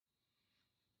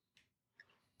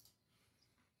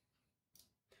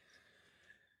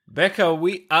Bekka,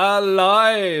 we are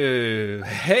live.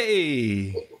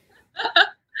 Hey.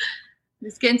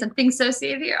 Just getting some things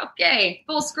associated here. Okay,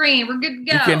 full screen. We're good to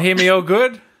go. You can hear me all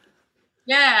good?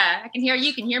 Yeah, I can hear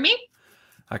you. Can you hear me?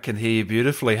 I can hear you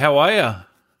beautifully. How are you?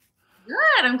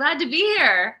 Good. I'm glad to be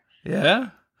here. Yeah?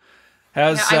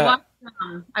 How's I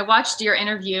watched your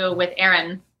interview with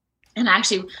Aaron, and I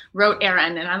actually wrote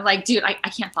Aaron, and I'm like, dude, I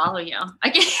can't follow you. I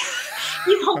can't.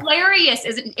 He's hilarious.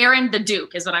 Isn't Aaron the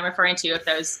Duke is what I'm referring to, if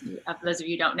those of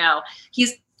you don't know.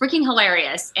 He's freaking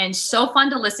hilarious and so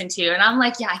fun to listen to. And I'm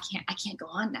like, yeah, I can't go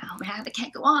on now, man. I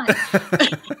can't go on.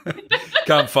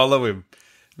 Can't follow him.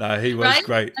 No, he was right?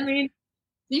 great. I mean,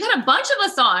 you had a bunch of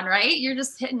us on, right? You're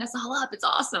just hitting us all up. It's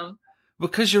awesome.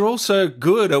 Because you're also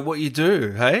good at what you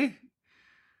do, hey?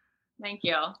 Thank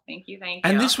you.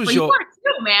 And this was you are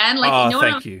too, man. Like,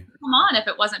 thank you. Come on, if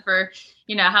it wasn't for,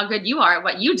 how good you are at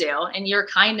what you do and your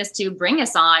kindness to bring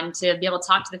us on to be able to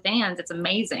talk to the fans. It's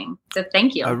amazing. So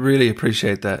thank you. I really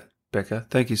appreciate that, Bekka.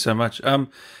 Thank you so much. How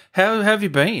have you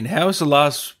been? How has the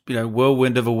last,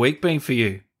 whirlwind of a week been for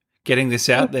you? Getting this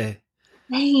out there.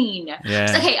 Yeah.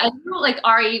 So, hey, I knew like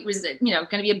Ari was, going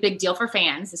to be a big deal for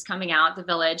fans. Is coming out the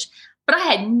Village, but I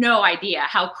had no idea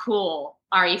how cool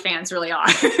RE fans really are.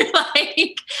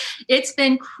 Like, it's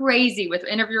been crazy with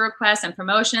interview requests and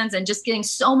promotions and just getting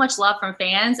so much love from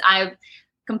fans. I've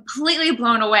completely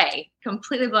blown away.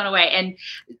 And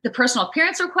the personal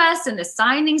appearance requests and the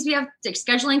signings we have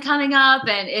scheduling coming up.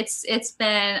 And it's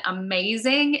been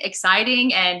amazing,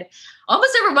 exciting, and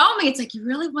almost overwhelming. It's like, you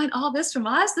really want all this from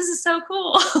us? This is so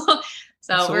cool. So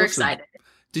That's we're awesome. excited.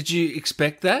 Did you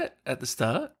expect that at the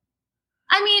start?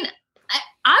 I mean,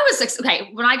 I was okay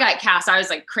when I got cast. I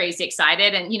was like crazy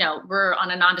excited, and we're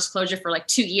on a non-disclosure for like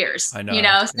 2 years. I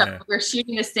know. So we're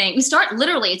shooting this thing. We start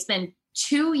literally. It's been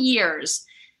 2 years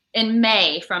in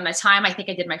May from the time I think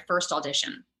I did my first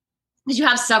audition. Because you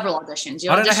have several auditions.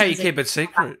 I don't know how you keep it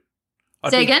secret.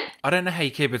 Say again? I don't know how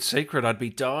you keep it secret. I'd be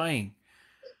dying.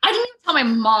 I didn't even tell my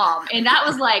mom, and that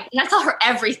was like, I tell her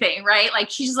everything, right? Like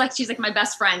she's like my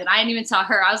best friend, and I didn't even tell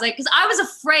her. I was like, because I was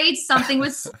afraid something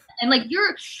was, and like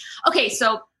okay.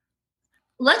 So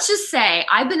let's just say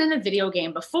I've been in a video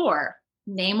game before.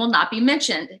 Name will not be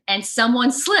mentioned, and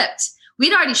someone slipped.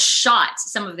 We'd already shot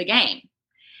some of the game,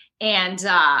 and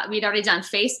we'd already done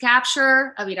face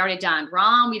capture. We'd already done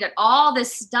ROM. We did all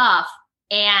this stuff,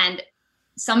 and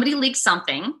somebody leaked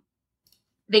something.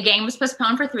 The game was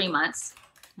postponed for 3 months.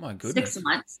 My goodness. 6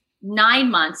 months, 9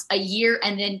 months, a year,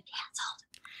 and then canceled.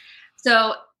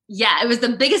 So yeah, it was the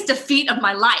biggest defeat of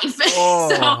my life. Oh.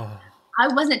 So I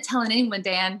wasn't telling anyone,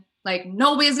 Dan. Like,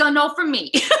 nobody's gonna know from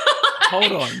me.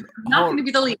 Hold on. I'm not going to be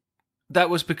the lead.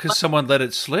 That was because someone let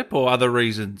it slip, or other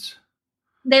reasons?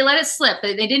 They let it slip.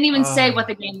 They didn't even say what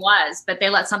the game was, but they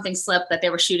let something slip that they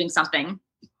were shooting something,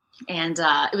 and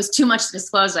it was too much to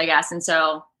disclose, I guess. And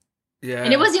so. Yeah.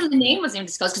 And it wasn't even, the name wasn't even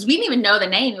disclosed because we didn't even know the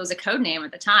name. It was a code name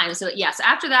at the time. So yeah. So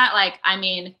after that,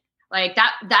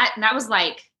 that was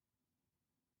like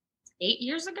 8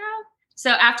 years ago.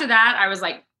 So after that, I was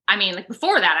like,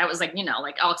 before that, I was like,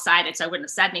 all excited. So I wouldn't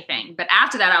have said anything. But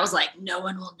after that, I was like, no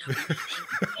one will know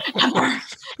ever.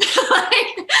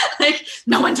 like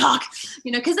no one talk,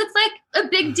 because it's like a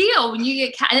big deal when you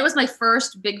get, and it was my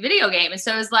first big video game. And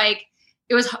so it was like,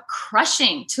 it was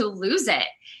crushing to lose it.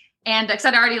 And because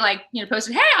I'd already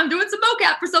posted, hey, I'm doing some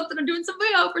mocap for something. I'm doing some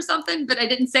VO for something. But I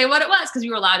didn't say what it was because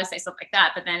we were allowed to say stuff like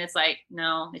that. But then it's like,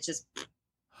 no, it's just.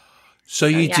 So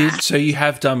you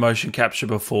have done motion capture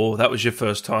before. That was your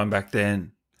first time back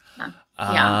then.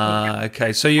 Yeah.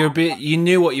 Okay. So you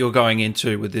knew what you were going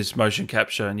into with this motion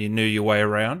capture, and you knew your way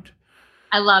around.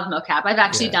 I love mocap. I've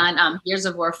actually done Gears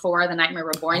of War 4, The Nightmare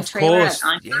Reborn trailer.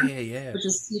 Yeah. Which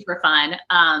is super fun.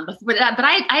 But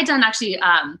I done actually,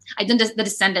 I did the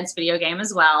Descendants video game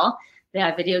as well.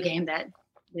 The video game that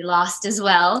we lost as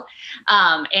well.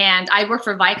 And I worked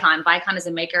for Vicon. Vicon is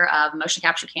a maker of motion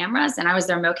capture cameras, and I was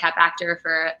their mocap actor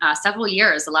for several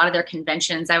years. A lot of their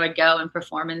conventions, I would go and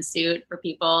perform in suit for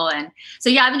people. And so,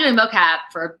 yeah, I've been doing mocap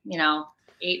for,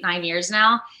 8-9 years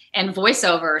now, and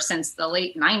voiceover since the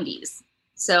late 90s.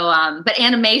 So, but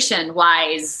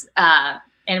animation-wise,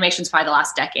 animation's probably the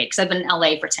last decade because I've been in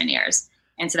LA for 10 years.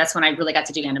 And so that's when I really got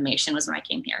to do animation, was when I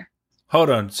came here. Hold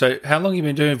on. So how long have you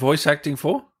been doing voice acting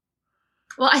for?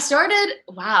 Well, I started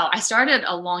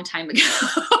a long time ago.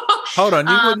 Hold on.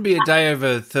 You wouldn't be a day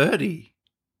over 30.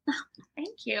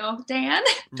 Thank you, Dan.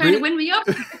 Trying to win me up.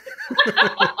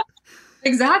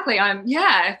 Exactly.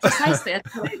 Precisely.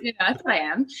 That's what I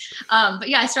am. But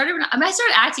yeah, I started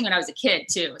acting when I was a kid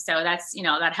too. So that's,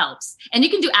 that helps. And you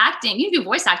can do acting, you can do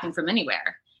voice acting from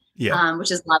anywhere. Yeah.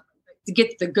 Which is lovely. To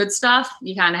get the good stuff,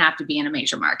 you kind of have to be in a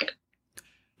major market.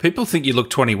 People think you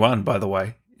look 21, by the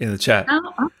way, in the chat.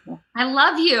 Oh, I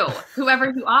love you,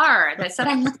 whoever you are that said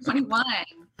I look 21.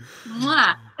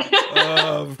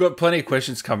 Mwah. We've got plenty of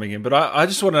questions coming in, but I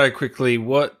just want to know quickly,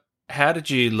 how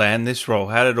did you land this role?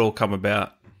 How did it all come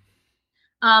about?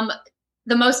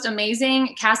 The most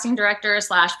amazing casting director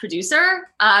 / producer.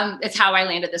 It's how I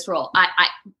landed this role. I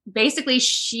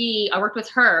worked with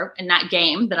her in that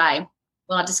game that I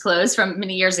will not disclose from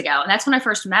many years ago. And that's when I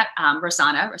first met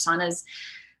Rosanna. Rosanna's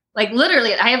like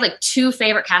literally, I have like 2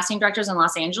 favorite casting directors in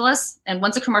Los Angeles, and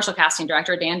one's a commercial casting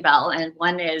director, Dan Bell, and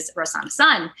one is Rosanna's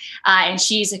son. And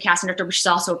she's a casting director, but she's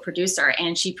also a producer,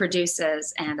 and she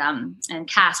produces and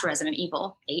cast Resident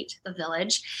Evil 8, The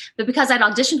Village. But because I'd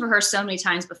auditioned for her so many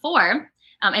times before,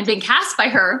 and been cast by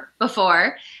her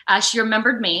before, she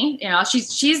remembered me. You know,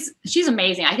 she's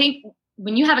amazing. I think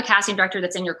when you have a casting director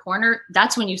that's in your corner,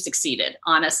 that's when you succeeded,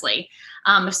 honestly.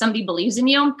 If somebody believes in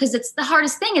you, because it's the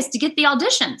hardest thing is to get the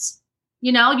auditions.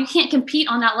 You know, you can't compete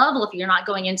on that level if you're not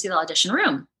going into the audition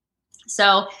room.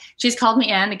 So she's called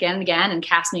me in again and again and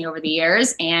cast me over the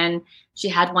years. And she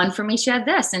had one for me. She had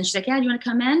this. And she's like, yeah, do you want to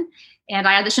come in? And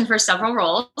I auditioned for several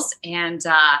roles and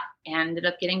ended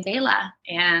up getting Bela.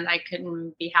 And I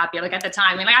couldn't be happier. Like at the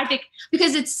time, and I think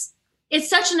because it's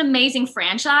such an amazing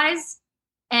franchise.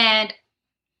 And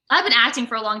I've been acting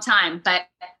for a long time, but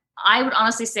I would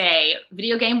honestly say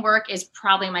video game work is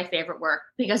probably my favorite work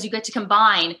because you get to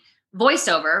combine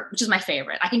voiceover, which is my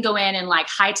favorite. I can go in like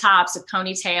high tops, a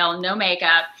ponytail, no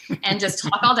makeup, and just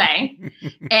talk all day.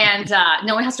 And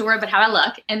no one has to worry about how I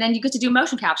look. And then you get to do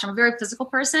motion capture. I'm a very physical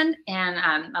person, and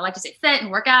I like to stay fit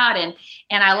and work out, and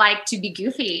I like to be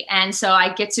goofy. And so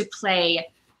I get to play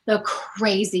the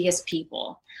craziest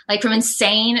people. Like from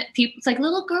insane people, it's like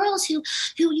little girls who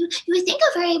you think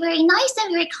are very, very nice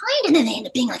and very kind, and then they end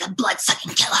up being like a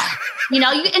blood-sucking killer. You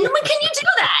know, and when can you do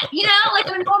that? You know, like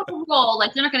in a normal role,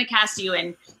 like they're not going to cast you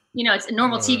in, you know, it's a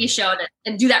normal TV show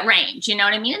to do that range. You know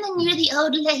what I mean? And then you're the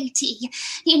old lady,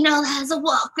 you know, has a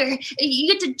walker.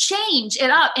 You get to change it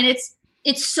up, and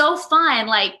it's so fun.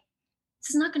 Like,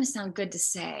 this is not going to sound good to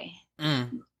say.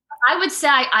 I would say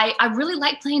I really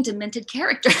like playing demented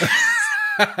characters.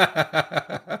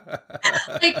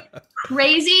 Like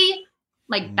crazy,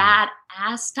 like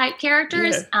badass type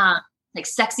characters, like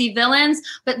sexy villains,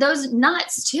 but those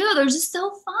nuts too. They're just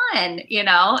so fun, you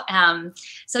know?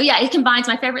 So yeah, it combines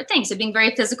my favorite things. So being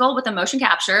very physical with the motion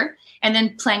capture and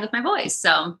then playing with my voice.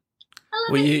 So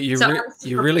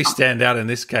you really stand out in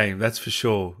this game. That's for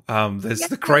sure.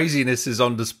 The craziness is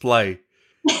on display.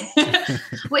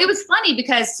 Well, it was funny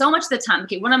because so much of the time,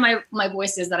 okay, one of my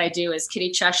voices that I do is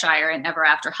Kitty Cheshire in Ever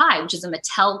After High, which is a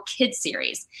Mattel kids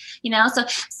series, you know, so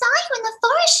saw you in the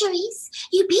forest trees,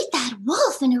 you beat that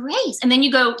wolf in a race. And then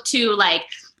you go to like,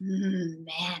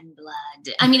 man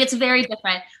blood. I mean, it's very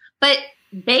different, but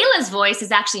Bela's voice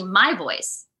is actually my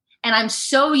voice. And I'm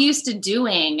so used to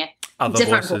doing other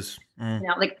different voices. You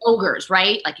know, like ogres,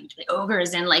 right? Like you play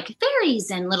ogres and like fairies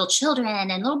and little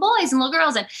children and little boys and little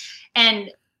girls.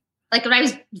 And like when I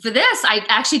was for this, I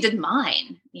actually did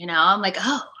mine, you know, I'm like,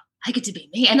 oh, I get to be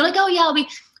me. And they're like, oh yeah,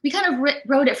 we kind of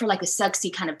wrote it for like a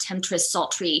sexy kind of temptress,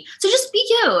 sultry. So just be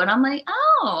you. And I'm like,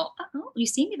 oh, you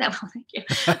see me that well, thank you.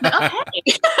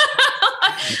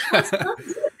 Okay.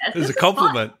 It's a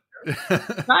compliment.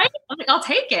 Right? I'm like, I'll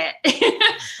take it.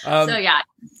 So yeah,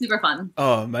 super fun.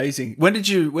 Oh, amazing. When did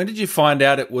you find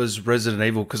out it was Resident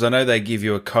Evil? Because I know they give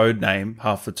you a code name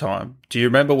half the time. Do you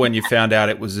remember when you found out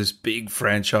it was this big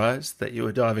franchise that you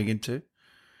were diving into?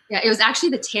 Yeah, it was actually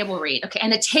the table read. Okay,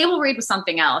 and the table read was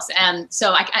something else. And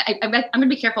so I'm going to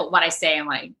be careful what I say and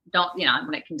what I don't, you know,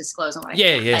 when I can disclose on what I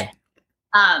say. Yeah.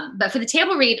 But for the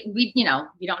table read, we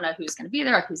don't know who's going to be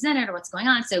there or who's in it or what's going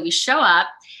on. So we show up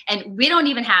and we don't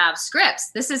even have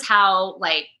scripts. This is how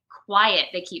like quiet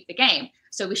they keep the game.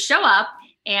 So we show up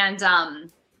and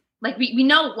like we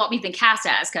know what we've been cast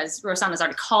as because Rosanna's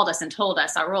already called us and told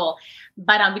us our role,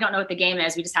 but we don't know what the game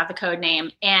is. We just have the code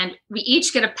name and we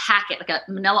each get a packet, like a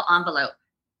manila envelope.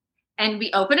 And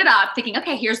we open it up thinking,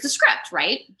 okay, here's the script,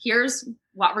 right? Here's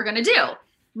what we're going to do.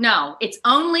 No, it's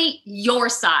only your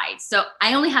side. So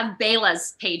I only have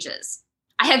Bela's pages.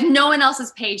 I have no one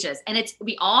else's pages. And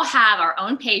we all have our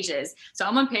own pages. So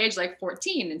I'm on page like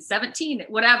 14 and 17,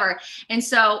 whatever. And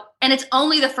it's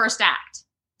only the first act.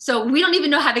 So we don't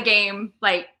even know how the game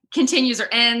like continues or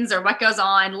ends or what goes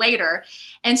on later.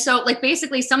 And so like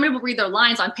basically somebody will read their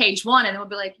lines on page 1 and then we'll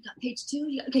be like, you got page 2?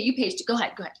 Yeah, okay, you page 2. Go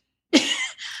ahead.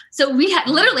 So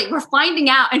we're finding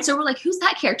out. And so we're like, who's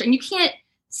that character? And you can't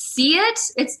see it.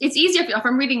 It's easier if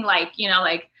I'm reading like, you know,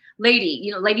 like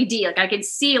Lady D, like I can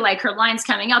see like her lines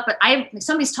coming up, but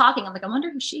somebody's talking. I'm like, I wonder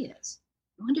who she is.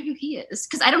 wonder who he is,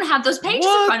 because I don't have those pages in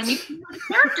What? front of me to know the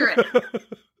character in it.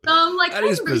 So I'm like, That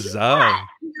is bizarre.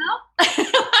 you know?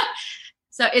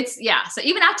 So so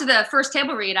even after the first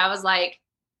table read, I was like,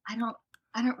 I don't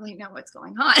really know what's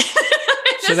going on.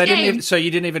 So you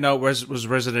didn't even know it was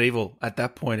Resident Evil at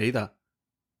that point either.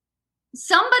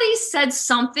 Somebody said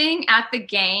something at the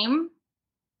game.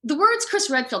 The words Chris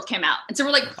Redfield came out, and so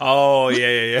we're like, oh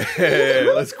yeah.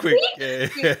 That's quick. Yeah.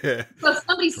 So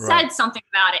somebody said something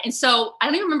about it, and so I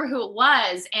don't even remember who it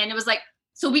was, and it was like,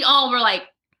 so we all were like,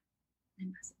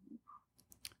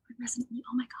 Resident Evil,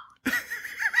 oh my god.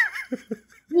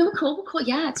 Cool.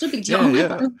 Yeah, it's no big deal.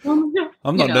 Yeah.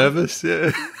 I'm not nervous.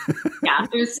 Yeah. Yeah,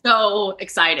 it was so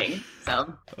exciting.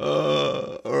 So.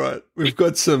 All right. We've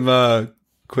got some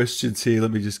questions here.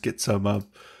 Let me just get some up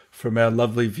from our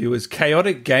lovely viewers.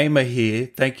 Chaotic Gamer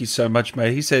here. Thank you so much,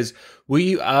 mate. He says, will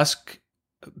you ask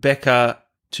Bekka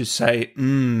to say,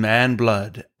 man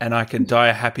blood, and I can die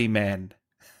a happy man?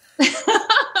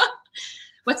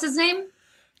 What's his name?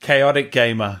 Chaotic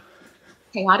Gamer.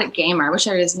 Chaotic Gamer. I wish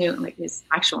I just knew like his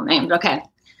actual name. But okay.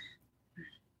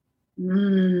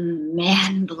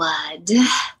 Man blood.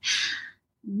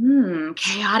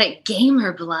 Chaotic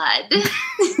Gamer blood.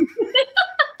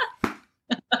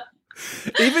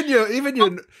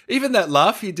 Even that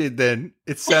laugh you did then,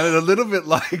 it sounded a little bit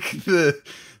like the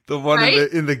one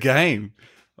right? in the game.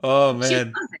 Oh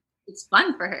man. It's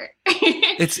fun for her.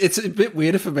 It's a bit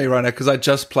weirder for me right now because I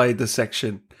just played the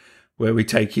section where we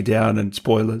take you down and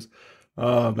spoilers.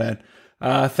 Oh, man.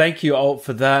 Thank you, Alt,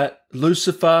 for that.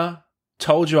 Lucifer,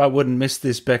 told you I wouldn't miss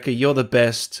this, Bekka. You're the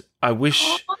best. I wish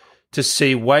to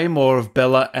see way more of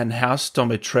Bela and House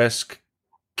Dimitrescu.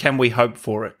 Can we hope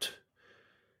for it?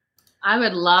 I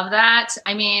would love that.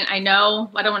 I mean, I know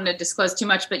I don't want to disclose too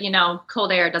much, but,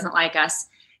 Cold Air doesn't like us.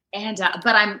 And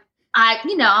but I'm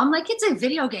like, it's a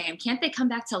video game. Can't they come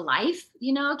back to life?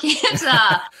 Can't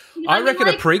I reckon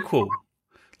a prequel.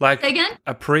 Like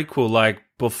a prequel, like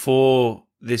before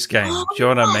this game. Do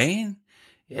you know what I mean?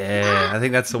 Yeah, I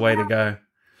think that's the way to go.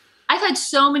 I've had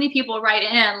so many people write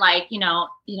in, like, we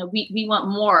want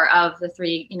more of the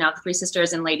three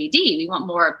sisters and Lady D. We want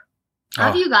more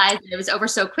of you guys. And it was over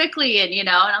so quickly, and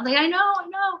I'm like, I know.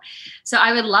 So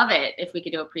I would love it if we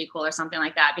could do a prequel or something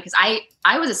like that, because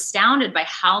I was astounded by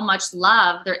how much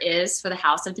love there is for the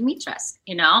House of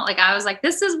Dimitrescu. Like I was like,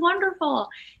 this is wonderful.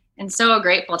 And so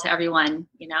grateful to everyone,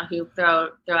 who throw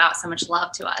out so much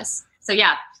love to us. So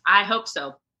yeah, I hope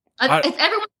so. If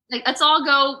everyone, let's all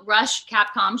go rush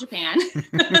Capcom Japan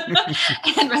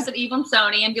and Resident Evil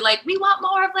Sony and be like, we want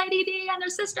more of Lady D and their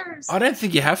sisters. I don't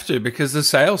think you have to, because the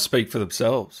sales speak for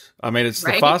themselves. I mean, it's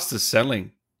the fastest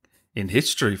selling in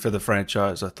history for the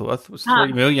franchise. I thought it was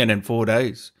 3 million in 4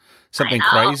 days, something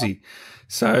crazy.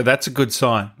 So that's a good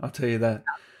sign. I'll tell you that.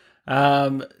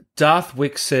 Darth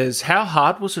Wick says, how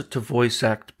hard was it to voice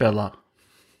act Bela?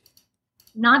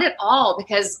 Not at all,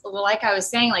 because like I was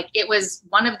saying, like it was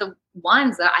one of the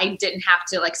ones that I didn't have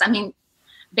to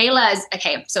Bela is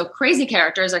okay. So crazy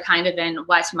characters are kind of in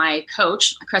what my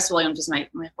coach, Chris Williams, is my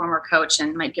former coach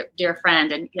and my dear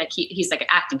friend. And he's like an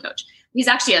acting coach. He's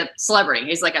actually a celebrity.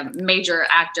 He's like a major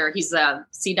actor. He's a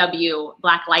CW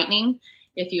Black Lightning,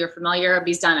 if you're familiar.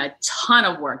 He's done a ton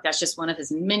of work. That's just one of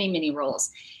his many, many roles.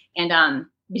 And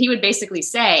but he would basically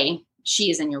say, she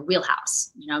is in your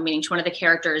wheelhouse, meaning one of the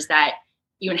characters that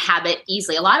you inhabit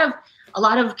easily. A lot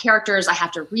of characters I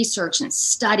have to research and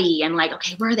study and like,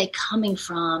 okay, where are they coming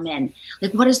from? And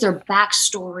like, what is their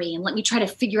backstory? And let me try to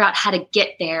figure out how to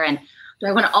get there. And do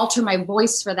I want to alter my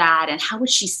voice for that? And how would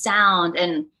she sound?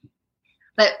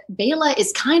 But Bela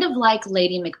is kind of like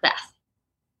Lady Macbeth,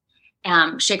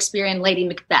 Shakespearean Lady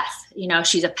Macbeth.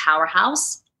 She's a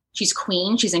powerhouse. She's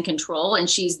queen. She's in control. And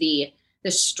she's the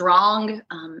strong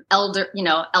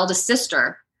eldest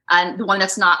sister, and the one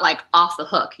that's not like off the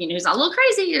hook, who's not a little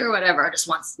crazy or whatever, just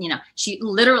wants, she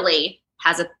literally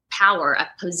has a power, a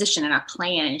position, and a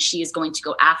plan, and she is going to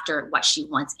go after what she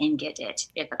wants and get it,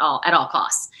 if at all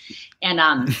costs. And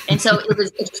so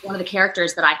it's just one of the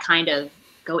characters that I kind of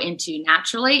go into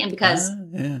naturally, and because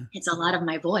it's a lot of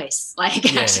my voice,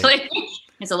 actually.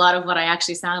 It's a lot of what I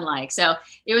actually sound like. So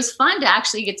it was fun to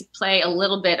actually get to play a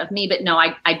little bit of me, but no,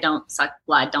 I don't suck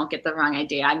blood. Don't get the wrong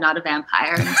idea. I'm not a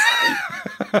vampire.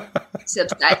 To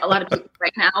upset a lot of people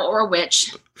right now, or a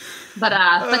witch. But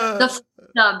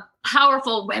the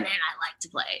powerful women I like to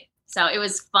play. So it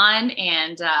was fun,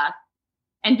 and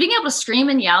being able to scream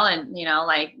and yell and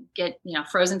get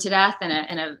frozen to death in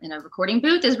a recording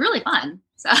booth is really fun.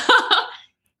 So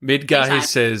Midgar, he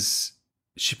says,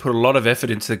 she put a lot of effort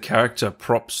into the character.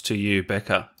 Props to you,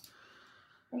 Bekka.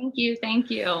 Thank you. Thank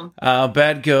you.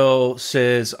 Bad Girl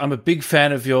says, I'm a big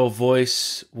fan of your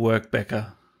voice work,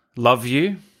 Bekka. Love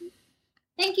you.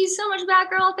 Thank you so much,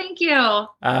 Batgirl. Thank you.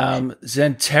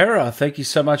 Zentera, thank you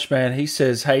so much, man. He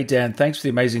says, hey, Dan, thanks for the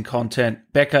amazing content.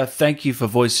 Bekka, thank you for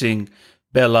voicing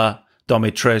Bela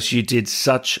Dimitrescu. You did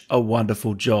such a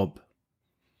wonderful job.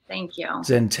 Thank you.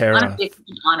 Zentera. Honestly, it's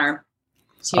an honor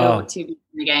to be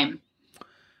in the game.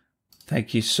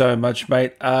 Thank you so much,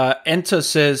 mate. Enter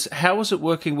says, how was it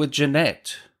working with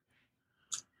Jeanette?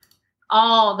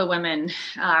 All the women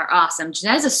are awesome.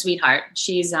 Jeanette's a sweetheart.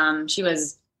 She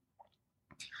was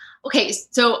okay.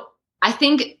 So I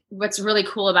think what's really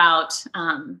cool about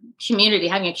community,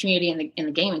 having a community in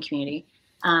the gaming community,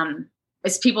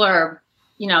 is people are,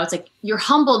 it's like you're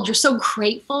humbled. You're so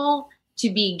grateful to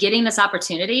be getting this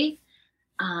opportunity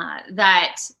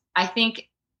that I think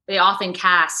they often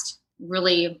cast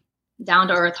really down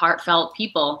to earth, heartfelt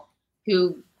people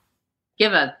who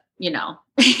give a,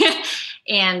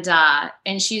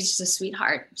 and she's just a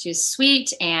sweetheart. She's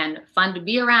sweet and fun to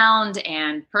be around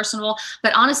and personable.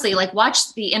 But honestly, like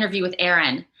watch the interview with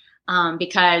Aaron,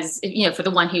 because for the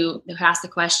one who asked the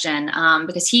question,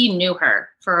 because he knew her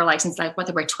for since they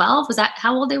were 12. Was that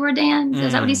how old they were, Dan?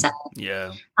 Is that what he said?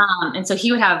 Yeah. And so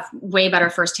he would have way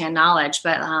better firsthand knowledge.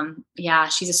 But yeah,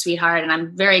 she's a sweetheart, and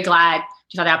I'm very glad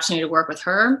to have the opportunity to work with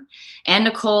her and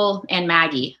Nicole and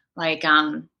Maggie,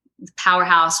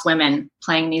 powerhouse women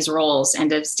playing these roles, and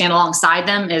to stand alongside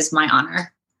them is my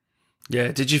honor.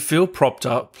 Yeah. Did you feel propped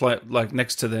up like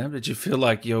next to them? Did you feel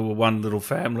like you were one little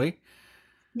family?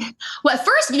 Well, at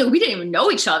first, we didn't even know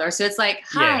each other. So it's like,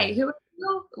 hi, who are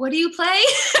you? What do you play?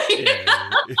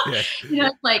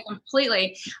 It's like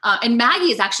completely. And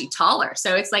Maggie is actually taller.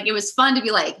 So it's like, it was fun to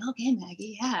be like, okay,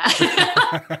 Maggie,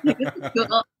 yeah. This is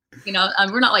cool.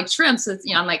 We're not like trim. So it's,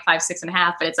 I'm like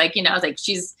 5'6.5", but it's like, I was like,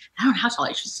 I don't know how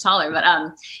tall she's taller, but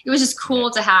it was just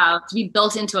cool to be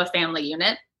built into a family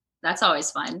unit. That's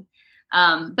always fun.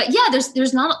 But yeah,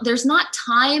 there's not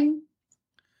time.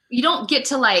 You don't get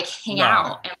to hang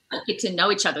out and get to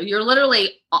know each other. You're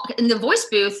literally in the voice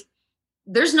booth.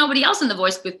 There's nobody else in the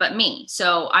voice booth but me.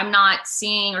 So I'm not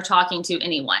seeing or talking to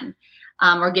anyone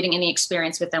or getting any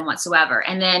experience with them whatsoever.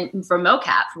 And then for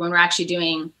mocap, for when we're actually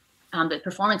doing the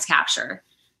performance capture,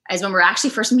 is when we're actually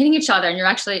first meeting each other and you're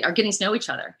actually are getting to know each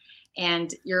other.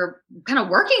 And you're kind of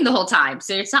working the whole time.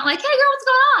 So it's not like, hey, girl, what's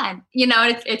going on?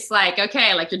 It's like,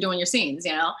 okay, like you're doing your scenes,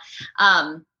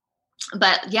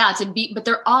 But yeah, but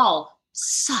they're all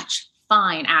such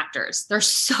fine actors. They're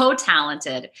so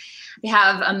talented. They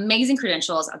have amazing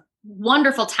credentials, a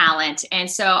wonderful talent. And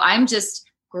so I'm just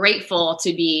grateful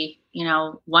to be,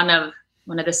 one of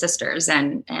the sisters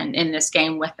and in this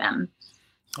game with them.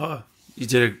 Oh, you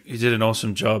did an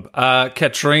awesome job.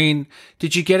 Katrine,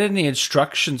 did you get any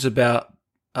instructions about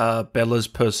Bella's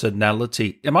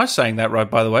personality? Am I saying that right,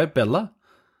 by the way, Bela?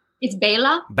 It's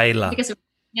Bela. Bela.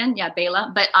 Yeah,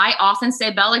 Bela. But I often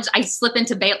say Bela. I slip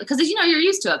into Bela because you're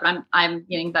used to it. But I'm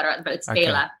getting better at it. But it's okay.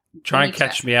 Bela. Try and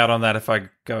catch me out on that if I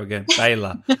go again.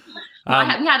 Bela.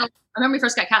 I remember we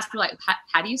first got cast. We're like,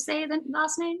 how do you say the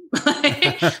last name?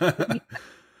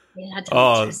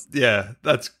 Yeah,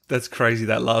 that's crazy.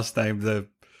 That last name, the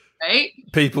right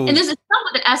people, and there's a spell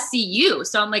with an SCU.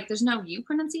 So I'm like, there's no U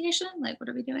pronunciation. Like, what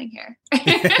are we doing here?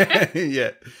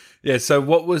 Yeah. So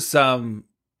what was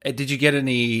did you get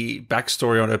any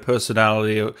backstory on her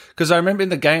personality? Because I remember in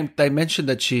the game they mentioned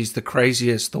that she's the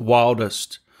craziest, the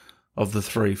wildest of the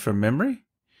three from memory.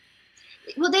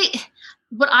 Well,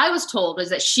 what I was told was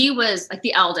that she was like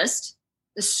the eldest,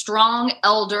 the strong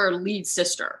elder lead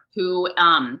sister who,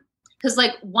 because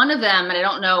one of them, and I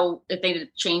don't know if they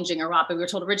did changing or what, but we were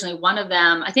told originally one of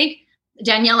them, I think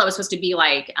Daniela was supposed to be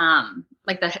like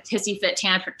the hissy fit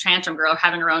tantrum girl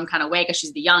having her own kind of way because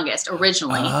she's the youngest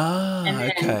originally. And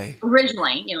then okay.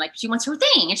 Originally, she wants her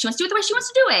thing and she wants to do it the way she wants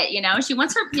to do it. She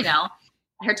wants her,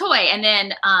 her toy. And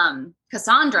then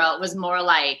Cassandra was more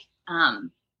like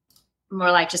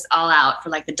just all out for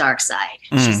the dark side.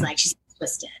 She's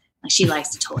twisted. She likes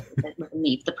to toy with the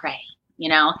meat, the prey,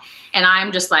 and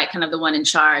I'm just kind of the one in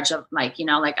charge of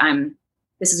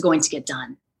this is going to get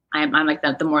done. I'm like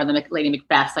the more the Lady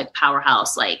Macbeth,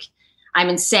 powerhouse. I'm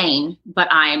insane, but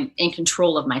I'm in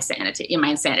control of my insanity. You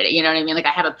know what I mean? I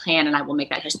have a plan and I will make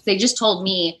that. They just told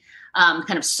me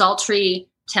kind of sultry,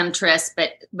 temptress,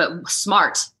 but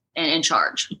smart and in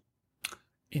charge.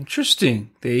 Interesting.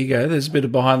 There you go. There's a bit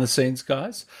of behind the scenes,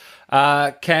 guys.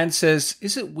 Can says,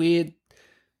 is it weird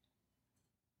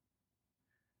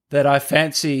that I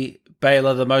fancy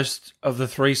Bela the most of the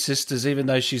three sisters, even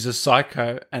though she's a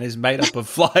psycho and is made up of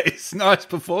flies? Nice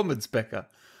performance, Bekka.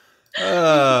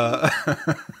 I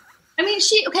I mean,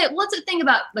 what's the thing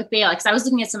about like Bela? Because I was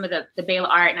looking at some of the Bela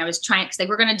art and I was trying, because they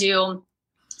were going to do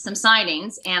some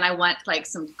signings and I want like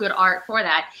some good art for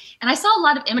that. And I saw a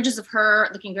lot of images of her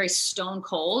looking very stone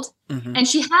cold. Mm-hmm. And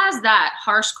she has that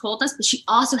harsh coldness, but she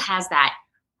also has that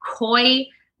coy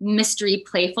mystery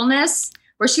playfulness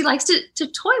where she likes to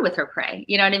toy with her prey.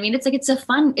 You know what I mean? It's like, it's a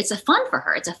fun for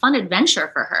her. It's a fun adventure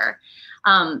for her.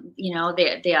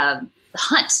 The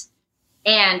hunt.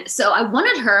 And so I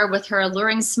wanted her with her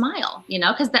alluring smile,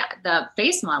 because the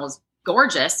face model is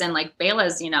gorgeous and like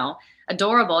Bela's,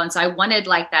 adorable. And so I wanted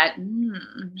like that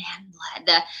man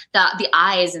blood, the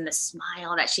eyes and the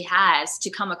smile that she has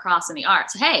to come across in the art.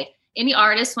 So, hey, any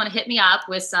artists want to hit me up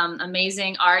with some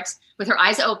amazing art with her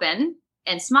eyes open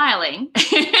and smiling,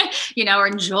 or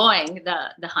enjoying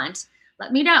the hunt,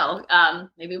 let me know.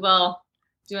 Maybe we'll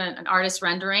do an artist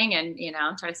rendering and,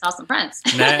 try to sell some prints.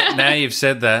 now you've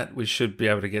said that, we should be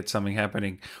able to get something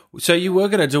happening. So you were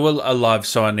going to do a live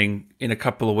signing in a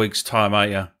couple of weeks' time, are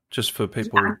you? Just for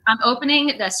people. Yeah, I'm opening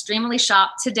the Streamily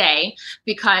shop today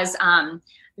because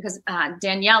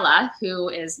Daniela, who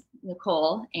is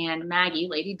Nicole, and Maggie,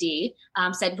 Lady D,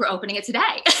 said we're opening it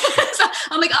today. So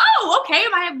I'm like, oh, okay.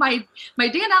 My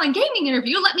Dan Allen gaming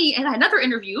interview. And I had another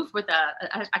interview with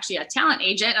actually a talent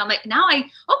agent. And I'm like,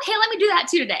 let me do that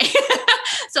too today.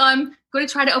 So I'm going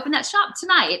to try to open that shop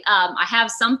tonight. I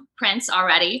have some prints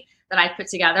already that I put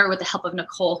together with the help of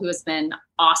Nicole, who has been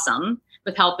awesome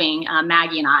with helping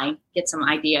Maggie and I get some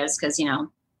ideas because,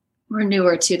 we're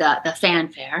newer to the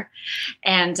fanfare.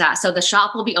 And so the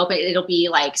shop will be open. It'll be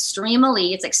like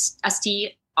Streamily. It's like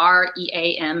STREAMILY or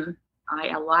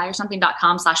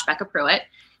something.com/Bekka Prewitt.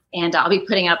 And I'll be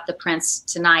putting up the prints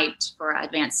tonight for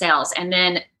advanced sales. And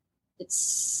then it's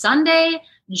Sunday,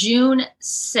 June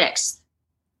 6th.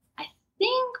 I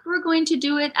think we're going to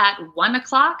do it at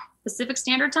 1:00 Pacific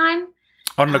Standard Time.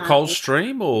 On Nicole's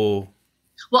stream or?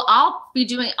 Well, I'll be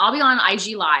on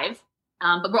IG Live.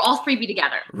 But we're all freebie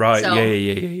together. Right. So,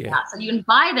 yeah. So you can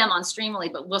buy them on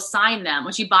Streamily, but we'll sign them.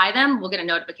 Once you buy them, we'll get a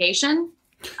notification.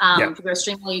 If you go to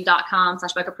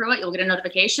streamily.com/Bekka Prewitt, you'll get a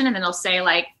notification and then they'll say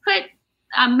like, put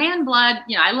man blood,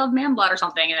 I love man blood or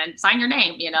something, and then sign your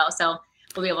name, so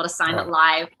we'll be able to sign it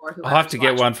live. I'll have to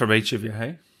get one from each of you,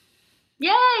 hey?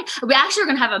 Yay. We actually are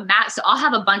going to have so I'll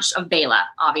have a bunch of Bela,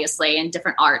 obviously, and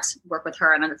different art, work with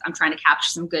her. And I'm trying to capture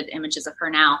some good images of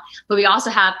her now. But we also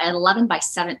have an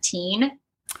 11x17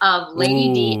 of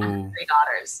Lady D and her 3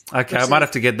 daughters. Okay, I might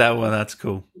have to get that one. That's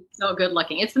cool. So good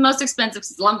looking. It's the most expensive.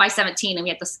 It's 11x17 and we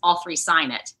have to all 3 sign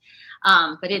it.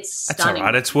 But it's stunning. That's all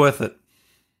right. It's worth it.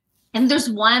 And there's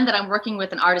one that I'm working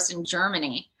with an artist in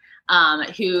Germany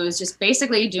who's just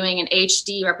basically doing an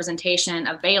HD representation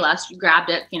of Bela. She grabbed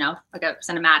it, like a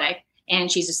cinematic,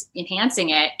 and she's just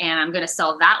enhancing it. And I'm going to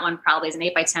sell that one probably as an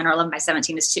 8x10 or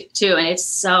 11x17 too. And it's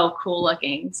so cool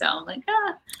looking. So I'm like,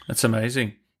 That's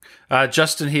amazing.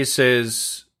 Justin here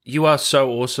says, you are so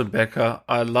awesome, Bekka.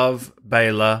 I love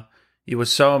Bela. You were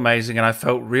so amazing, and I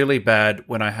felt really bad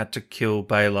when I had to kill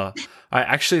Bela. I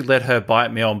actually let her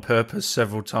bite me on purpose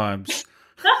several times.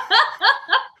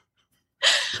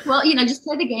 Well, just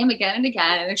play the game again and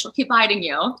again, and she'll keep biting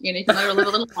you. You can let her live a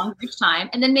little longer each time.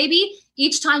 And then maybe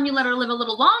each time you let her live a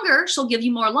little longer, she'll give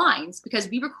you more lines, because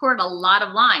we recorded a lot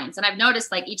of lines. And I've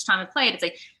noticed like each time I played, it's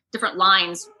like different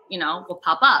lines, will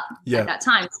pop up at that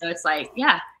time. So it's like,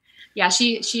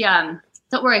 she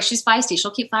don't worry, she's feisty.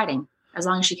 She'll keep fighting as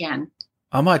long as she can.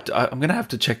 I'm going to have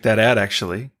to check that out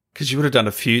actually, because you would have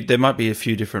done there might be a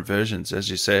few different versions, as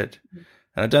you said.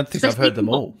 And I don't think I've heard them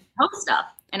all. Stuff.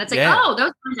 And it's like,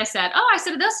 those times I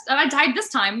said this, I died this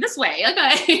time this way.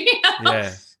 Okay.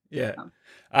 Yeah.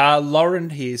 Lauren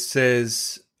here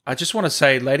says, I just want to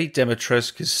say Lady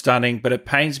Dimitrescu is stunning, but it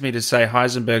pains me to say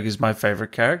Heisenberg is my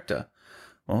favorite character.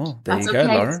 Oh, there you go,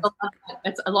 Lauren.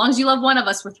 As long as you love one of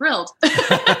us, we're thrilled.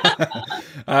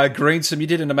 Greensome, you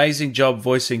did an amazing job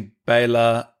voicing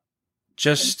Bela.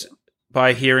 Just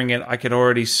by hearing it, I can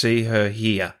already see her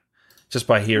here, just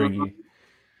by hearing you.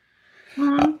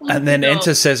 And then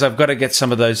Enter says, I've got to get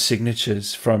some of those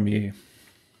signatures from you.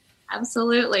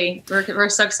 Absolutely. We're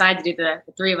so excited to do the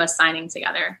 3 of us signing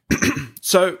together.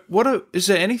 So is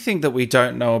there anything that we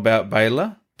don't know about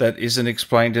Bela that isn't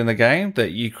explained in the game,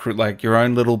 that you could, like your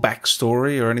own little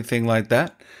backstory or anything like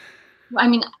that? I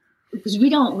mean, because we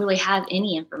don't really have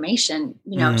any information,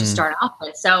 to start off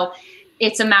with. So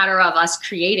it's a matter of us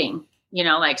creating,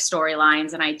 like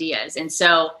storylines and ideas. And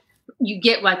so you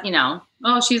get what,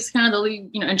 she's kind of the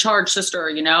lead, in charge sister,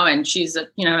 and she's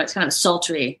it's kind of a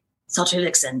sultry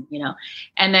vixen,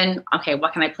 and then, okay,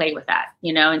 what can I play with that?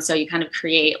 And so you kind of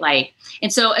create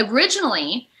and so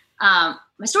originally,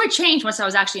 my story changed once I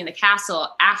was actually in the castle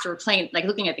after playing, like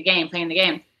looking at the game, playing the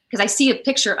game, because I see a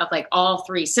picture of like all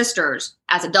 3 sisters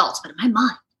as adults. But in my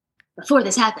mind, before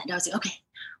this happened, I was like, okay,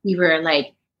 we were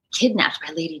like kidnapped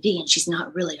by Lady D and she's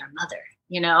not really our mother,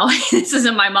 this is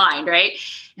in my mind. Right.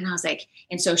 And I was like,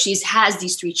 and so she has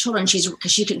these 3 children.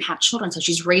 Because she couldn't have children. So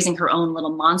she's raising her own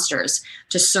little monsters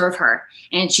to serve her.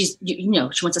 And she's, she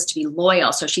wants us to be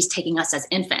loyal. So she's taking us as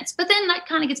infants. But then that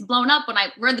kind of gets blown up when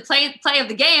we're in the play of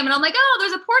the game. And I'm like, oh,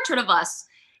 there's a portrait of us.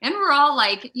 And we're all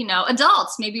like,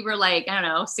 adults. Maybe we're like, I don't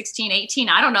know, 16, 18.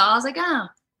 I don't know. I was like, oh,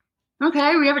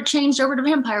 okay. We haven't changed over to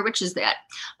vampire witches yet.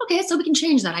 Okay. So we can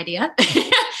change that idea.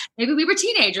 Maybe we were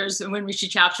teenagers when she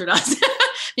captured us.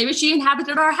 Maybe she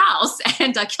inhabited our house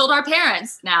and killed our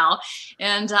parents now.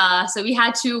 And so we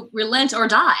had to relent or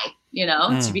die,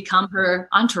 to become her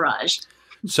entourage.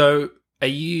 So have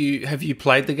you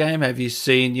played the game? Have you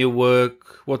seen your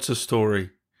work? What's the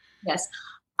story? Yes,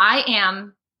 I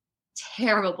am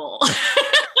terrible.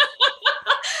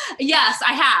 Yes,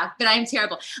 I have, but I'm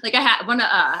terrible. Like I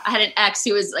had an ex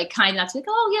who was like kind enough to like,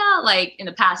 oh yeah, like in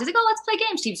the past, he's like, oh, let's play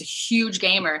games. He was a huge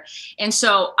gamer. And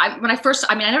so I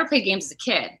never played games as a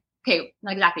kid. Okay.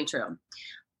 Not exactly true.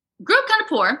 Grew up kind of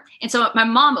poor. And so my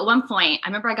mom at one point, I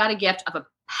remember I got a gift of a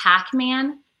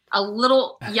Pac-Man, a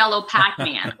little yellow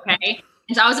Pac-Man. Okay.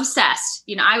 And so I was obsessed.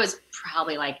 I was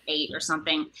probably like 8 or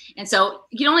something. And so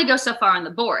you can only go so far on the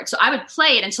board. So I would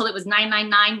play it until it was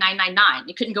 999, 999.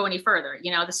 You couldn't go any further,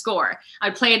 the score. I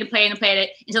would play it and play it and play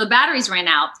it until the batteries ran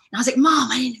out. And I was like, Mom,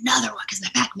 I need another one because my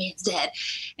Pac-Man's dead.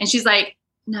 And she's like,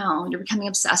 no, you're becoming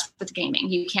obsessed with gaming.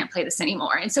 You can't play this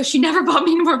anymore. And so she never bought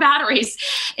me any more batteries.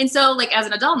 And so like as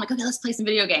an adult, I'm like, okay, let's play some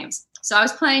video games. So I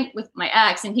was playing with my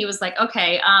ex and he was like,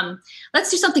 okay, let's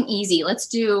do something easy. Let's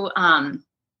do,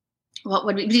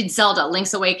 we did Zelda,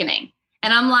 Link's Awakening.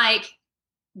 And I'm like,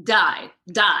 die,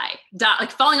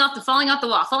 like falling off the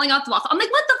wall. I'm like,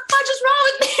 what the fudge is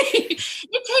wrong with me?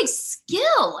 It takes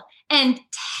skill and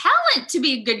talent to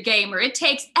be a good gamer. It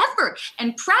takes effort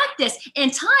and practice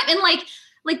and time and like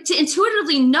to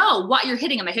intuitively know what you're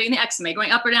hitting. Am I hitting the X? Am I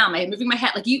going up or down? Am I moving my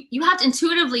head? Like you have to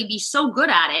intuitively be so good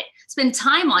at it, spend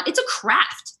time on. It's a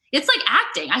craft. It's like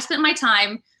acting. I spent my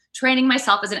time training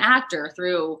myself as an actor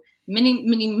through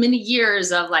many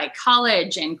years of like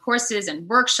college and courses and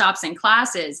workshops and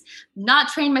classes, not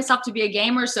trained myself to be a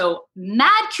gamer. So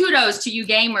mad kudos to you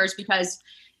gamers because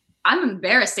I'm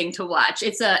embarrassing to watch.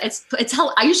 It's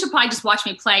how you should probably just watch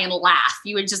me play and laugh.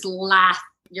 You would just laugh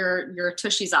your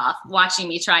tushies off watching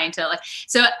me trying to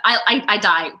so I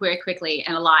die very quickly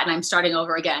and a lot and I'm starting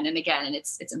over again and again and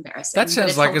it's embarrassing. That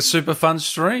sounds like a super fun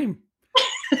stream.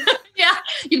 Yeah,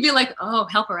 you'd be like, oh,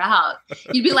 help her out.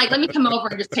 You'd be like, let me come over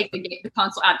and just take the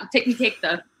console out, take it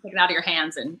out of your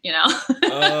hands, and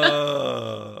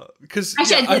because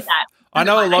actually I did that. I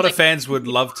know a lot of fans would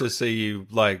love to see you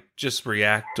like just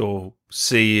react or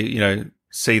see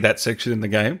that section in the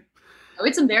game. Oh,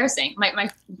 it's embarrassing.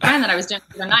 My friend that I was doing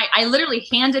the other night, I literally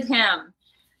handed him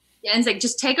and it's like,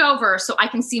 just take over so I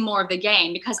can see more of the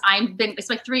game because it's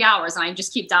like 3 hours and I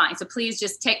just keep dying. So please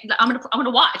just I'm going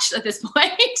to watch at this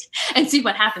point and see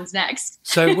what happens next.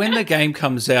 So when the game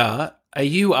comes out, are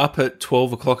you up at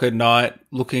 12 o'clock at night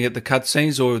looking at the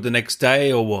cutscenes or the next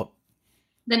day or what?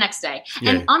 The next day. Yeah.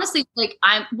 And honestly, like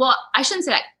I shouldn't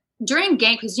say that. During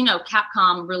game, because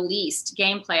Capcom released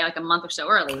gameplay like a month or so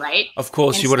early, right? Of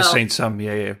course, you would have seen some,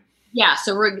 yeah. Yeah,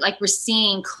 so we're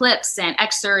seeing clips and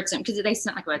excerpts, and because they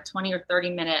sent like a 20 or 30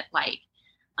 minute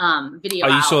video.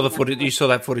 Oh, you saw the footage. You saw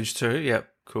that footage too. Yeah,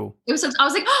 cool. It was. I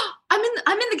was like, oh, I'm in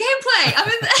the gameplay.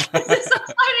 This is so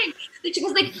exciting.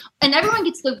 Because and everyone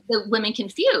gets the women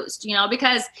confused,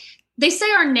 because they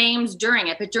say our names during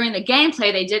it, but during the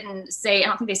gameplay, they didn't say. I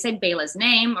don't think they said Bela's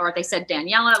name, or they said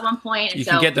Daniela at one point. And you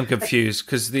can get them confused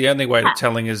because the only way to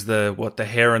telling is the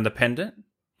hair and the pendant.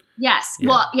 Yes. Yeah.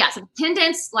 Well, yes. Yeah, so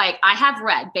pendants, like I have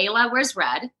red. Bela wears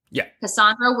red. Yeah.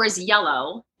 Cassandra wears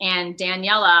yellow, and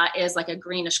Daniela is like a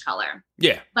greenish color.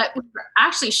 Yeah. But we were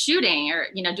actually shooting or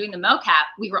doing the mocap.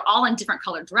 We were all in different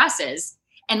colored dresses,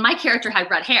 and my character had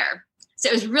red hair, so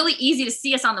it was really easy to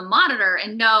see us on the monitor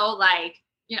and know, like,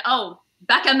 oh,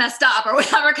 Bekka messed up or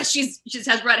whatever because she just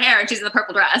has red hair and she's in the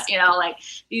purple dress. Like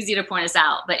easy to point us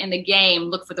out. But in the game,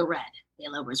 look for the red.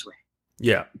 Bela wears red.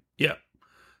 Yeah. Yeah.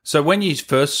 So when you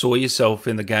first saw yourself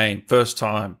in the game, first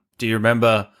time, do you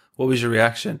remember what was your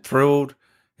reaction? Thrilled,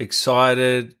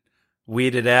 excited,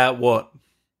 weirded out, what?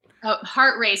 Oh,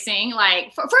 heart racing.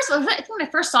 Like, first of all, I think when I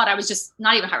first saw it, I was just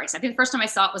not even heart racing. I think the first time I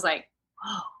saw it was like,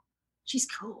 oh, she's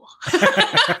cool.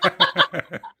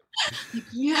 Like,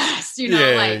 yes,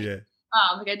 Yeah.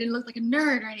 like I didn't look like a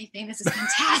nerd or anything. This is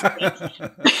fantastic.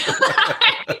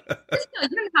 you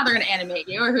don't know how they're going to animate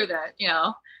you or who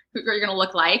you're going to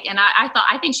look like. And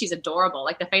I think she's adorable.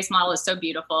 Like the face model is so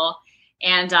beautiful.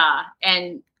 And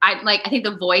I think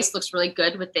the voice looks really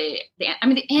good with the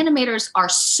animators are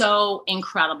so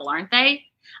incredible, aren't they?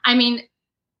 I mean,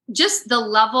 just the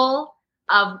level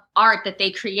of art that they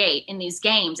create in these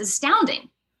games is astounding.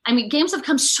 I mean, games have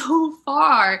come so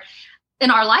far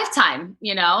in our lifetime,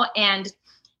 and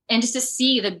just to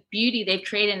see the beauty they've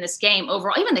created in this game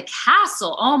overall, even the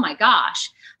castle, oh my gosh.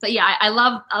 But yeah, I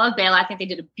love Bela. I think they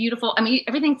did a beautiful,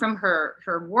 everything from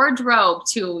her wardrobe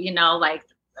to, like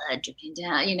dripping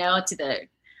down, to the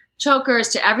chokers,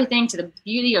 to everything, to the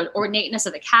beauty or ornateness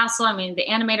of the castle. I mean, the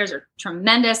animators are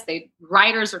tremendous. The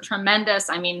writers are tremendous.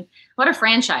 I mean, what a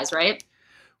franchise, right?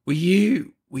 Were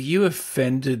you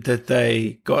offended that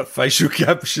they got facial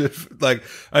capture, like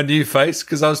a new face?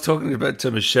 Because I was talking about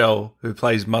to Michelle, who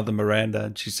plays Mother Miranda,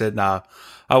 and she said, "No,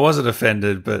 I wasn't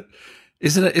offended." But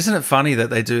isn't it funny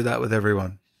that they do that with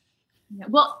everyone? Yeah,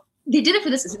 well, they did it for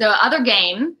the other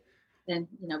game. Then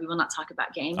we will not talk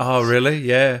about games. Oh, really?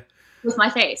 Yeah. With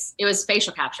my face, it was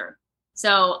facial capture.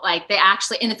 So like they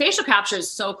actually, and the facial capture is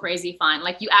so crazy fun.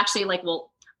 Like you actually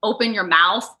will open your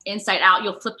mouth inside out.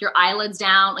 You'll flip your eyelids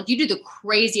down. Like you do the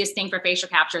craziest thing for facial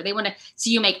capture. They want to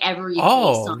see you make every face.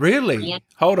 Oh, really?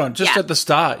 Hold on. Just at the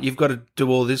start, you've got to do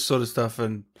all this sort of stuff.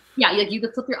 And yeah, like you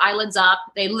could flip your eyelids up.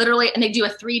 They literally, and they do a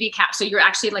 3D cap. So you're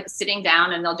actually like sitting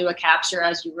down and they'll do a capture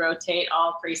as you rotate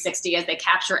all 360 as they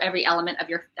capture every element of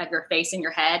your face and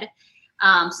your head.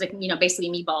 So like,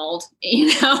 basically me bald,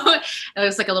 it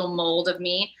looks like a little mold of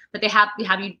me, but they have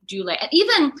you do like,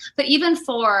 even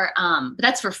for, but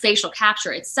that's for facial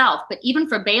capture itself. But even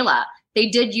for Bela, they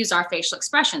did use our facial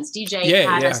expressions. DJ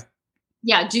had us,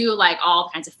 do like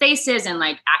all kinds of faces and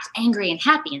like act angry and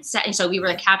happy and sad. And so we were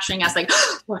like capturing us like,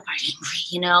 we're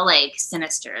angry, like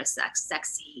sinister,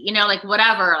 sexy, like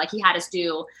whatever, like he had us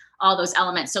do all those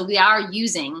elements. So we are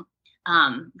using,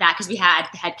 that cause we had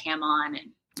the head cam on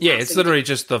and, yeah, it's literally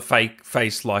just the fake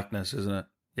face likeness, isn't it?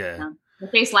 Yeah. The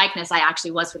face likeness I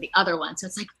actually was for the other one. So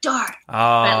it's like, darn.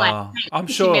 I'm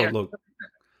sure, look,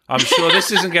 I'm sure this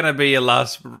isn't going to be your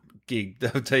last gig.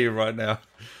 I'll tell you right now.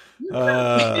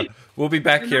 We'll be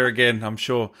back here again, I'm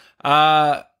sure.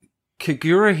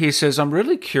 Kagura here says, I'm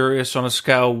really curious on a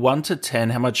scale 1 to 10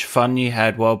 how much fun you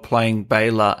had while playing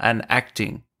Bela and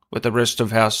acting with the rest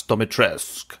of House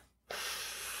Dimitrescu.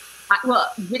 Well,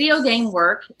 video game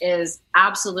work is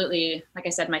absolutely, like I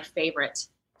said, my favorite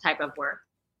type of work.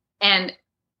 And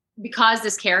because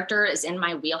this character is in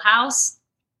my wheelhouse,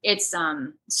 it's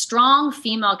strong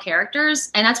female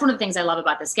characters. And that's one of the things I love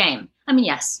about this game. I mean,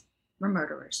 yes, we're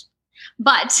murderers,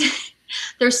 but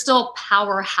they're still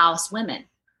powerhouse women,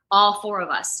 all 4 of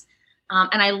us.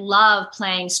 And I love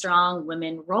playing strong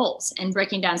women roles and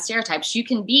breaking down stereotypes. You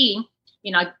can be,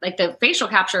 like the facial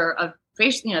capture of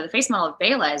the face model of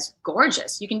Bela is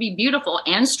gorgeous. You can be beautiful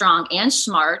and strong and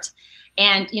smart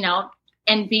and,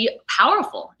 and be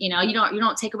powerful. You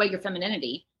don't take away your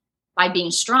femininity by being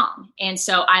strong. And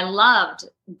so I loved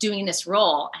doing this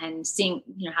role and seeing,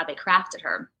 how they crafted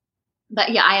her. But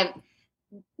yeah, I have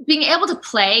being able to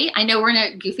play. I know we're in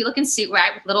a goofy looking suit,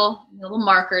 right? With little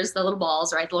markers, the little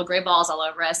balls, right? The little gray balls all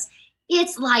over us.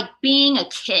 It's like being a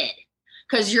kid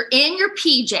because you're in your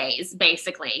PJs,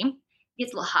 basically.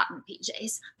 It's a little hot in the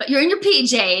PJs, but you're in your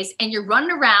PJs and you're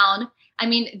running around. I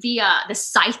mean, the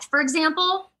scythe, for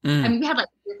example, I mean, we had like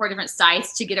 3 or 4 different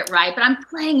scythes to get it right, but I'm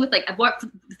playing with the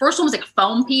first one was like a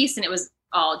foam piece and it was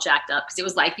all jacked up because it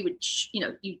was like you would,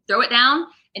 you throw it down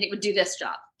and it would do this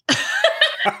job.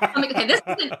 I'm like, okay, this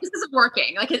isn't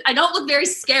working. Like, I don't look very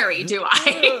scary, do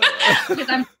I? Because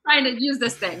I'm trying to use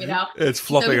this thing, It's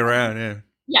flopping around, yeah.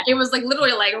 Yeah, it was like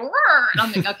literally like, and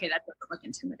I'm like, okay, that doesn't look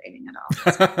intimidating at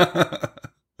all.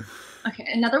 Okay,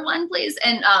 another one, please.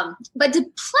 And but to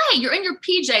play, you're in your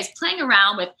PJs playing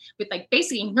around with like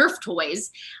basically Nerf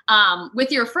toys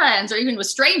with your friends or even with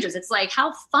strangers. It's like,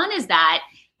 how fun is that?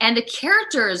 And the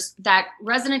characters that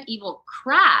Resident Evil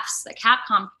crafts, that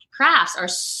Capcom crafts, are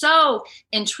so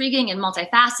intriguing and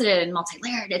multifaceted and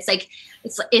multi-layered. It's like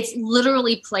it's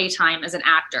literally playtime as an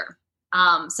actor.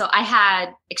 So I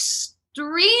had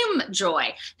extreme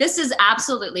joy. This is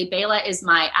absolutely, Bela is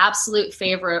my absolute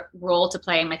favorite role to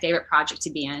play. My favorite project to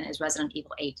be in is Resident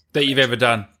Evil 8. That you've ever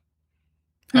done?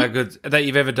 Good. That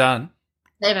you've ever done?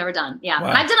 That I've ever done, yeah.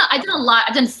 Wow. I've done a lot.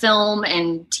 I've done film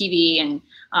and TV and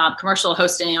commercial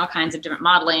hosting, all kinds of different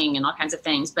modeling and all kinds of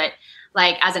things. But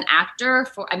like as an actor,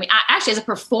 actually as a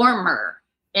performer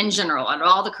in general, and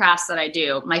all the crafts that I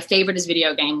do, my favorite is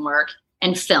video game work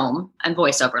and film and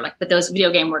voiceover. But those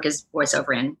video game work is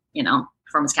voiceover and,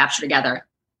 performance capture together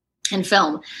and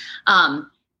film.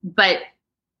 But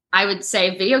I would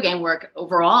say video game work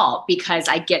overall, because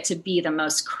I get to be the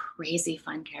most crazy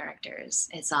fun characters.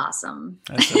 It's awesome.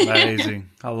 That's amazing.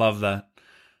 I love that.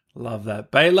 Love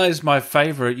that. Bela is my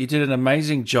favorite. You did an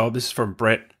amazing job. This is from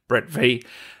Brett V.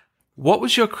 What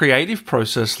was your creative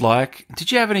process like?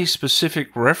 Did you have any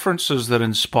specific references that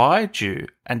inspired you?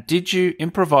 And did you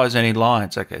improvise any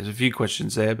lines? Okay, there's a few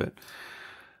questions there, but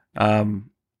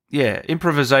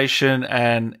improvisation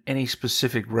and any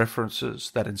specific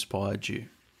references that inspired you.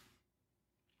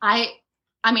 I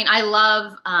mean, I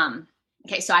love,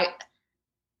 so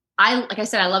I, like I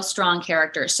said, I love strong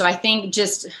characters. So I think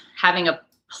just having a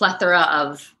plethora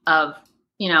of,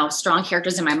 strong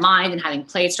characters in my mind, and having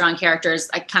played strong characters,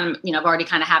 I kind of, I've already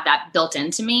kind of have that built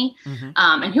into me. Mm-hmm.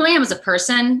 And who I am as a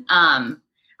person, I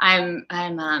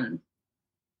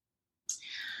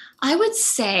would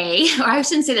say, or I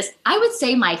shouldn't say this, I would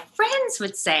say my friends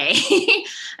would say,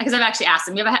 because I've actually asked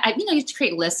them, you have to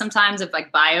create lists sometimes of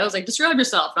like bios, like describe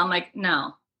yourself. And I'm like,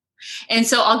 no. And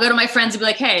so I'll go to my friends and be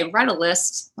like, hey, write a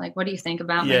list. Like, what do you think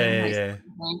about me? Yeah.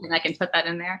 And I can put that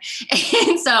in there.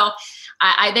 And so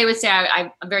they would say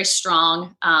I'm very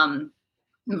strong. I'm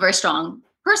a very strong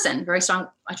person, very strong.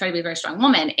 I try to be a very strong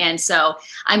woman. And so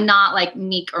I'm not like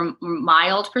meek or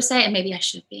mild per se. And maybe I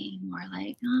should be more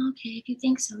like, oh, okay, if you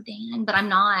think so, Dan, but I'm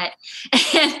not.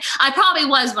 And I probably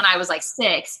was when I was like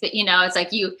 6, but it's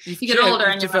like you get older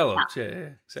and developed. Yeah,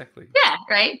 exactly. Yeah.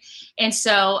 Right. And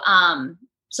so,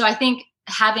 so I think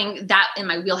having that in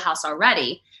my wheelhouse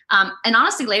already, and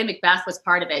honestly, Lady Macbeth was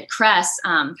part of it. Chris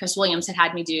Williams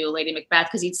had me do Lady Macbeth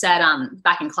because he'd said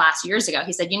back in class years ago,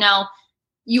 he said,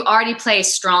 you already play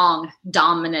strong,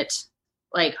 dominant,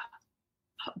 like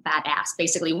badass,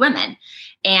 basically women.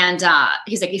 And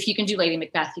he's like, if you can do Lady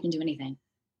Macbeth, you can do anything.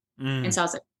 And so I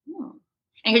was like,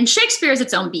 and Shakespeare is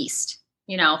its own beast,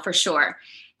 for sure.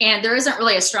 And there isn't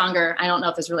really I don't know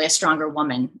if there's really a stronger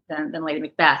woman than Lady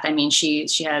Macbeth. I mean, she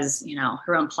has,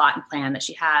 her own plot and plan that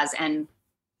she has. And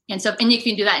so, and you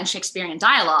can do that in Shakespearean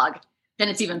dialogue, then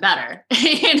it's even better,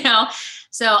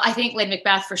 So I think Lady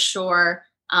Macbeth for sure.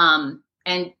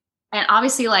 And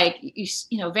obviously, like,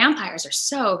 vampires are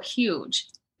so huge,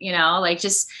 like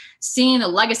just seeing the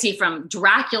legacy from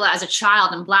Dracula as a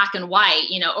child in black and white,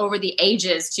 over the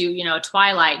ages to,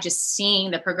 Twilight, just seeing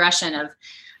the progression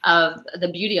of the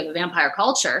beauty of the vampire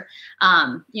culture.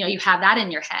 You have that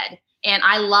in your head. And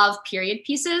I love period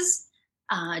pieces,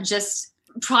 just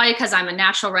probably because I'm a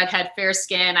natural redhead, fair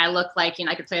skin. I look like,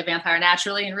 I could play a vampire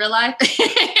naturally in real life.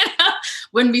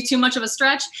 Wouldn't be too much of a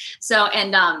stretch. So,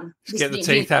 and just get the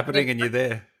teeth happening and you're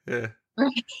there. Yeah.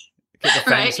 Right. Get the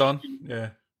fangs on.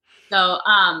 Yeah. So,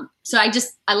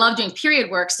 I love doing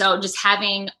period work. So just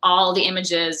having all the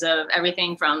images of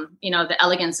everything from, the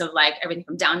elegance of like everything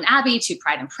from Downton Abbey to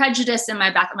Pride and Prejudice in my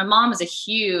back. My mom is a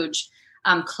huge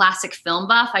classic film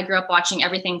buff. I grew up watching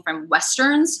everything from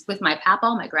Westerns with my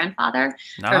papa, my grandfather,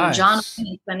 from John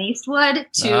and Clint Eastwood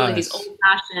to these old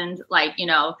fashioned, like,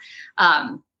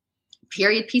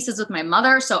 period pieces with my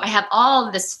mother. So I have all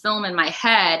of this film in my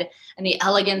head and the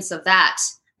elegance of that,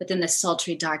 but then the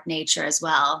sultry dark nature as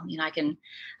well. I can,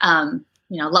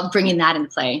 love bringing that into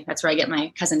play. That's where I get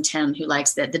my cousin Tim, who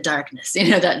likes the darkness,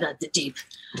 the deep.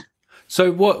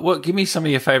 So what, give me some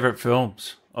of your favorite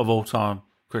films of all time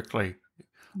quickly.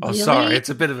 Oh, really? Sorry. It's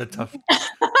a bit of a tough,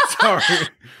 sorry.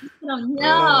 Oh,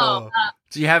 no.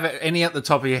 Do you have any at the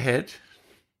top of your head?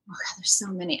 Oh God, there's so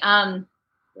many.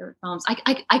 Favorite films.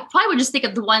 I probably would just think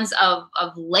of the ones of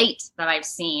late that I've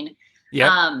seen.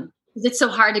 Yeah. It's so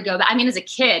hard to go back. I mean, as a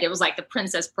kid, it was like The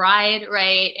Princess Bride,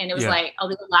 right? And it was like, oh,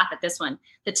 we will laugh at this one.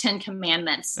 The 10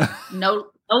 Commandments. No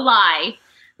lie.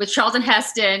 With Charlton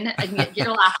Heston. I can get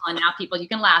a laugh on now, people. You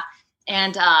can laugh.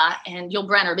 And Yul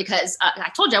Brynner, because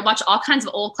I told you I watch all kinds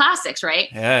of old classics, right?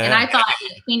 Yeah. And I thought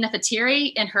Queen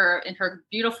Nefertiti in her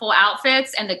beautiful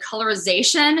outfits and the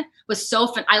colorization was so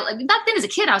fun. Back then as a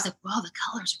kid, I was like, wow, the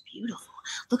colors are beautiful.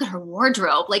 Look at her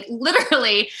wardrobe. Like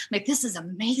literally, like this is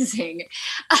amazing.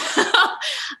 But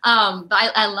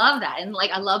I love that, and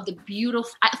like I love the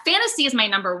beautiful fantasy is my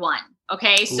number one.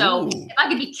 Okay, so if I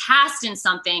could be cast in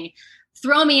something,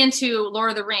 throw me into Lord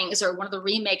of the Rings or one of the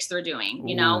remakes they're doing,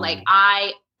 like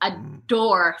I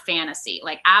adore fantasy,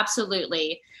 like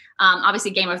absolutely.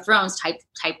 Obviously Game of Thrones type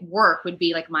work would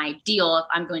be like my deal if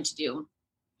I'm going to do,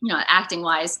 acting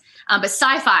wise. But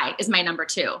sci-fi is my number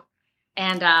 2.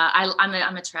 And I'm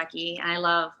a Trekkie, and I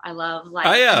love like,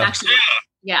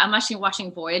 I'm actually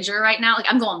watching Voyager right now. Like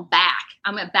I'm going back.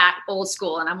 I'm back old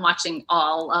school, and I'm watching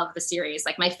all of the series.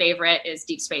 Like my favorite is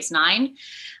Deep Space Nine,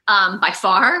 by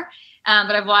far.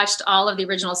 But I've watched all of the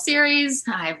original series.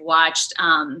 I've watched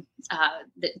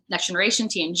the Next Generation,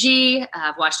 TNG.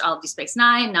 I've watched all of Deep Space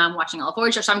Nine. Now I'm watching all of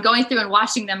Voyager. So I'm going through and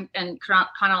watching them in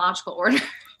chronological order.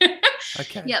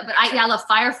 Okay. Yeah, but I love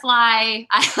Firefly.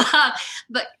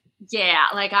 But yeah,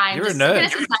 like You're a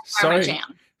nerd.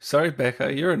 Sorry,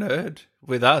 Bekka, you're a nerd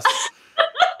with us.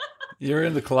 You're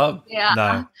in the club. Yeah.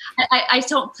 No. I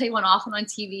don't play one often on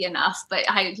TV enough, but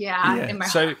in my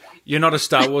So heart. you're not a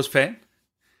Star Wars fan?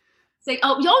 It's like,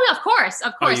 of course.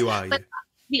 Oh, you are. But to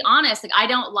be honest, like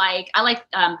I like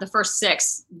the first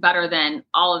 6 better than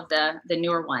all of the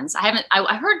newer ones. I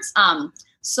heard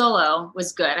Solo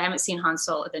was good. I haven't seen Han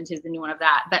Solo into the new one of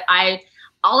that, but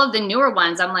all of the newer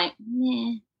ones, I'm like,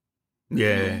 meh.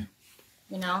 Yeah.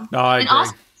 You know? No, I agree.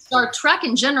 Also, Star Trek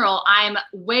in general, I'm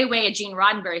way a Gene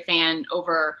Roddenberry fan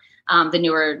over the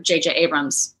newer J.J.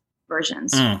 Abrams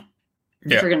versions. Yeah.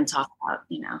 If we're going to talk about,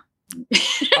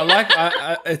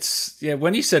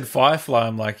 when you said Firefly,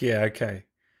 I'm like, yeah, okay.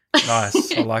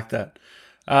 Nice. I like that.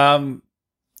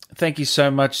 Thank you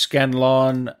so much,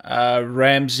 Scanlon.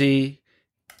 Ramsey,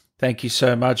 thank you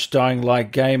so much. Dying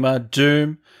Light Gamer.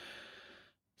 Doom.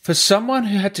 For someone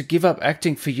who had to give up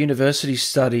acting for university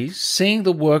studies, seeing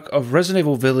the work of Resident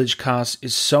Evil Village cast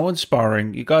is so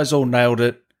inspiring. You guys all nailed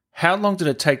it. How long did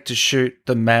it take to shoot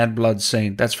the man blood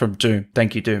scene? That's from Doom.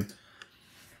 Thank you, Doom.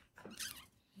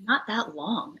 Not that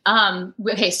long.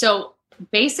 Okay, so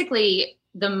basically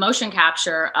the motion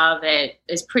capture of it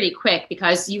is pretty quick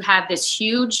because you have this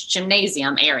huge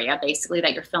gymnasium area basically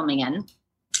that you're filming in.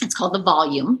 It's called the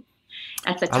Volume.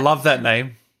 I love that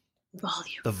name.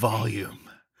 Volume. The Volume.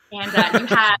 And you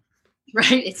have,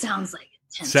 right? It sounds like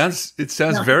intense. It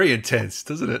sounds very intense,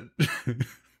 doesn't it?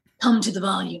 Come to the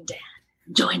Volume, Dan.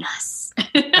 Join us.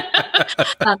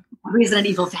 Resident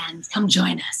Evil fans, come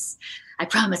join us. I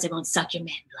promise I won't suck your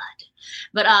man blood.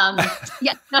 But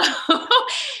so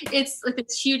it's like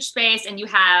this huge space, and you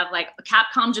have like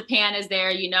Capcom Japan is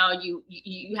there. You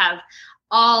have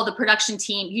all the production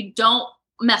team. You don't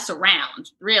mess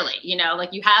around, really.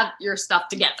 Like you have your stuff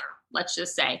together. Let's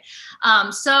just say.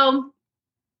 So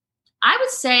I would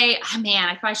say,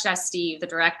 I probably should ask Steve, the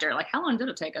director, like how long did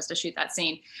it take us to shoot that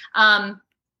scene?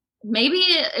 Maybe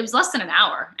it was less than an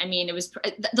hour. It was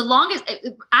the longest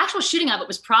actual shooting of it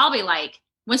was probably like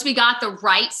once we got the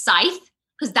right scythe,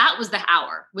 because that was the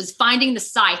hour, was finding the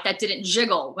scythe that didn't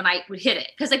jiggle when I would hit it.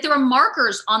 Because like there were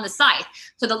markers on the scythe.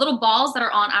 So the little balls that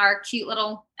are on our cute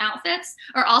little outfits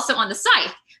are also on the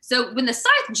scythe. So when the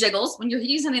scythe jiggles, when you're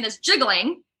using something that's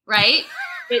jiggling, right?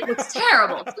 It looks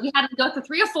terrible. So we had to go through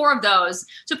 3 or 4 of those.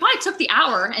 So it probably took the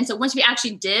hour. And so once we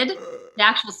actually did the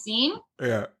actual scene,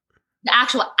 the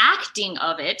actual acting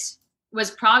of it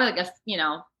was probably like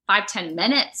 5-10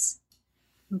 minutes.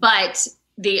 But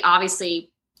the obviously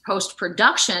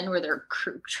post-production where they're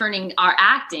turning our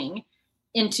acting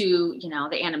into,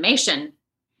 the animation,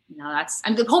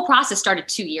 the whole process started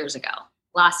 2 years ago.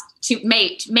 Two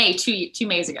Mays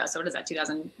ago. So what is that?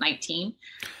 2019.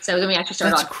 So then we actually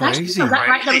started. That's crazy.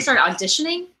 Right? Then we started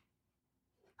auditioning.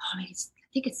 I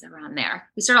think it's around there.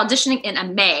 We started auditioning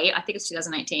in May. I think it's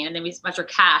 2019, and then once we're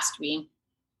cast, we,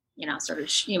 started.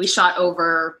 We shot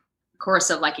over the course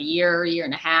of like a year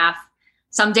and a half.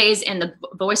 Some days in the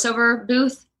voiceover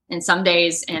booth, and some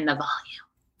days in the Volume.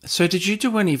 So, did you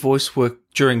do any voice work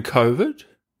during COVID?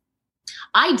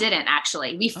 I didn't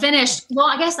actually. We finished, well,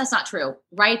 I guess that's not true.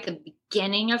 Right at the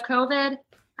beginning of COVID.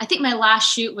 I think my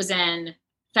last shoot was in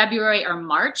February or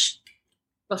March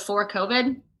before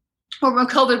COVID, or when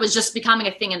COVID was just becoming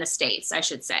a thing in the States, I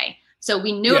should say. So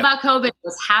we knew about COVID, it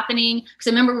was happening. Because I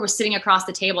remember we were sitting across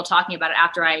the table talking about it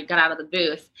after I got out of the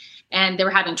booth. And they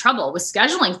were having trouble with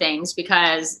scheduling things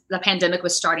because the pandemic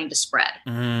was starting to spread.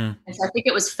 And so I think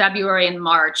it was February and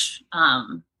March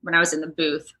when I was in the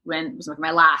booth, when it was like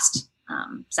my last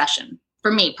session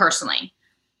for me personally.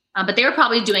 But they were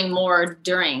probably doing more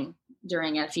during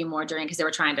a few more because they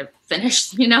were trying to finish,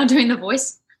 doing the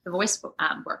voice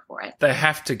work for it. They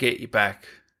have to get you back.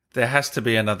 There has to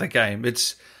be another game.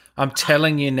 I'm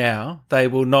telling you now, they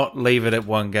will not leave it at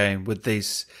one game with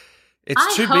these.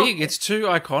 It's too big. It's too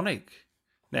iconic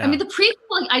now. The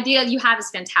prequel idea you have is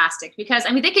fantastic because,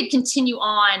 they could continue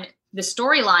on the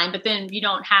storyline, but then you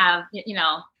don't have,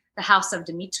 the House of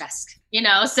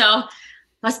Dimitrescu, so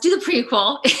let's do the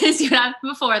prequel and see what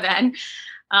happened before then.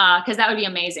 Because that would be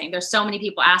amazing. There's so many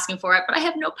people asking for it, but I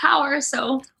have no power,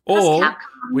 so. Or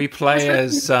we play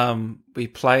as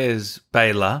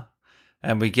Bela,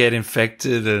 and we get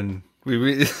infected, and we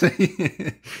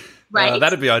really right.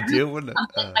 That'd be ideal, wouldn't it?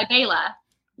 By Bela,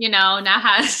 now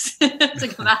has to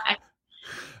go back.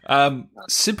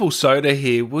 Simple Soda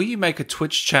here. Will you make a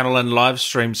Twitch channel and live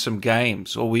stream some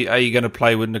games, or are you going to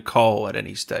play with Nicole at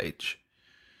any stage?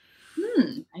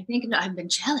 I think I've been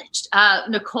challenged.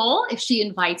 Nicole, if she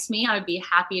invites me, I would be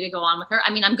happy to go on with her.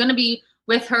 I mean, I'm going to be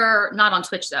with her, not on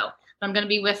Twitch though, but I'm going to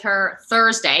be with her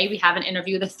Thursday. We have an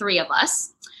interview, the three of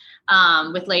us,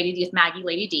 with Maggie,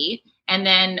 Lady D. And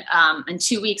then in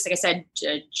 2 weeks, like I said,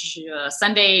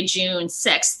 Sunday, June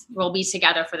 6th, we'll be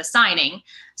together for the signing.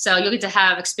 So you'll get to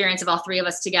have experience of all three of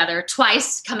us together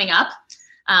twice coming up.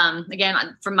 Again,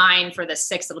 for the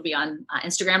 6th, it'll be on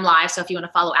Instagram Live. So if you want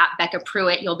to follow at Bekka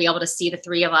Prewitt, you'll be able to see the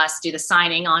three of us do the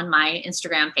signing on my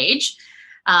Instagram page.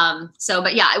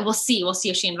 But yeah, we'll see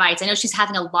if she invites. I know she's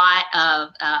having a lot of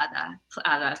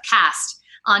the cast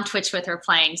on Twitch with her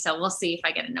playing. So we'll see if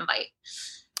I get an invite.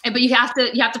 But you have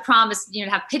to promise, to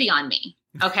have pity on me.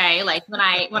 Okay. Like when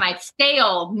I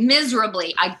fail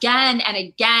miserably again and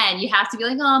again, you have to be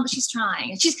like, oh, but she's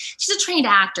trying. And she's a trained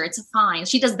actor. It's fine.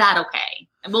 She does that. Okay.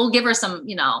 And we'll give her some,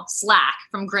 slack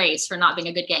from grace for not being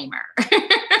a good gamer.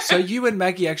 So you and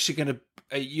Maggie actually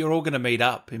you're all going to meet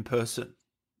up in person.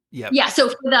 Yeah. Yeah. So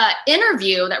for the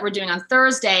interview that we're doing on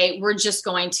Thursday, we're just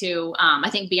going to, I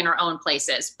think, be in our own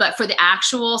places. But for the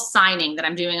actual signing that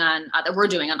we're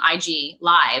doing on IG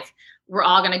Live, we're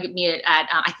all going to meet at,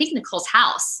 I think, Nicole's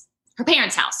house, her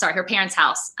parents'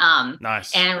 house.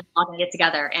 Nice. And we're all going to get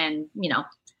together and,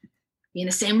 be in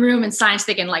the same room and sign so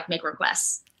they can make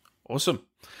requests. Awesome.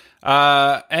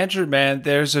 Andrew, man,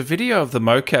 there's a video of the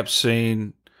mocap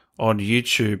scene on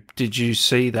YouTube. Did you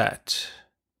see that?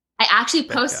 I actually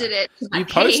posted it to my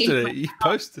page. You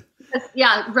posted it.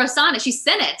 Yeah, Rosanna, she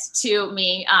sent it to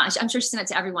me. I'm sure she sent it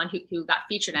to everyone who got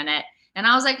featured in it. And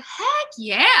I was like, heck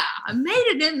yeah, I made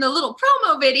it in the little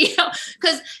promo video.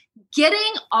 Because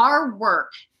getting our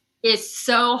work is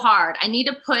so hard. I need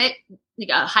to put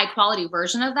a high quality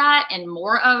version of that and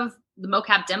more of the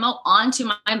mocap demo onto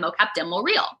my mocap demo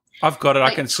reel. I've got it.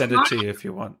 I can send it to you if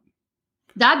you want.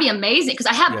 That'd be amazing. Because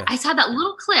I had that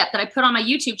little clip that I put on my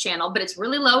YouTube channel, but it's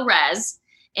really low res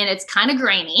and it's kind of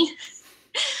grainy.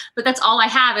 But that's all I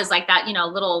have is that,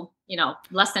 little,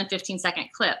 less than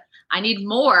 15-second clip. I need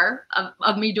more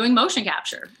of me doing motion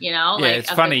capture, Yeah, it's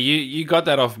funny. You got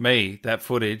that off me, that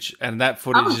footage, and that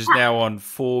footage is now on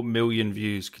 4 million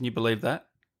views. Can you believe that?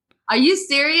 Are you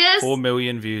serious? 4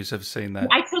 million views have seen that.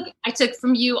 I took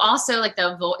from you also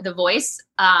the voice.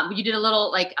 You did a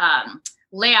little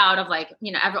layout of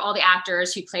all the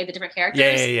actors who played the different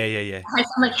characters. Yeah.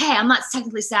 I'm like, hey, I'm not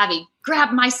technically savvy.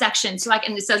 Grab my section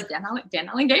and it says Dan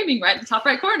Allen Gaming right in the top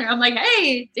right corner. I'm like,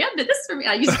 hey, Dan did this for me.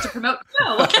 I used it to promote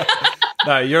the show.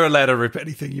 No, you're allowed to rip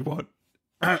anything you want.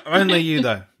 Only you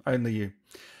though. Only you.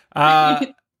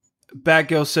 Bad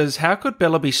Girl says, how could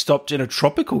Bela be stopped in a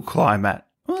tropical climate?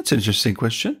 Well, that's an interesting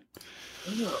question.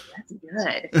 Oh, that's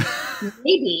good.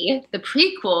 Maybe the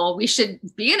prequel, we should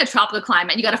be in a tropical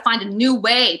climate. You got to find a new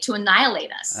way to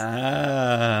annihilate us.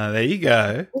 There you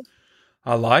go.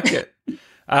 I like it.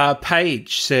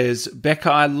 Paige says, Bekka,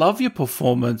 I love your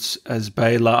performance as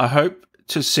Bela. I hope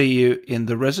to see you in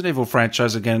the Resident Evil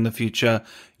franchise again in the future.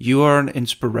 You are an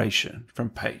inspiration. From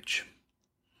Paige.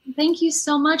 Thank you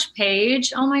so much,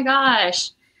 Paige. Oh my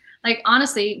gosh.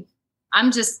 Honestly,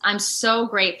 I'm so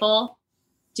grateful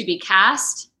to be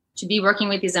cast, to be working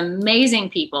with these amazing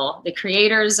people, the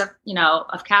creators of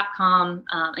Capcom,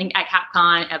 at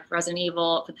Capcom, at Resident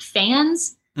Evil, for the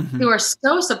fans who are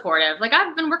so supportive.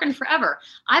 I've been working forever.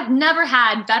 I've never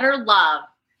had better love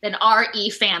than RE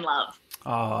fan love.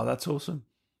 Oh, that's awesome.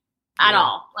 At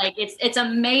all. It's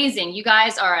amazing. You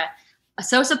guys are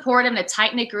so supportive and a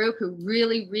tight-knit group who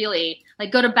really, really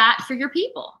go to bat for your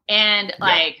people. And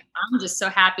I'm just so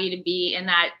happy to be in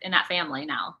that family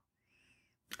now.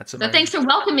 That's amazing. So thanks for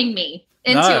welcoming me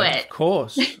into it.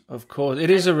 Of course. It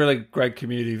is a really great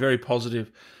community, very positive.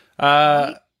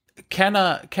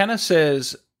 Canna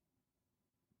says,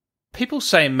 people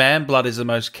say man blood is the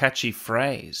most catchy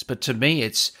phrase, but to me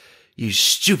it's you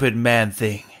stupid man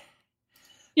thing.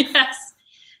 Yes.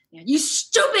 Yeah, you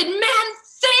stupid man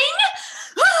thing!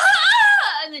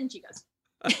 And then she goes.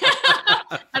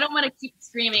 I don't want to keep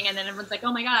screaming, and then everyone's like,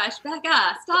 "Oh my gosh,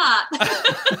 Bekka, stop!"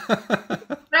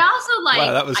 But I also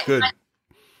wow, that was good.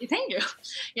 Thank you.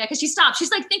 Yeah, because she stopped. She's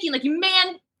thinking, you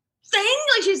man thing.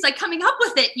 She's coming up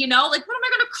with it. What am I going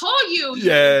to call you?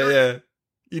 Yeah.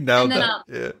 You nailed that.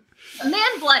 Yeah.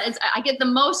 Man blood is. I get the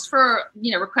most for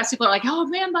requests. People are like, "Oh,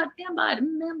 man blood, man blood,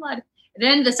 man blood." And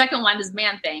then the second one is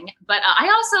man thing. But I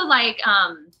also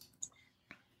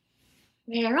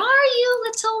where are you,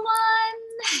 little one?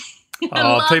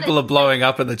 Oh, people are blowing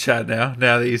up in the chat now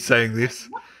that you're saying this.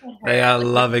 They are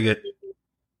loving it.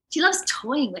 She loves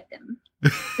toying with them.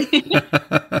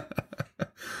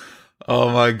 Oh,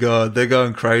 my God. They're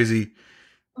going crazy.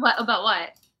 What? About what?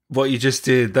 What you just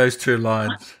did, those two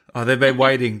lines. Oh, they've been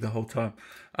waiting the whole time.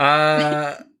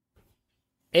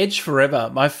 Edge Forever.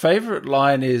 My favorite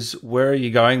line is, "Where are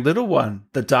you going, little one?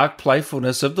 The dark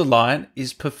playfulness of the lion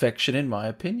is perfection in my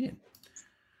opinion."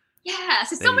 Yeah,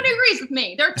 so someone agrees with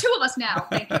me. There are two of us now.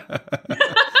 Thank you.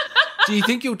 Do you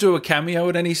think you'll do a cameo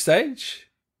at any stage?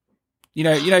 You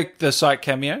know the site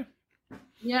Cameo?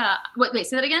 Yeah. Wait,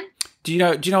 say that again? Do you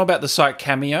know about the site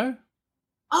Cameo?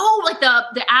 Oh, like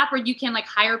the app where you can like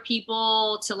hire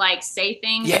people to like say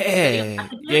things. Yeah. I've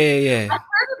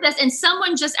heard of this, and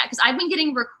someone just, because I've been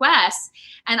getting requests,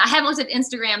 and I haven't looked at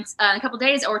Instagram in a couple of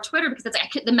days or Twitter because it's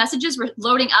like the messages were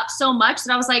loading up so much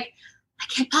that I was like, I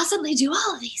can't possibly do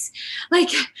all of these. Like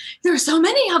there are so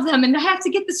many of them, and I have to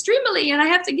get the Streamily, and I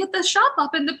have to get the shop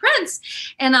up and the prints,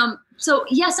 and so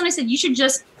yeah, somebody said you should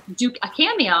just do a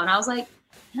cameo, and I was like,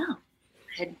 no.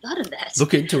 I hadn't thought of that.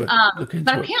 Look into it.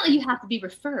 But apparently you have to be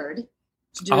referred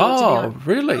to do it.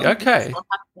 Really? Okay. So I'll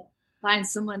have to find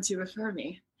someone to refer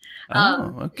me.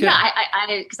 Okay. Yeah,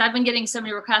 I because I've been getting so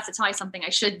many requests to tell me something I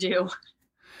should do.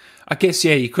 I guess,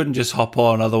 yeah, you couldn't just hop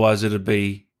on, otherwise it'd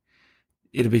be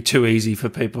too easy for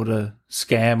people to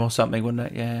scam or something,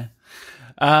 wouldn't it?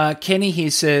 Yeah. Kenny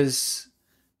here says,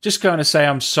 just going to say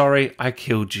I'm sorry I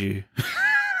killed you.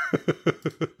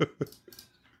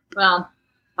 Well,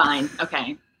 fine.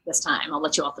 Okay. This time I'll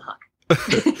let you off the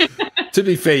hook. To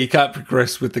be fair, you can't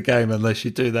progress with the game unless you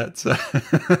do that. So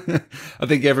I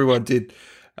think everyone did.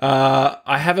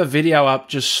 I have a video up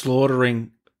just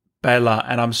slaughtering Bela,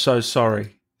 and I'm so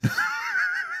sorry.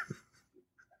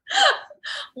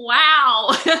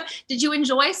 Wow. Did you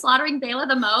enjoy slaughtering Bela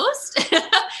the most?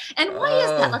 And why is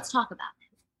that? Let's talk about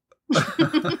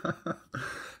it.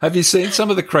 Have you seen some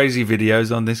of the crazy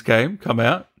videos on this game come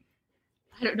out?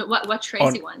 I don't know what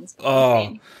crazy ones.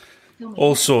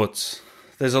 All sorts.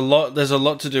 There's a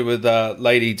lot to do with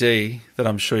Lady D that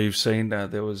I'm sure you've seen.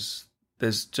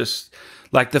 There's just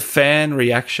like the fan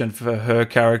reaction for her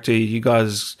character. You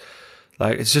guys,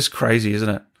 like, it's just crazy, isn't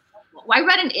it? Well, I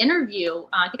read an interview.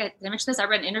 I think I mentioned this. I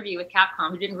read an interview with Capcom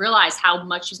who didn't realize how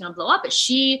much she's going to blow up, but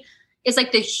she is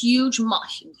like the huge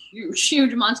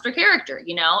monster character,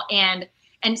 and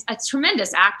a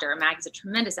tremendous actor. Maggie's a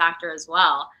tremendous actor as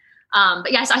well.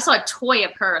 But yes, I saw a toy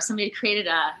of her. Somebody created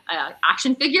a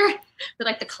action figure with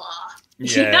like the claw.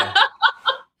 Yeah.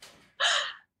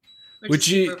 Would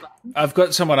you? I've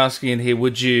got someone asking in here.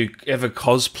 Would you ever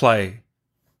cosplay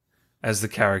as the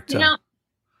character?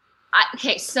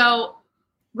 Okay, so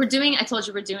I told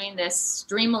you we're doing this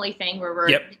Streamily thing where we're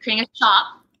creating a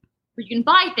shop where you can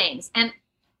buy things, and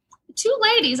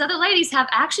other ladies have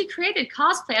actually created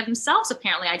cosplay of themselves.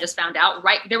 Apparently, I just found out.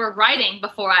 Right, they were writing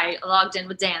before I logged in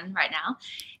with Dan right now,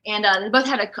 and they both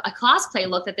had a cosplay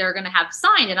look that they were going to have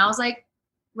signed. And I was like,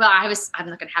 well, I'm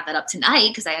not going to have that up tonight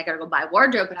because I got to go buy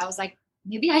wardrobe. But I was like,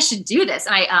 maybe I should do this.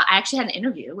 And I actually had an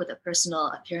interview with a personal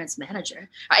appearance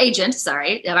agent.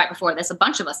 Sorry, right before this, a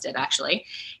bunch of us did actually.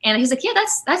 And he's like, yeah,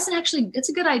 that's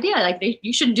a good idea. Like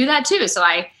you should do that too. So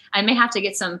I may have to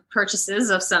get some purchases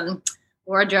of some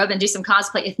wardrobe and do some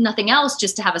cosplay, if nothing else,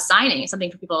 just to have a signing,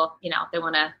 something for people, they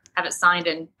want to have it signed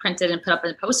and printed and put up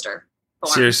in a poster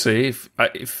form. Seriously,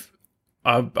 if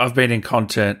I've been in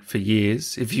content for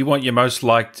years, if you want your most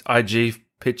liked IG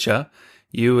picture,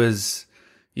 you as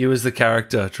the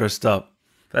character dressed up,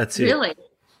 that's it. Really?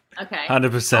 Okay.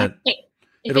 100%.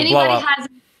 If anybody has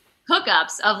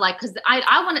hookups of like, because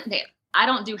I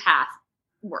don't do half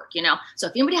work, so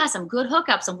if anybody has some good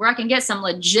hookups of where I can get some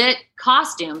legit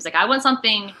costumes, like I want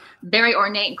something very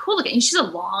ornate and cool looking, and she's a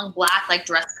long black like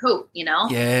dress coat, yeah, I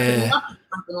would love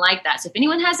something like that. So if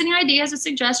anyone has any ideas or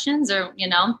suggestions, or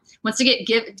wants to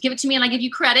give it to me and I give you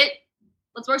credit,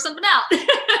 let's work something out.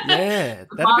 Yeah,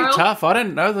 that'd be tough. I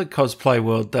didn't know the cosplay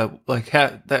world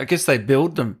I guess they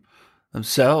build them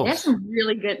themselves. They have some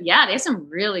really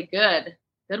good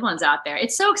good ones out there.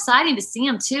 It's so exciting to see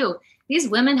them too. These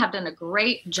women have done a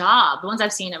great job. The ones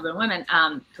I've seen have been women.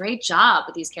 Great job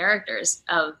with these characters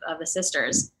of the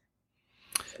sisters.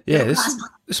 Yeah,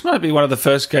 this might be one of the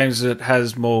first games that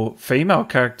has more female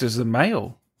characters than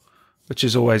male, which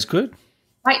is always good.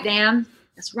 Right, Dan.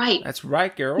 That's right. That's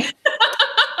right, girl.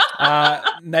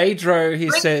 Nadro, he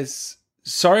says,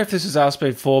 sorry if this was asked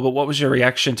before, but what was your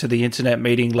reaction to the internet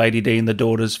meeting Lady D and the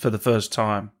daughters for the first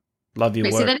time? Love your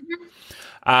work. Say that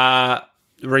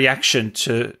again? Reaction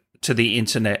to the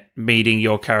internet meeting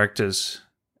your characters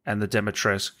and the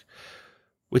Dimitrescu.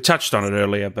 We touched on it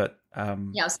earlier, but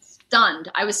yeah,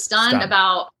 I was stunned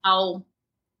about how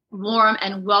warm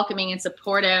and welcoming and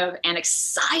supportive and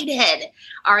excited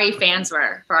RE fans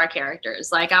were for our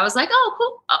characters. Like I was like,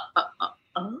 oh,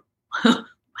 cool.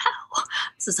 wow,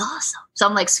 this is awesome. So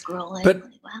I'm like scrolling. But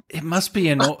like, wow. it must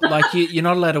be like you're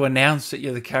not allowed to announce that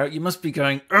you're the character. You must be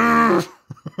going, "Ugh."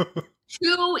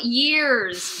 2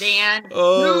 years, Dan.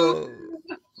 Oh,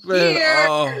 2 man. years.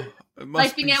 Oh, it must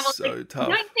Like being be able so to tough.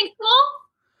 do anything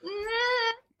cool?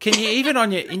 Can you even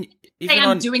on your Say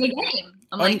I'm doing a game.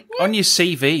 I'm on your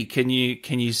CV? Can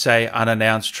you say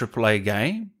unannounced AAA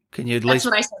game? Can you at that's least?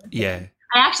 what I said. Yeah.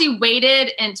 I actually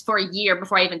waited for a year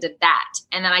before I even did that,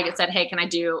 and then I said, "Hey, can I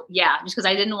do?" Yeah, just because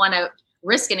I didn't want to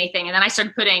risk anything. And then I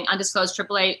started putting undisclosed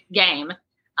AAA game,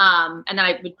 and then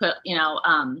I would put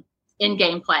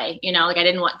in-game play. Like I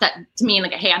didn't want that to mean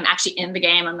like, hey, I'm actually in the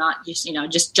game. I'm not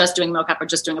just just doing mocap or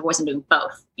just doing a voice. I'm doing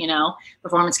both.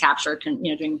 Performance capture,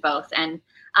 doing both. And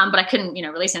but I couldn't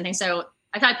release anything. So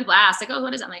I've had people ask like, oh,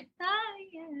 what is it? I'm like,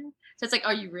 yeah. So it's like,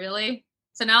 are you really?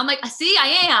 So now I'm like, see,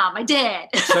 I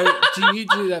did. So do you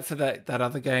do that for that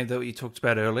other game that you talked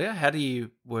about earlier? How do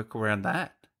you work around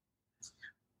that?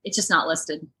 It's just not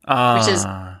listed, which is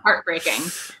heartbreaking.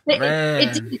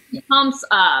 It becomes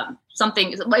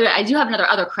something. I do have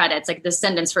other credits, like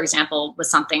Descendants, for example, was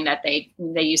something that they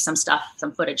used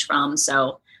some footage from.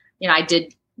 So, I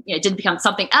did, it did become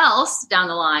something else down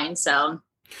the line. So,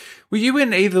 were you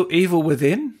in Evil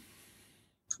Within?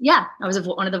 Yeah, I was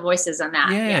one of the voices on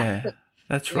that. Yeah.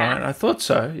 That's right. Yeah. I thought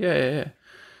so. Yeah.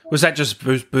 Was that just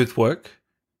booth work?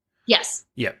 Yes.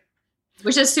 Yeah.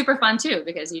 Which is super fun too,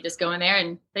 because you just go in there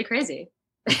and play crazy.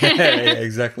 yeah,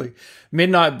 exactly.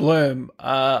 Midnight Bloom.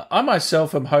 I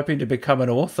myself am hoping to become an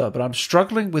author, but I'm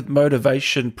struggling with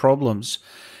motivation problems.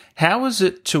 How is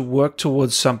it to work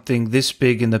towards something this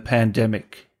big in the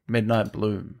pandemic? Midnight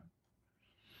Bloom.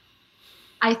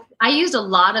 I used a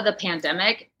lot of the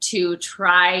pandemic to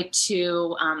try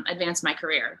to advance my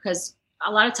career, because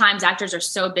a lot of times actors are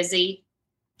so busy.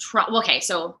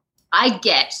 So I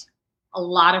get a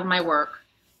lot of my work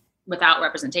without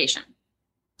representation.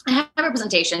 I have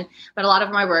representation, but a lot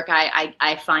of my work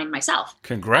I find myself.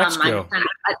 Congrats, girl.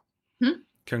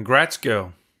 Congrats,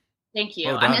 girl. Thank you.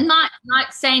 Well I'm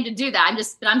not saying to do that.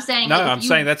 I'm saying. No, I'm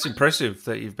saying that's impressive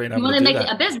that you've been able to do that. You want to make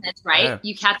it a business, right? Yeah.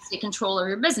 You have to take control of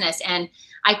your business, and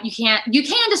you can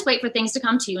just wait for things to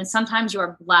come to you. And sometimes you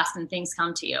are blessed and things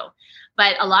come to you,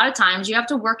 but a lot of times you have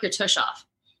to work your tush off.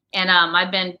 And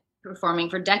I've been performing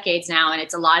for decades now,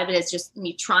 and a lot of it is just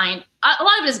me trying. A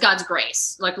lot of it is God's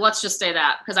grace. Like, let's just say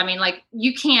that, because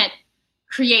you can't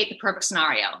create the perfect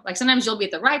scenario. Like, sometimes you'll be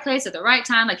at the right place at the right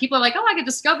time. Like, people are like, oh, I got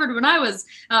discovered when I was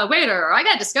a waiter, or I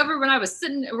got discovered when I was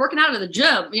working out at the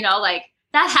gym. Like,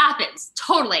 that happens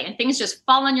totally, and things just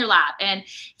fall in your lap. And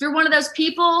if you're one of those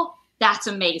people, that's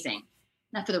amazing.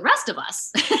 Now, for the rest of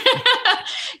us,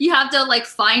 you have to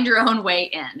find your own way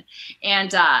in.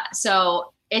 And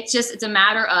so it's a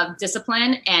matter of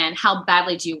discipline and how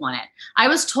badly do you want it. I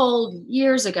was told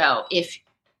years ago, if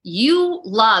you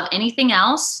love anything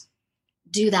else,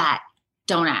 do that.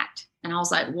 Don't act. And I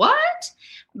was like, what?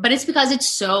 But it's because it's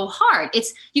so hard.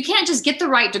 You can't just get the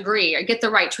right degree or get the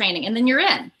right training and then you're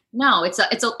in. No,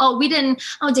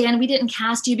 Dan, we didn't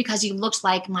cast you because you looked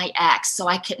like my ex, so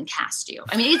I couldn't cast you.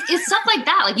 I mean, it's stuff like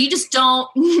that. Like, you just don't,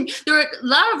 there are a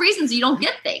lot of reasons you don't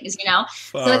get things,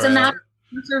 So it's a matter of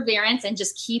perseverance and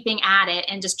just keeping at it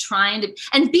and just trying to,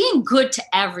 and being good to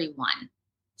everyone.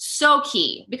 So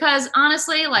key, because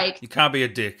honestly, you can't be a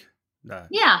dick. No.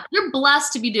 Yeah, you're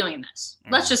blessed to be doing this.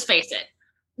 Let's just face it.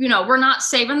 We're not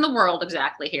saving the world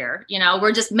exactly here.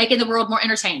 We're just making the world more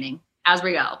entertaining as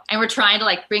we go. And we're trying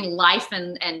to bring life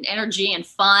and energy and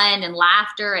fun and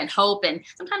laughter and hope and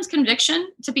sometimes conviction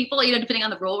to people, depending on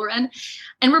the role we're in.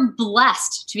 And we're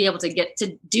blessed to be able to get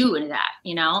to do that,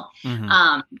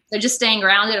 Mm-hmm. So just staying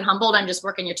grounded and humbled and just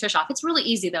working your tush off. It's really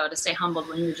easy though to stay humbled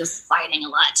when you're just fighting a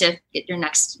lot to get your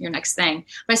next thing.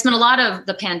 But I spent a lot of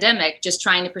the pandemic just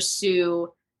trying to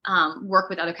pursue work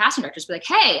with other casting directors. Be like,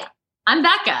 hey, I'm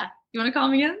Bekka. You want to call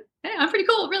me in? Hey, I'm pretty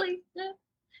cool, really. Yeah.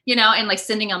 And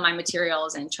sending them my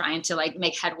materials and trying to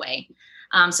make headway.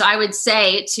 So I would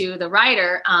say to the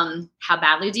writer, how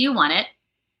badly do you want it?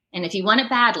 And if you want it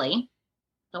badly,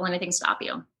 don't let anything stop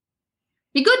you.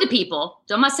 Be good to people.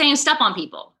 I'm not saying step on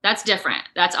people. That's different.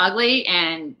 That's ugly,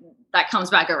 and that comes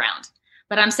back around.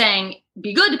 But I'm saying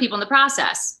be good to people in the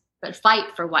process, but fight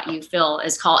for what you feel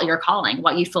is your calling,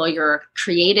 what you feel you're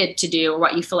created to do, or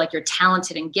what you feel like you're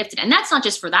talented and gifted. And that's not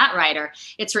just for that writer.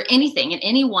 It's for anything and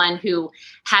anyone who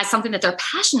has something that they're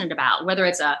passionate about, whether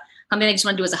it's something they just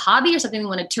want to do as a hobby or something they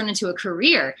want to turn into a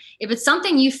career. If it's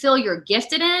something you feel you're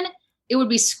gifted in, it would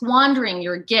be squandering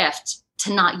your gift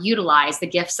to not utilize the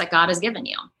gifts that God has given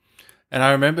you. And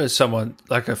I remember someone,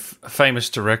 like a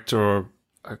famous director or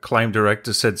acclaimed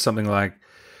director, said something like,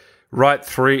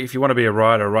 if you want to be a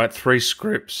writer, write 3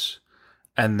 scripts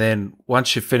and then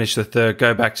once you finish the third,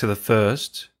 go back to the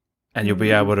first, and you'll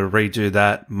be able to redo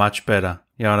that much better.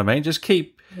 You know what I mean? Just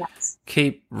keep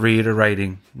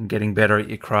reiterating and getting better at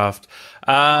your craft.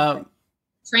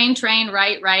 Train,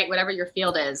 write, whatever your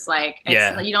field is. Like,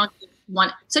 you don't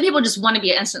want, some people just want to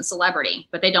be an instant celebrity,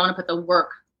 but they don't want to put the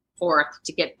work forth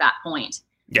to get that point,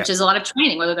 which is a lot of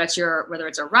training, whether it's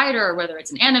a writer or whether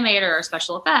it's an animator or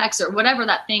special effects or whatever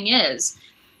that thing is,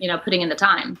 putting in the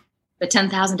time, the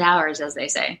 10,000 hours, as they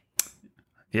say.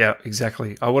 Yeah,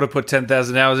 exactly. I would have put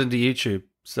 10,000 hours into YouTube,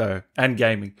 and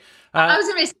gaming. I was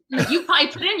going to say, you probably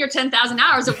put in your 10,000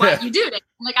 hours of what you do.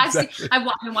 Like I've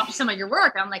been watching some of your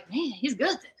work. I'm like, man, he's good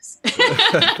at this.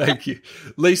 Thank you.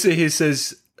 Lisa here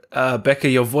says,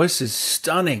 Bekka, your voice is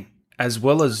stunning as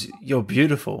well as you're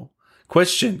beautiful.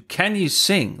 Question, can you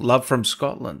sing? Love from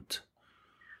Scotland.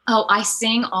 Oh, I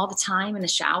sing all the time in the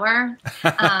shower.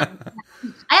 I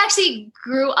actually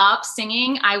grew up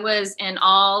singing. I was in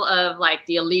all of like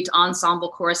the elite ensemble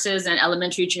courses in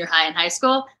elementary, junior high, and high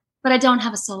school, but I don't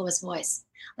have a soloist voice.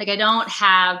 Like I don't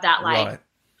have that like,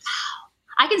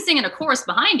 I can sing in a chorus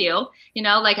behind you,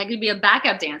 like I could be a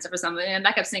backup dancer for something, a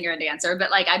backup singer and dancer,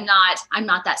 but like I'm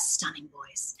not that stunning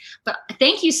voice. But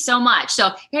thank you so much.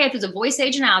 So, hey, if there's a voice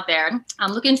agent out there,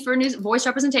 I'm looking for new voice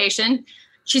representation.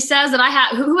 She says that I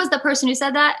have, who was the person who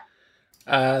said that?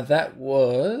 That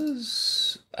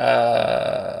was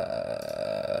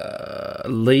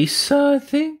Lisa, I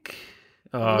think.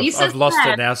 I've lost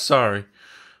it now. Sorry.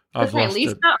 I've lost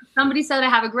Lisa, it. Somebody said I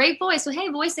have a great voice. So, hey,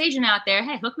 voice agent out there,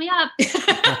 hey, hook me up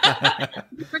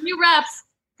for new reps.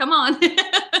 Come on.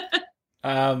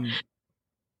 And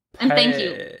thank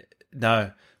you.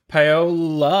 No.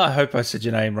 Paola, I hope I said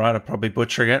your name right. I'm probably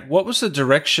butchering it. What was the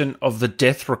direction of the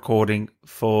death recording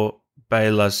for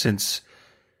Bela, since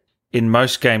in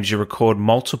most games you record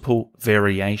multiple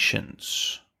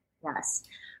variations? Yes.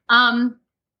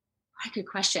 Good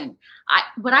question.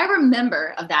 What I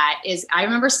remember of that is I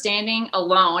remember standing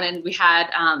alone, and we had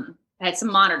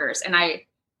some monitors, and I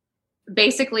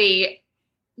basically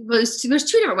there's two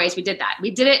different ways we did that.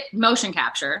 We did it motion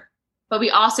capture, but we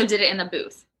also did it in the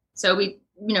booth. So we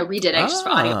redid it just for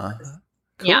audio.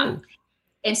 Cool. Yeah.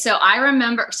 And so I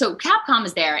remember, so Capcom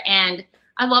is there, and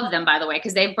I love them, by the way,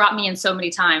 because they've brought me in so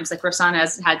many times. Like Rosanna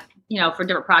has had, for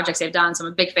different projects they've done. So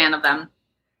I'm a big fan of them.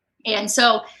 And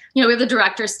so, we have the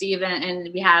director, Steve,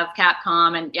 and we have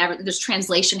Capcom, and there's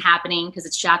translation happening because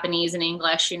it's Japanese and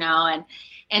English, and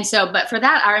so, but for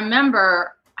that, I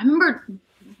remember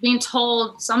being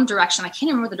told some direction. I can't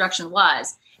remember what the direction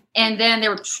was. And then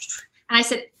and I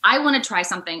said, I want to try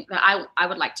something that I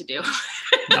would like to do.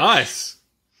 Nice.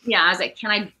 Yeah. I was like,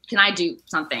 can I do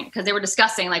something? Because they were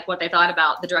discussing like what they thought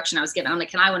about the direction I was given. I'm like,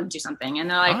 can I want to do something? And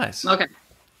they're like, nice. Okay.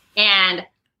 And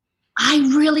I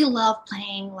really love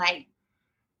playing like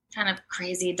kind of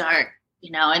crazy, dark,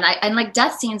 and like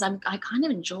death scenes, I kind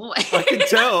of enjoy. I can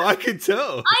tell. I know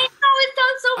it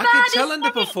sounds so bad. I could tell in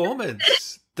the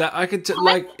performance that I could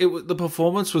the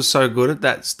performance was so good at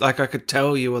that. Like I could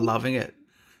tell you were loving it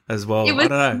as well. I don't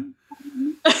know.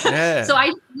 Yeah. So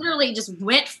I literally just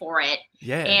went for it.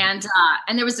 Yeah. And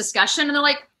there was discussion, and they're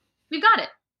like, "We've got it."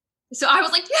 So I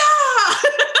was like, "Yeah."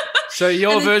 So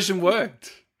your version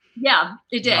worked. Yeah,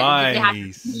 it did.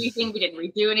 Nice. We didn't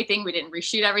redo anything. We didn't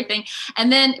reshoot everything. And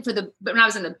then when I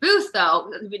was in the booth, though,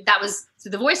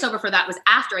 the voiceover for that was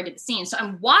after I did the scene. So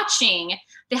I'm watching.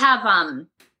 They have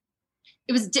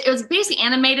it was basically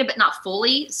animated, but not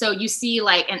fully. So you see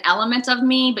like an element of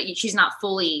me, but she's not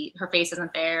fully. Her face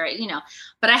isn't there,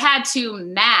 But I had to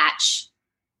match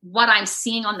what I'm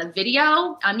seeing on the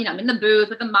video. I'm in the booth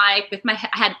with the mic, I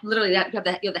had literally that, you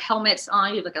have the helmet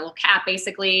on, you have like a little cap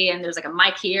basically, and there's like a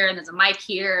mic here and there's a mic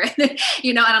here,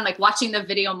 and I'm like watching the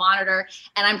video monitor,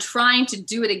 and I'm trying to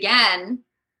do it again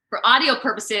for audio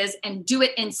purposes and do it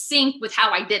in sync with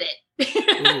how I did it.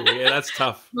 Ooh, yeah, that's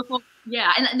tough.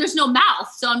 Yeah. And there's no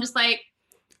mouth. So I'm just like,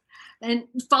 and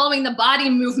following the body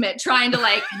movement, trying to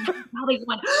like, probably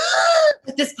going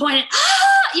at this point,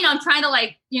 I'm trying to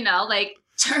like,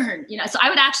 turn, so I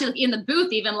would actually in the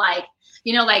booth, even like,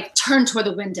 like turn toward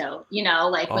the window,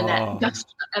 like when that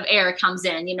gust of air comes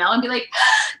in, and be like,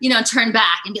 turn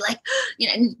back and be like,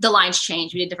 and the lines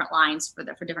change. We did different lines for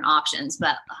different options,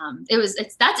 but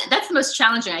that's the most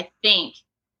challenging, I think,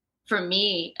 for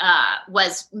me,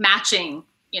 was matching,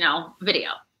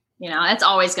 video. That's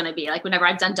always going to be like whenever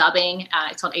I've done dubbing,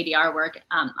 it's called ADR work,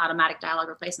 automatic dialogue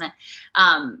replacement,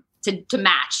 to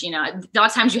match, a lot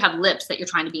of times you have lips that you're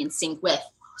trying to be in sync with.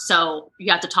 So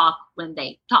you have to talk when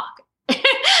they talk,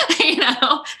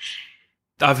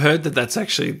 I've heard that that's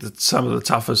actually some of the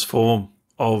toughest form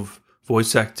of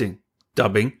voice acting,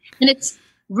 dubbing. And it's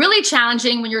really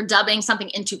challenging when you're dubbing something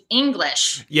into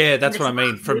English. Yeah, that's what I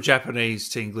mean. From Japanese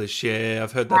to English. Yeah,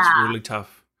 I've heard that's really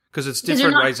tough because it's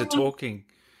different ways of talking.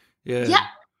 Yeah. Yeah.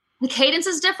 The cadence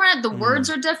is different. The words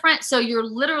are different. So you're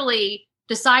literally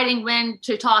deciding when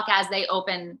to talk as they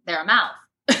open their mouth,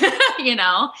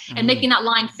 and making that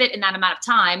line fit in that amount of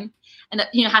time. And that,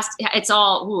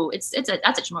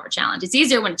 that's more of a challenge. It's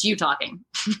easier when it's you talking.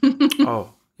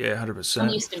 Oh, yeah, 100%. I'm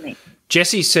used to me.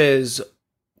 Jesse says,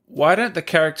 why don't the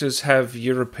characters have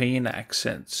European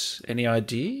accents? Any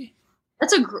idea?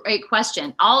 That's a great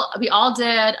question. We all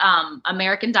did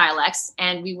American dialects,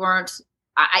 and we weren't.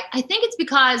 I think it's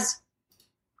because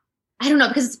I don't know,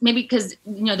 because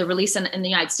the release in the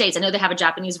United States. I know they have a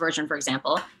Japanese version, for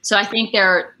example. So I think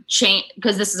they're changed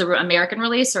because this is an American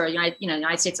release or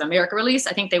United States of America release.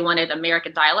 I think they wanted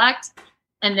American dialect,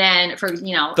 and then for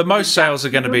the most sales are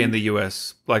going to be in the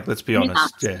US. Like, let's be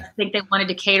honest. Yeah, I think they wanted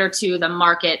to cater to the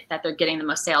market that they're getting the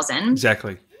most sales in.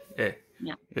 Exactly.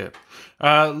 Yeah.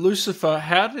 Lucifer,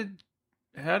 how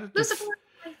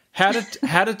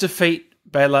to defeat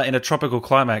Bela in a tropical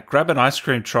climate? Grab an ice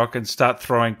cream truck and start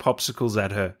throwing popsicles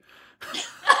at her.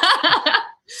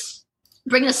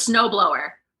 Bring a snowblower,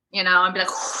 and be like,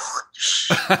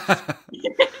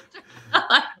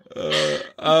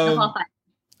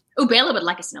 Bela would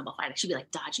like a snowball fight. She'd be like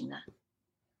dodging the.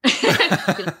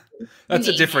 That's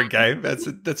a different game. That's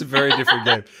a very different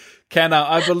game. Kanna,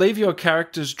 I believe your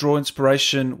characters draw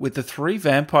inspiration with the 3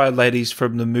 vampire ladies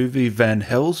from the movie Van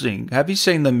Helsing. Have you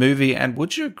seen the movie, and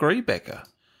would you agree, Bekka?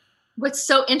 What's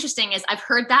so interesting is I've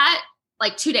heard that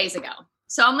like 2 days ago.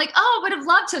 So I'm like, I would have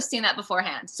loved to have seen that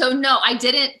beforehand. So no, I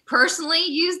didn't personally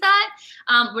use that.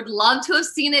 Would love to have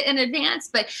seen it in advance,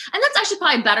 and that's actually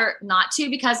probably better not to,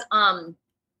 because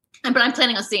but I'm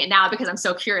planning on seeing it now because I'm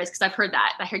so curious, because I've heard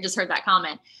that. Just heard that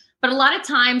comment. But a lot of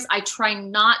times I try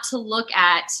not to look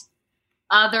at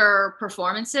other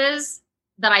performances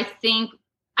that I think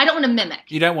I don't want to mimic.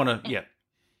 You don't want to, yeah.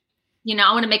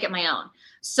 I want to make it my own.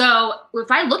 So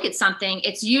if I look at something,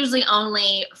 it's usually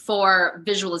only for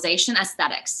visualization,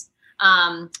 aesthetics.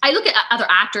 I look at other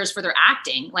actors for their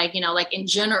acting, like in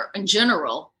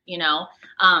general,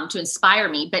 to inspire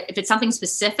me. But if it's something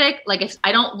specific, like if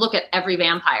I don't look at every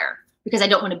vampire, because I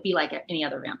don't want to be like any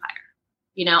other vampire.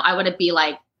 I want to be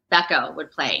like Bekka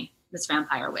would play this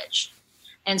vampire witch.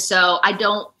 And so I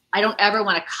don't ever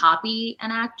want to copy an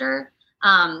actor.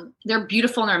 They're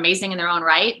beautiful and they're amazing in their own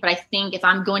right. But I think if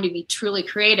I'm going to be truly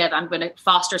creative, I'm going to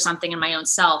foster something in my own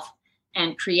self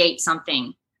and create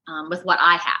something with what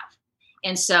I have.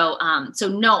 And so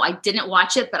no, I didn't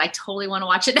watch it, but I totally want to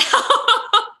watch it now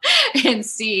and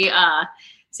see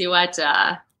what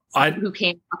who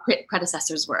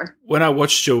predecessors were. When I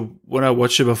watched your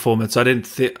performance, I didn't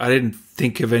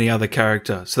think of any other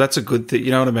character. So that's a good thing.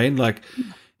 You know what I mean? Like,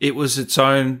 it was its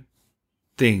own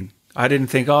thing. I didn't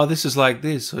think, this is like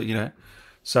this, or,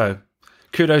 So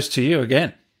kudos to you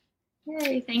again.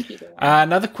 Yay, thank you.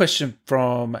 Another question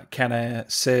from Kanna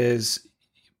says,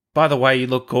 by the way, you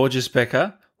look gorgeous,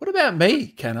 Bekka. What about me,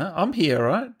 Kanna? I'm here,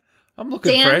 right? I'm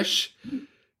looking fresh.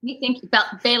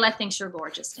 Bela thinks you're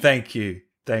gorgeous. Dan. Thank you.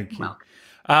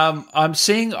 I'm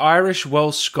seeing Irish,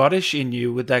 Welsh, Scottish in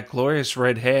you with that glorious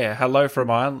red hair. Hello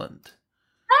from Ireland.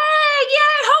 Hey,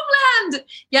 yay, homeland!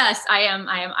 Yes, I am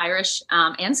Irish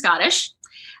and Scottish,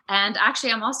 and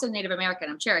actually, I'm also Native American.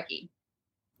 I'm Cherokee,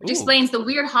 which explains the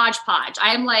weird hodgepodge.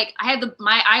 I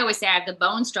always say I have the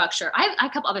bone structure. I have a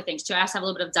couple other things too. I also have a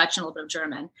little bit of Dutch and a little bit of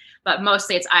German, but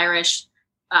mostly it's Irish,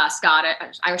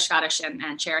 Scottish,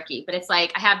 and Cherokee. But it's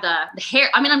like I have the hair.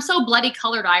 I mean, I'm so bloody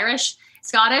colored Irish,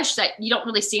 Scottish that you don't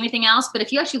really see anything else. But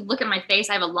if you actually look at my face,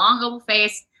 I have a long oval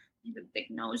face, I have a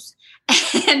big nose,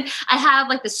 and I have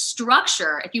like the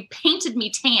structure. If you painted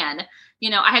me tan,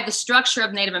 I have the structure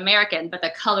of Native American, but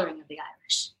the coloring of the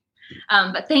Irish.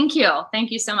 But thank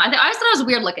you so much. I always thought I was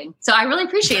weird looking, so I really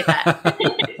appreciate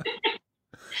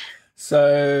that.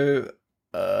 So,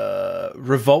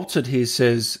 Revolted here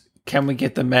says, can we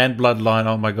get the man bloodline?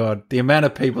 Oh my God. The amount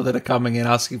of people that are coming in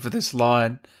asking for this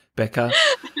line, Bekka.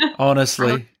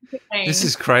 Honestly, this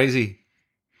is crazy.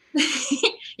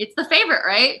 It's the favorite,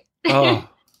 right? Oh,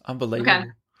 unbelievable. Okay.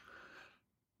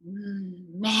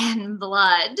 Man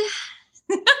blood.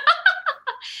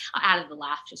 I added the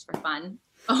laugh just for fun.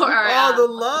 The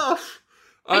laugh.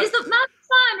 It's not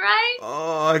fun, right?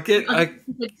 Oh, I get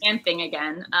the damn thing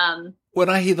again. When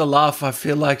I hear the laugh, I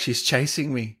feel like she's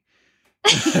chasing me.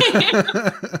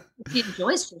 She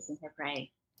enjoys chasing her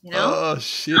prey, Oh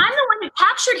shit! I'm the one who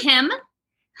captured him.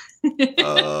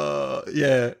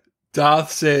 Yeah.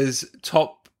 Darth says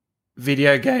top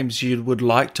video games you would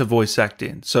like to voice act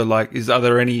in. So, like, are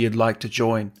there any you'd like to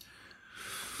join?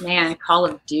 Man, Call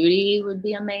of Duty would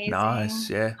be amazing. Nice,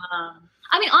 yeah.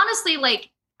 I mean, honestly, like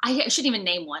I shouldn't even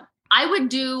name one. I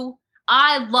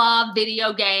love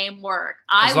video game work.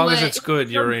 As long as it's good,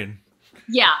 you're in.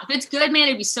 Yeah, if it's good, man,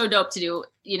 it'd be so dope to do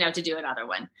another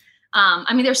one.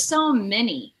 I mean, there's so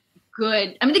many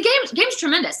good. I mean, the game's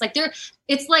tremendous. Like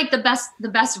it's like the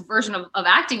best version of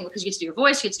acting because you get to do your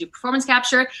voice, you get to do performance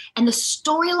capture, and the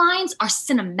storylines are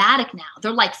cinematic now.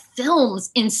 They're like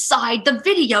films inside the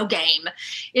video game.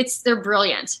 They're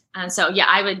brilliant. And so yeah,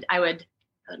 I would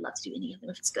love to do any of them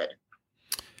if it's good.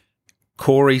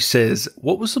 Corey says,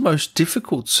 what was the most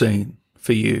difficult scene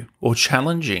for you or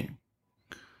challenging?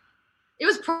 It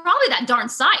was probably that darn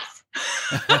scythe.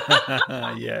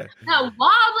 Yeah. That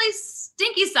wobbly,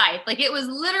 stinky scythe. Like it was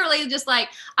literally just like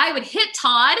I would hit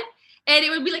Todd and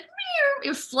it would be like, it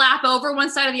would flap over one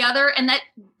side or the other and that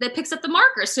picks up the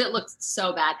marker. So it looked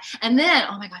so bad. And then,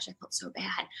 oh my gosh, I felt so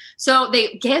bad. So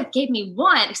they gave me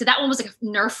one. So that one was like a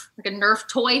Nerf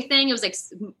toy thing. It was like,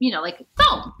 like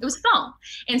foam. It was foam.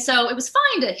 And so it was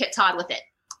fine to hit Todd with it.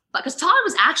 But because Todd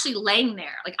was actually laying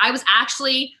there. Like I was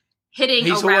actually hitting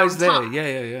He's around always there. Todd.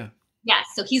 Yeah. Yes,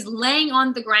 so he's laying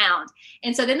on the ground.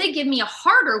 And so then they give me a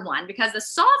harder one because the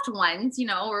soft ones,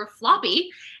 were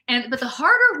floppy. But the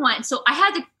harder one, so I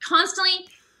had to constantly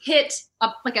hit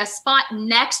a spot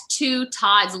next to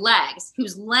Todd's legs. He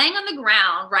was laying on the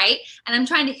ground, right? And I'm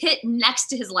trying to hit next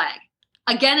to his leg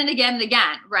again and again and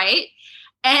again, right?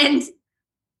 And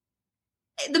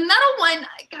the metal one,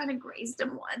 I kind of grazed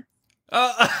him once.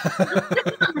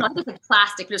 It was like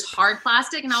plastic, it was hard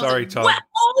plastic. And I was Sorry, like, Todd. what?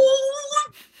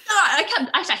 Oh, God.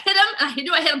 I hit him and I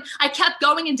knew I hit him. I kept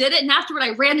going and did it. And afterward,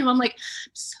 I ran to him. I'm like,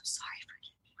 I'm so sorry.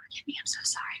 Forgive me. I'm so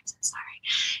sorry.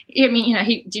 I mean,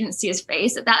 he didn't see his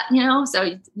face at that, so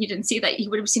you didn't see that. He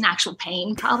would have seen actual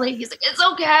pain probably. He's like, it's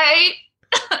okay.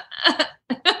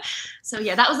 So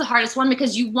yeah, that was the hardest one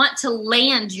because you want to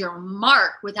land your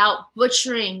mark without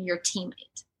butchering your teammate.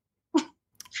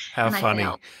 How funny.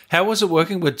 How was it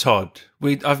working with Todd?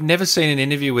 I've never seen an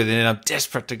interview with him and I'm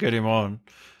desperate to get him on.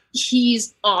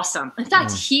 He's awesome. In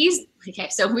fact, okay.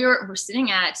 So we're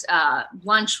sitting at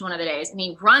lunch one of the days, and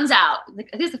he runs out. I think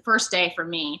it's the first day for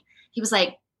me. He was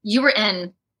like, "You were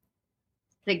in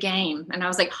the game," and I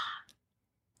was like,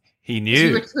 "He knew."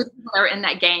 You were two people that were in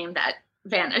that game that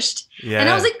vanished, yeah. And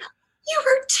I was like, "You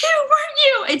were too, weren't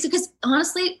you?" It's because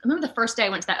honestly, I remember the first day I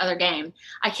went to that other game.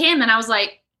 I came and I was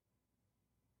like,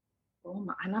 "Oh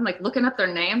my!" And I'm like looking up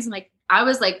their names, and I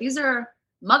was like, "These are."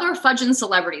 Mother fudging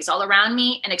celebrities all around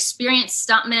me and experienced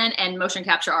stuntmen and motion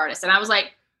capture artists. And I was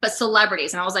like, but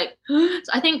celebrities. And I was like, so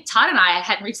I think Todd and I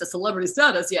hadn't reached the celebrity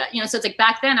status yet. So it's like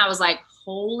back then I was like,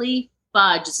 holy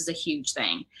fudge, this is a huge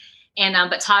thing. And,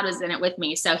 but Todd was in it with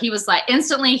me. So he was like,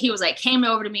 instantly, came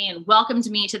over to me and welcomed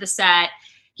me to the set.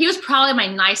 He was probably my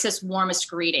nicest, warmest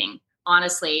greeting,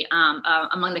 honestly,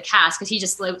 among the cast. Cause he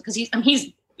just lived, because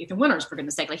he's Ethan Winters, for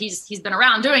goodness sake. Like he's been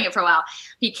around doing it for a while.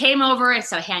 He came over and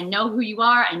said, "Hey, I know who you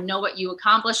are. I know what you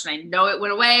accomplished, and I know it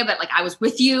went away, but like I was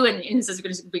with you, and he says it's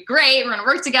going to be great. We're going to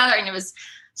work together." And it was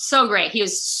so great. He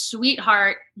was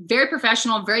sweetheart, very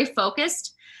professional, very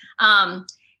focused, and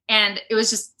it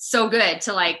was just so good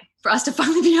to for us to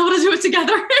finally be able to do it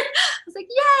together. I was like,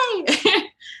 "Yay!"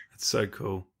 That's so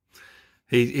cool.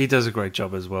 He does a great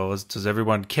job as well, as does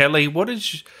everyone. Kelly, what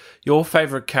is your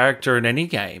favorite character in any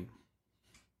game?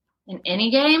 In any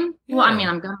game? Yeah. Well, I mean,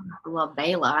 I'm going to love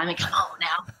Bela. I mean, come on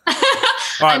now.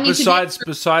 All right,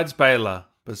 besides Bela.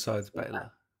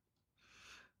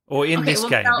 Or in this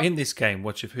game,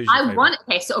 who's your favorite?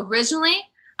 Okay, so originally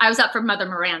I was up for Mother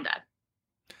Miranda.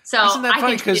 So isn't that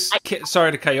funny? Because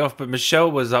sorry to cut you off, but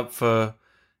Michelle was up for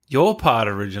your part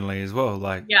originally as well.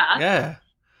 Yeah,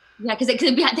 because it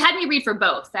had me read for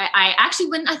both. I actually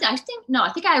went. I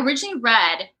think I originally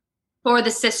read for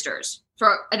the sisters.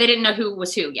 They didn't know who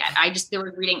was who yet. They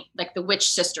were reading the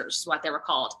Witch Sisters is what they were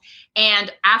called.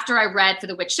 And after I read for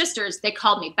the Witch Sisters, they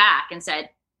called me back and said,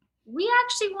 "We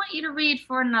actually want you to read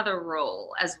for another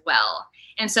role as well."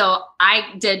 And so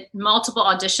I did multiple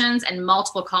auditions and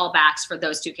multiple callbacks for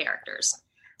those two characters.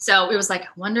 So it was like, I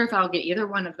wonder if I'll get either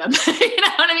one of them. You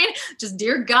know what I mean? Just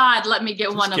dear God, let me get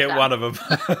one of them. Get one of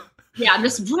them. Yeah,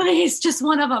 just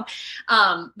one of them.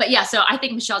 But yeah, so I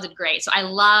think Michelle did great. So I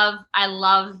love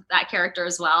that character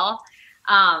as well.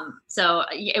 So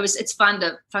it's fun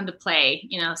to play,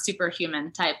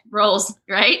 superhuman type roles,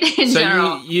 right? In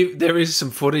general. There is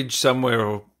some footage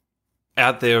somewhere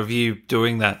out there of you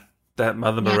doing that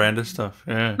Mother Miranda stuff.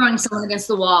 Yeah. Throwing someone against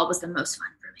the wall was the most fun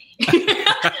for me.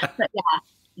 But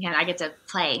yeah, I get to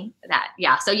play that.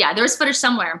 Yeah. So yeah, there was footage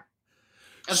somewhere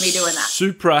of me doing that.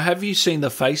 Supra, have you seen the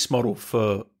face model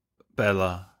for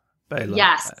Bela?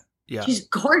 Yes. Yeah. She's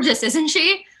gorgeous, isn't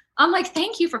she? I'm like,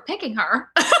 thank you for picking her.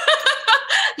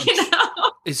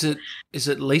 Is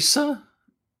it Lisa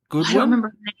Goodwin? I don't remember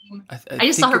her name. I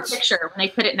just saw her it's- picture when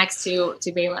they put it next to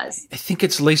Bela's. I think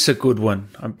it's Lisa Goodwin.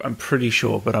 I'm pretty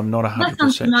sure, but I'm not 100% That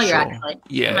sounds familiar, sure. actually.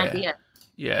 Yeah. It might be it.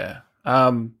 Yeah.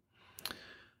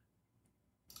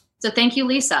 So thank you,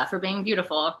 Lisa, for being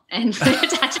beautiful and for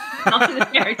attaching yourself to the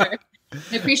character.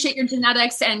 I appreciate your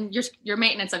genetics and your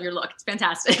maintenance of your look. It's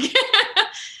fantastic.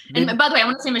 And by the way, I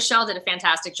want to say Michelle did a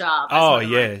fantastic job. Oh,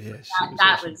 yeah.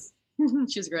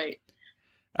 She was great.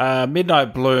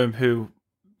 Midnight Bloom, who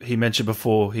he mentioned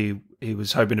before, he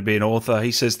was hoping to be an author.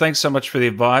 He says, thanks so much for the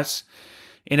advice.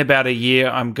 In about a year,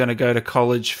 I'm going to go to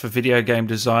college for video game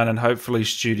design and hopefully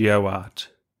studio art.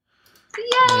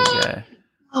 Yay!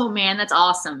 Oh, man, that's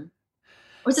awesome.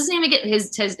 What's his name again?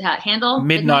 His handle?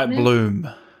 Midnight Bloom.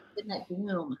 Midnight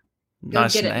Bloom.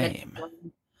 Nice name.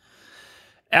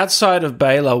 Outside of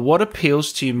Bela, what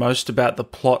appeals to you most about the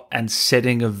plot and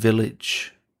setting of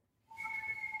Village?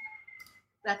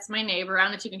 That's my neighbor. I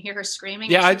don't know if you can hear her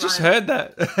screaming. Yeah, I just heard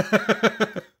that.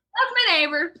 That's my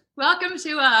neighbor. Welcome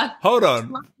to Hold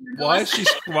on. Why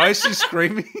is she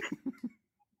screaming?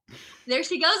 There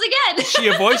she goes again. Is she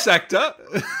a voice actor?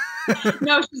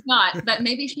 No, she's not, but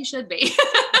maybe she should be.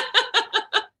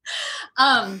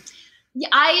 Yeah,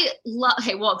 I love.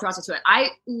 Hey, well, draws to it.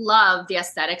 I love the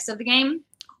aesthetics of the game.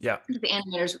 Yeah, the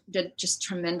animators did just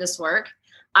tremendous work.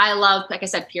 I love, like I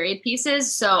said, period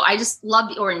pieces. So I just love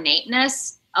the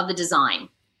ornateness of the design,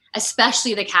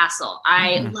 especially the castle.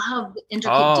 I love the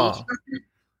intricate details,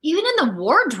 even in the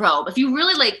wardrobe. If you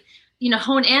really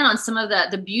hone in on some of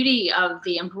the beauty of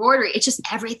the embroidery, it's just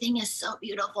everything is so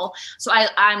beautiful. So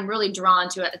I'm really drawn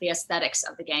to the aesthetics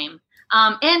of the game.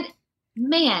 And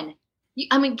man,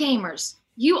 gamers,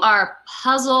 you are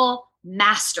puzzle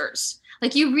masters.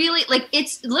 Like you really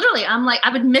it's literally, I'm like,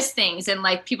 I would miss things. And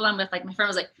like people I'm with, like my friend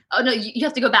was like, oh no, you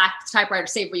have to go back to the typewriter,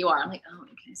 save where you are. I'm like, oh,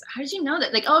 okay. So how did you know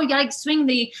that? Like, oh, you gotta swing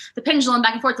the pendulum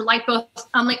back and forth to light both.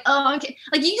 I'm like, oh, okay.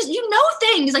 Like you know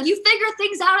things, like you figure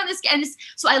things out in this. And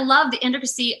so I love the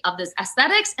intricacy of this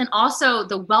aesthetics and also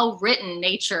the well-written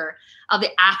nature of the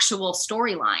actual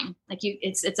storyline. Like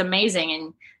it's amazing.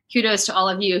 And kudos to all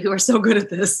of you who are so good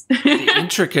at this. The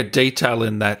intricate detail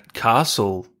in that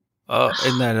castle.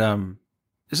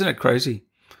 Isn't it crazy?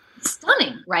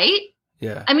 Stunning, right?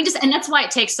 Yeah. I mean, and that's why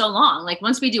it takes so long. Like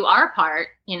once we do our part,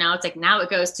 it's like now it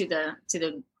goes to the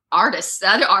artists, the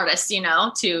other artists,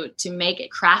 to make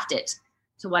it, craft it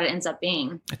to what it ends up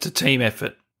being. It's a team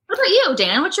effort. What about you,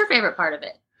 Dan? What's your favorite part of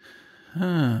it?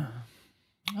 I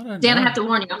don't Dan, know. I have to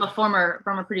warn you, I'm a former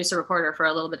producer reporter for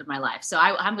a little bit of my life. So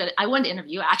I wanted to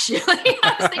interview you actually.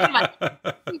 I was thinking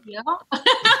about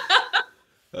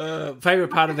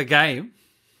favorite part of the game?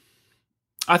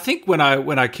 I think when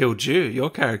I killed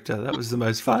your character, that was the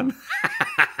most fun.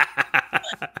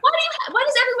 Why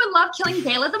does everyone love killing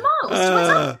Bela the most? What's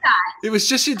up with that? It was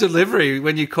just your delivery.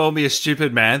 When you call me a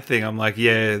stupid man thing, I'm like,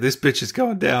 yeah, this bitch is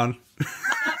going down.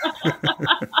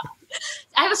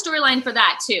 I have a storyline for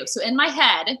that too. So in my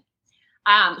head,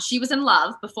 she was in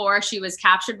love before she was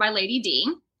captured by Lady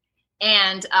D.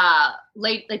 And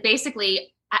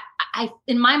basically, I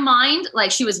in my mind,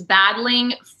 like she was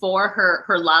battling for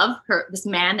her love, this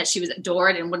man that she was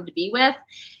adored and wanted to be with,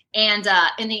 and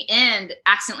in the end,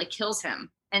 accidentally kills him.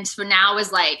 And so now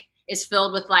is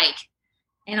filled with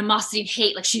animosity and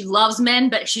hate. Like she loves men,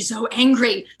 but she's so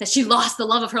angry that she lost the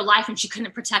love of her life and she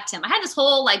couldn't protect him. I had this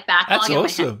whole backlog. That's in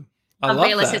awesome. my head.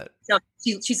 I love that. So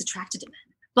she's attracted to men,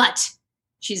 but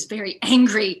she's very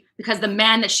angry because the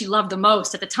man that she loved the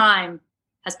most at the time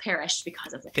has perished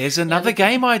because of it. There's another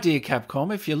game idea,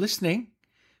 Capcom, if you're listening.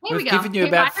 We've given you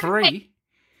about 3.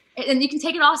 And you can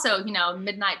take it also,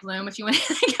 Midnight Bloom if you want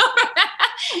to go,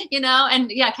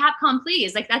 and yeah, Capcom,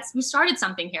 please. We started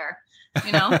something here,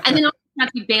 and then it'll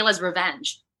have to be Bela's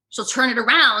revenge. She'll turn it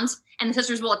around and the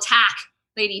sisters will attack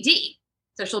Lady D.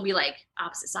 So she'll be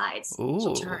opposite sides.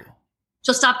 Ooh.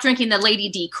 She'll stop drinking the Lady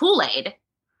D Kool-Aid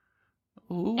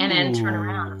and then turn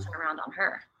around on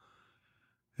her.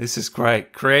 This is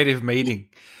great. Creative meeting.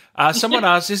 Someone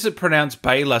asked, is it pronounced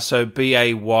Bela? So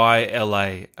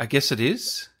Bayla? I guess it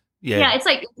is. Yeah. Yeah, it's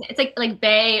like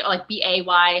Bay or Bay.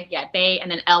 Yeah, Bay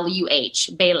and then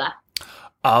Luh. Bela.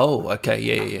 Oh, okay.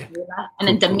 Yeah. Bela. And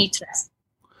then Dimitrescu.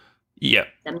 Yeah.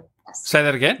 Say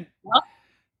that again.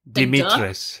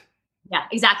 Dimitrescu. Yeah,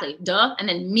 exactly. Duh, and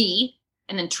then me,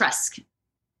 and then Tresk.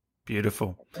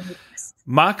 Beautiful.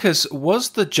 Marcus,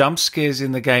 was the jump scares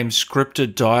in the game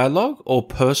scripted dialogue or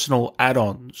personal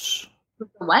add-ons?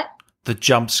 What? The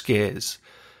jump scares.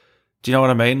 Do you know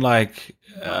what I mean?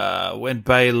 When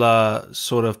Bela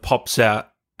sort of pops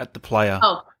out at the player.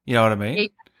 Oh, You know what I mean?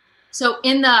 So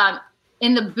in the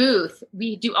booth,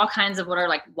 we do all kinds of what are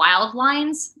like wild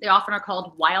lines. They often are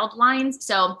called wild lines.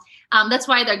 So that's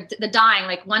why the dying.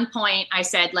 Like one point, I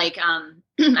said like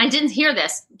I didn't hear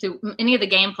this through any of the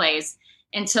gameplays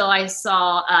until I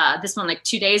saw this one like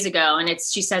 2 days ago, and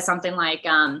she says something like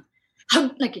how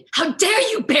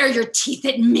dare you bare your teeth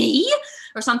at me,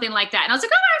 or something like that. And I was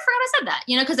like, oh, I forgot I said that,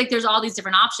 because like there's all these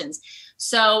different options.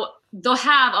 So they'll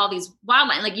have all these wild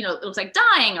lines, like, it looks like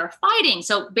dying or fighting.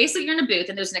 So basically you're in a booth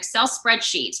and there's an Excel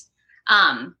spreadsheet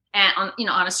and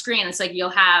on a screen. It's like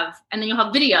you'll have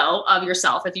video of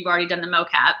yourself if you've already done the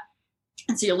mocap.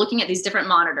 And so you're looking at these different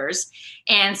monitors.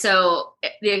 And so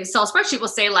the Excel spreadsheet will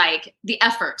say like the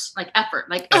effort, like efforts,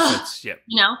 so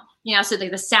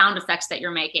like the sound effects that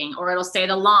you're making, or it'll say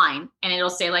the line and it'll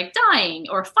say like dying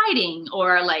or fighting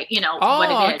or like, what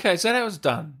it is. Okay. So that was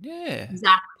done. Yeah.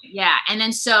 Exactly. Yeah. And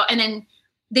then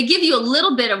they give you a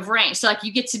little bit of range. So like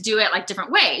you get to do it like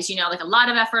different ways, like a lot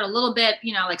of effort, a little bit,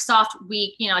 like soft,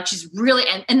 weak, like she's really,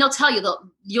 and they'll tell you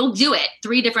you'll do it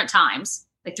 3 different times,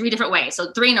 like 3 different ways.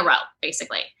 So 3 in a row,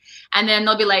 basically. And then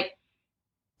they'll be like,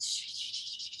 so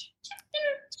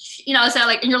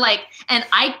like, and you're like, and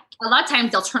a lot of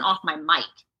times they'll turn off my mic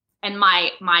and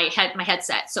my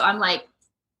headset. So I'm like,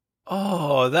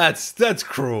 oh, that's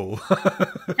cruel.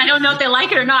 I don't know if they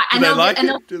like it or not. Do they like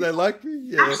it? Do they like me?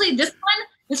 Yeah. Actually, this one,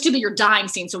 let's do your dying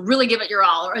scene. So really give it your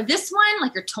all. Or this one,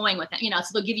 like you're toying with it,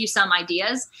 so they'll give you some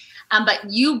ideas. But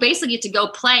you basically get to go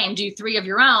play and do 3 of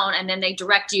your own. And then they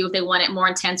direct you if they want it more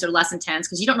intense or less intense,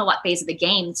 because you don't know what phase of the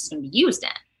game this is going to be used in.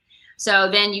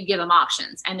 So then you give them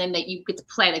options, and then you get to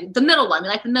play like the middle one. We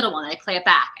like the middle one. They play it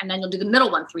back, and then you'll do the middle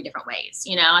one 3 different ways,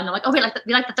 and they're like, oh, we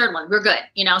like the third one. We're good,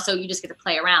 So you just get to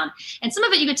play around, and some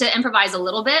of it you get to improvise a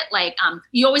little bit. Like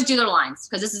you always do their lines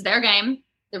because this is their game.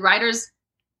 The writers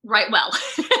write well,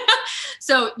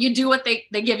 so you do what they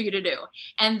give you to do,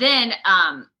 and then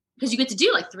because you get to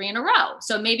do like 3 in a row.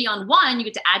 So maybe on one, you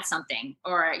get to add something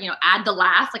or, add the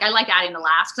laugh. Like I like adding the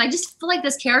laughs because I just feel like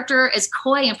this character is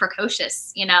coy and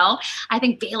precocious, I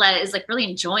think Bela is like really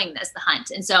enjoying the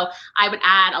hunt. And so I would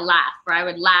add a laugh, or I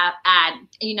would add,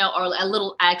 or a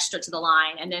little extra to the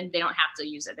line, and then they don't have to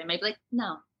use it. They may be like,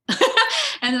 no. And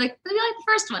they're like, maybe like the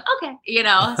first one. Okay.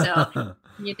 So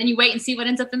then you wait and see what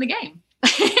ends up in the game.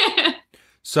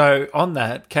 So on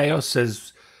that, Chaos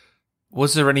says,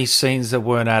 was there any scenes that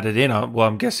weren't added in? Well,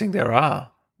 I'm guessing there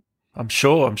are. I'm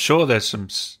sure there's some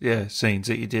scenes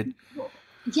that you did.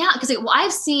 Yeah, because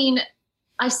I've seen.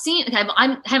 Okay,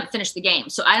 I haven't finished the game,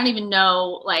 so I don't even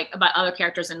know like about other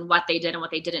characters and what they did and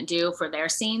what they didn't do for their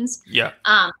scenes. Yeah.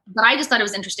 But I just thought it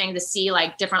was interesting to see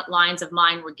like different lines of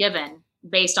mine were given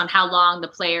based on how long the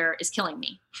player is killing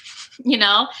me.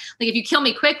 Like if you kill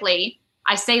me quickly,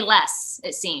 I say less.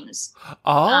 It seems.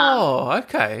 Oh,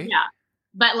 okay. Yeah.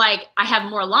 But like I have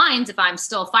more lines if I'm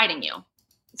still fighting you.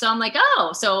 So I'm like,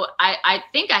 oh, so I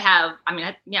think I have,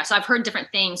 so I've heard different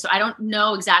things. So I don't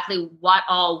know exactly what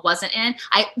all wasn't in.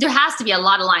 There has to be a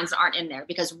lot of lines that aren't in there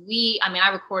because I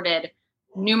recorded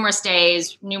numerous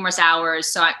days, numerous hours.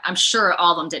 So I'm sure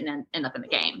all of them didn't end up in the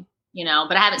game,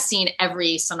 but I haven't seen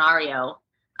every scenario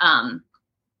to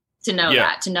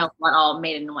know what all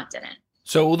made it and what didn't.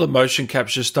 So all the motion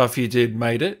capture stuff you did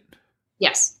made it?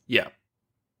 Yes. Yeah.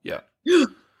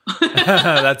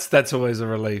 That's always a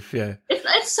relief. Yeah,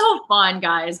 it's so fun,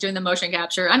 guys, doing the motion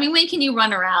capture. when can you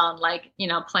run around like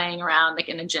playing around like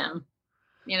in a gym?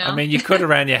 You could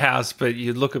around your house, but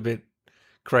you'd look a bit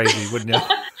crazy, wouldn't you?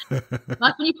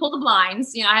 Like when you pull the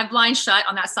blinds, I have blinds shut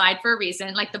on that side for a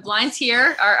reason. Like the blinds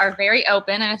here are very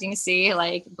open, and as you can see,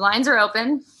 like blinds are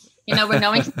open. Where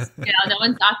no one can, no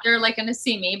one's out there like going to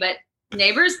see me, but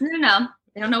neighbors, no,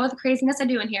 they don't know what the craziness I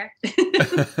do in here.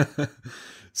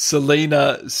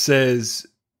 Selena says,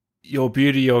 your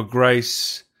beauty, your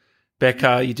grace,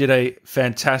 Bekka, you did a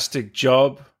fantastic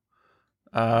job.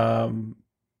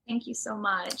 Thank you so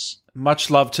much. Much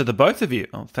love to the both of you.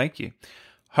 Oh, thank you.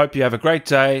 Hope you have a great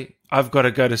day. I've got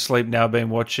to go to sleep now. Been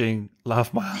watching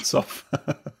Laugh My Ass Off.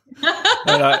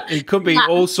 It could be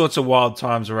all sorts of wild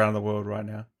times around the world right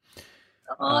now.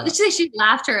 Oh, did she say she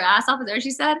laughed her ass off? Is that what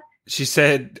she said? She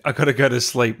said, I got to go to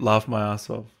sleep, laugh my ass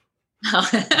off. Oh.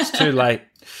 It's too late.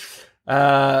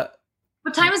 What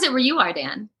time is it where you are,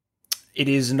 Dan? It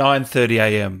is 9:30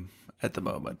 a.m. at the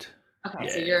moment. Okay,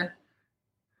 so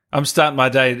I'm starting my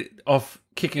day off,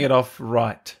 kicking it off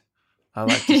right, I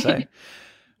like to say.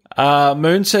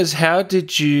 Moon says, how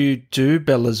did you do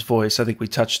Bella's voice? I think we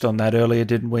touched on that earlier,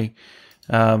 didn't we?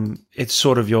 It's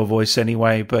sort of your voice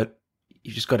anyway, but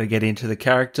you just got to get into the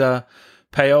character.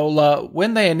 Paola,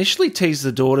 when they initially teased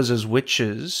the daughters as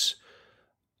witches,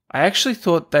 I actually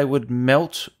thought they would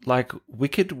melt like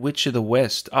Wicked Witch of the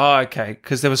West. Oh, okay,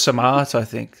 because there was some art, I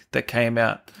think, that came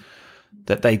out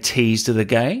that they teased of the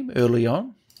game early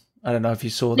on. I don't know if you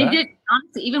saw They that. did,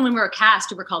 honestly, even when we were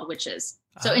cast, we were called witches.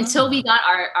 So until we got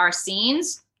our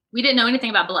scenes, we didn't know anything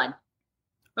about blood.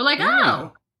 We're like,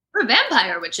 oh, we're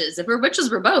vampire witches. If we're witches,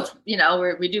 we're both.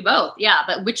 We do both. Yeah,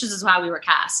 but witches is how we were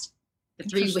cast. The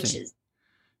 3 witches.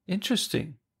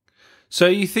 Interesting. So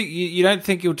you think you don't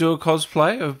think you'll do a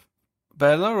cosplay of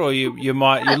Bela, or you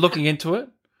might? You're looking into it.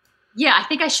 Yeah, I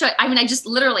think I should. I mean, this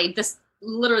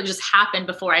literally just happened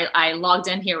before I logged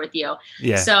in here with you.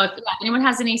 Yeah. So if anyone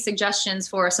has any suggestions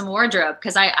for some wardrobe,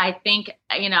 because I think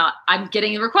I'm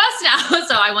getting the request now.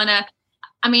 So I want to.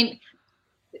 I mean,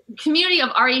 community of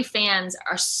RE fans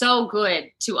are so good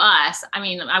to us. I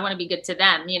mean, I want to be good to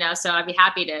them. So I'd be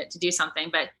happy to do something.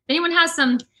 But if anyone has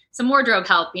some wardrobe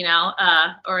help,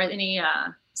 or any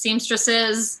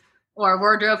seamstresses or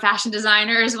wardrobe fashion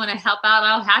designers want to help out,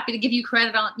 I'm happy to give you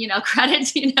credit on, when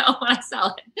I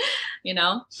sell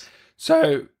it,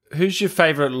 So who's your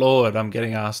favorite Lord? I'm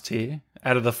getting asked here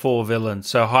out of the 4 villains.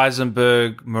 So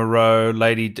Heisenberg, Moreau,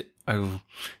 Lady D. Oh,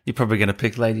 you're probably going to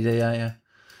pick Lady D, aren't you?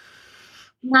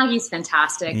 Maggie's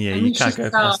fantastic. Yeah, you can't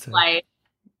go past her.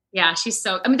 Yeah, she's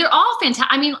so, they're all fantastic.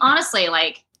 I mean, honestly,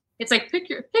 it's like pick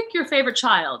your favorite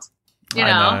child. I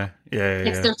know. Yeah.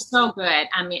 They're so good.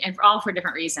 I mean, and all for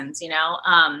different reasons. Yeah.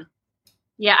 I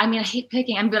mean, I hate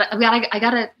picking. I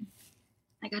gotta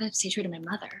stay true to my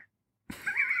mother.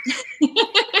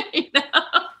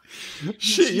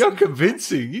 Shit, you're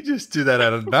convincing. You just do that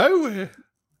out of nowhere.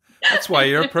 That's why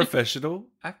you're a professional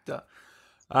actor.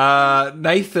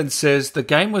 Nathan says, the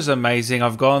game was amazing.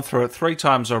 I've gone through it 3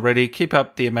 times already. Keep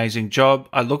up the amazing job.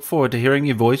 I look forward to hearing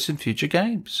your voice in future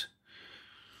games.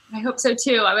 I hope so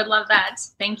too. I would love that.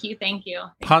 Thank you.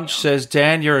 Punch says,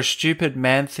 Dan, you're a stupid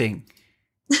man thing.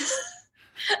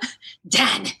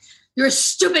 Dan, you're a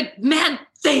stupid man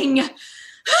thing.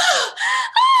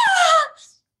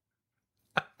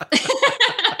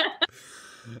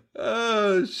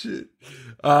 Oh, shit.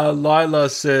 Lila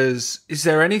says, is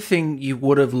there anything you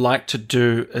would have liked to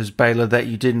do as Bela that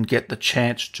you didn't get the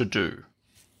chance to do?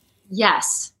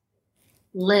 Yes.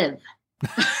 Live.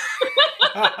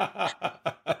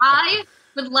 I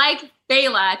would like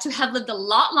Bela to have lived a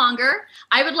lot longer.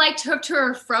 I would like to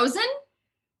have frozen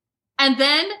and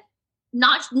then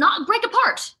not break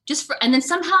apart. And then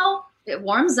somehow it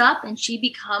warms up and she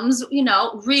becomes,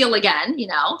 real again.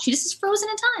 She just is frozen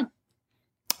in time.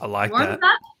 I like warms that.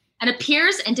 Up and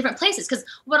appears in different places. Because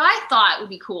what I thought would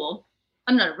be cool,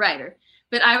 I'm not a writer,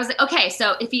 but I was like, okay,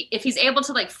 so if he's able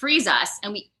to freeze us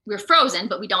and we're frozen,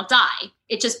 but we don't die,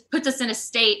 it just puts us in a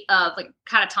state of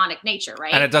catatonic nature,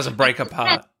 right? And it doesn't break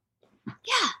apart.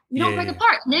 Yeah, you don't break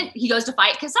apart. And then he goes to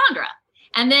fight Cassandra.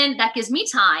 And then that gives me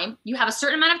time. You have a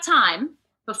certain amount of time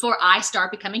before I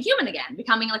start becoming human again,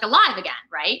 becoming alive again,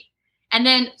 right? And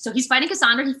then, so he's fighting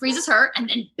Cassandra, he freezes her, and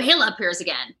then Bela appears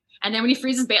again. And then when he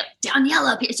freezes Bela,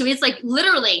 Daniela appears. So it's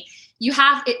literally, you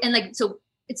have it, and so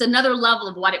it's another level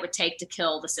of what it would take to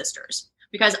kill the sisters.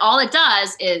 Because all it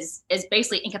does is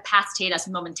basically incapacitate us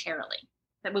momentarily.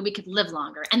 That way we could live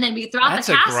longer. And then throughout That's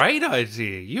the cast. That's a great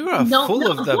idea. You are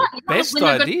full of the best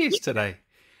ideas today.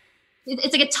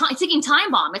 It's like a ticking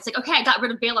time bomb. It's like, okay, I got rid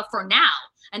of Bela for now.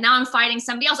 And now I'm fighting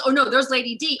somebody else. Oh no, there's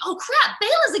Lady D. Oh crap,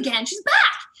 Bela's again. She's back.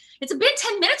 It's been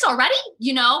 10 minutes already,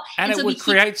 And it so would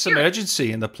create some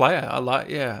urgency in the player.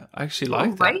 I actually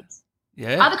like that. Right?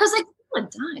 Yeah. Because Bela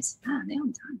dies. Ah, they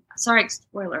don't die. Sorry,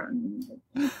 spoiler.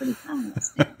 They're pretty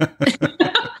fast.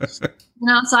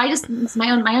 So it's my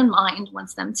own mind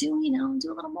wants them to,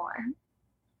 do a little more.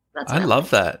 I love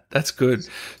that. That's good.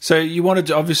 So you want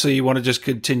to just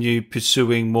continue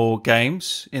pursuing more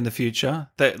games in the future?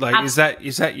 Is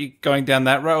that you going down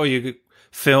that road, or you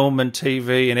film and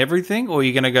TV and everything, or are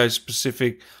you going to go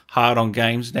specific hard on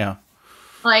games now?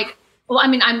 I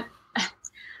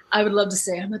would love to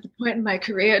say I'm at the point in my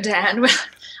career, Dan, where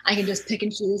I can just pick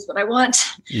and choose what I want.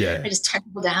 Yeah. I just turn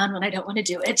people down when I don't want to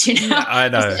do it, Yeah, I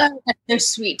know. They're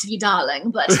sweet to you,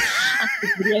 darling, but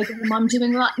video game I'm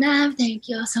doing right now, thank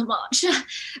you so much.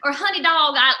 Or honey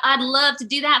dog, I'd love to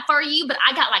do that for you, but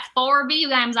I got 4 video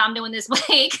games I'm doing this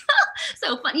week.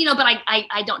 So fun, but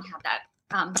I don't have that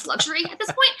luxury at this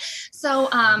point. So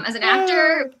as an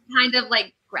actor, kind of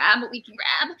grab what we can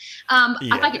grab.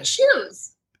 If I could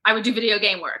choose, I would do video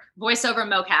game work, voiceover,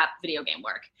 mocap, video game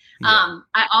work. Yeah.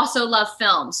 I also love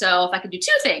film. So if I could do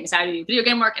 2 things, I would do video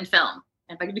game work and film.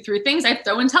 And if I could do 3 things, I'd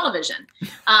throw in television.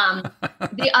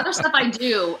 The other stuff I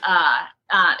do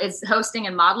is hosting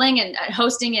and modeling. And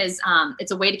hosting is, it's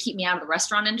a way to keep me out of the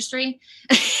restaurant industry.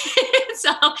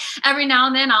 So every now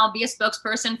and then I'll be a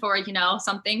spokesperson for,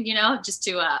 something, just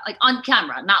to like on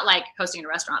camera, not like hosting in a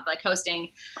restaurant, but like hosting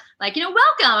like,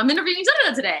 welcome, I'm interviewing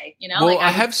today, Well, like I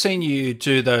have seen you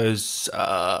do those,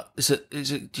 is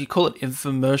it, do you call it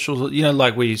infomercials?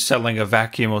 Like where you're selling a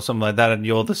vacuum or something like that and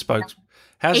you're the spokes.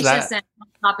 How's that? HSN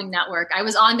Shopping Network. I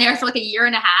was on there for like a year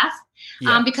and a half.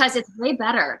 Yeah. Because it's way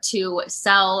better to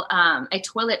sell a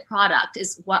toilet product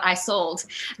is what I sold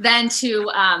than to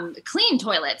clean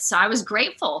toilets. So I was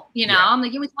grateful, I'm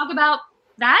like, can we talk about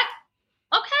that?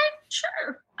 Okay,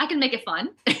 sure. I can make it fun.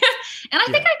 And I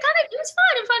think it was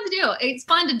fun and fun to do. It's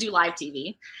fun to do live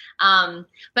TV.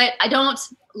 But I don't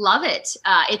love it.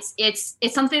 It's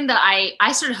something that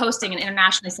I started hosting an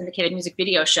internationally syndicated music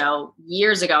video show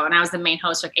years ago. And I was the main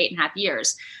host for like 8.5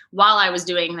 years while I was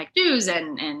doing like news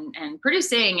and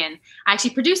producing. And I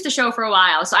actually produced the show for a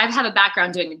while. So I have a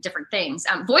background doing different things.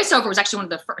 Voiceover was actually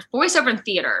one of the first, voiceover and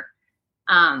theater.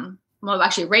 Well,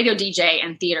 actually, radio DJ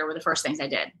and theater were the first things I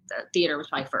did. The theater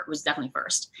was definitely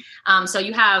first. So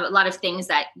you have a lot of things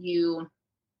that you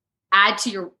add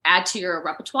to your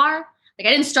repertoire. Like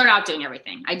I didn't start out doing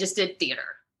everything. I just did theater,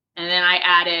 and then I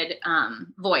added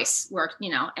voice work,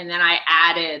 and then I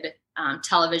added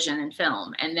television and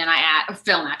film, and then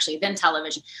film actually, then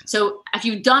television. So if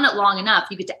you've done it long enough,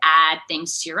 you get to add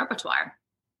things to your repertoire.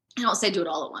 I don't say do it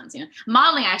all at once.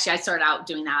 Modeling, actually, I started out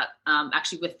doing that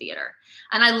actually with theater.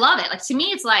 And I love it. Like, to me,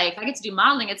 it's like, if I get to do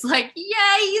modeling, it's like,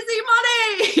 yay, easy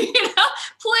money,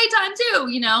 playtime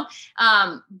too,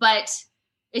 but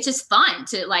it's just fun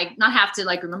to like, not have to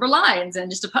like remember lines and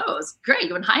just to pose. Great.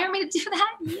 You want to hire me to do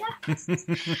that? Yes.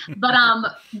 But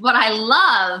what I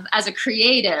love as a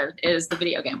creative is the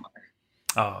video game work.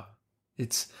 Oh,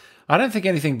 I don't think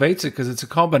anything beats it because it's a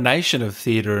combination of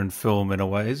theater and film in a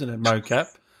way, isn't it? Mocap.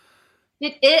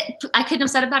 I couldn't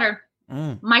have said it better.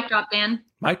 Mic drop, man.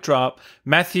 Mic drop.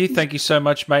 Matthew, thank you so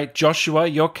much, mate. Joshua,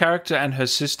 your character and her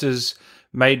sisters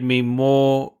made me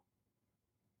more...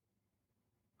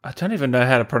 I don't even know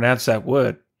how to pronounce that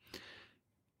word.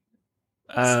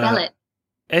 Spell it.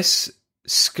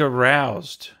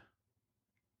 Scaroused.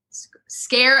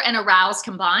 Scare and arouse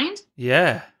combined?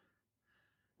 Yeah.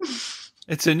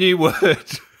 It's a new word.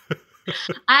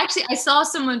 I saw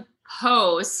someone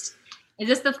post...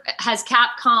 has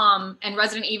Capcom and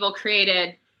Resident Evil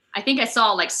created, I think I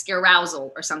saw like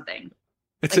scarousal or something.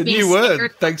 It's like a new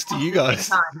word, thanks to you guys.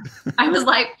 I was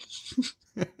like,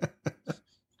 I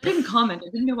didn't comment. I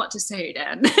didn't know what to say,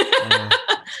 Dan.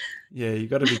 Yeah, you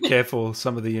got to be careful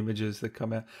some of the images that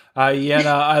come out.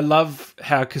 I love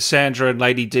how Cassandra and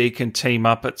Lady D can team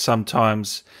up at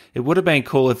sometimes. It would have been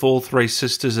cool if all three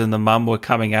sisters and the mum were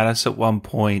coming at us at one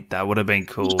point. That would have been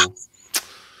cool.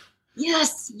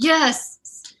 Yes.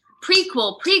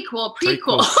 Prequel.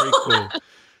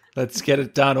 Let's get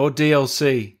it done. Or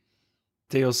DLC.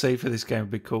 DLC for this game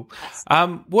would be cool. I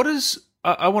want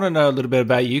to know a little bit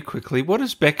about you quickly. What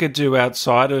does Bekka do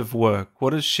outside of work?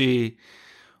 What are some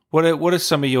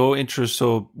of your interests,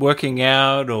 or working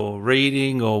out or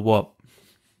reading or what?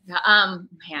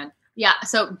 Man. Yeah,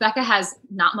 so Bekka has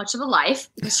not much of a life.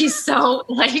 She's so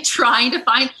like trying to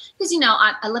find, because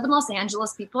I live in Los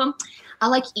Angeles, people. I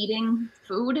like eating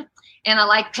food and I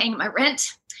like paying my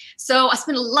rent. So I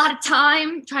spend a lot of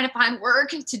time trying to find work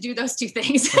to do those two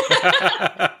things.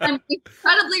 I'm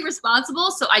incredibly responsible,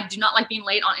 so I do not like being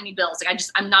late on any bills. Like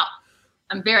I'm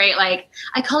very like,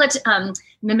 I call it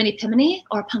miminy piminy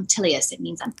or punctilious. It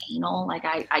means I'm anal. Like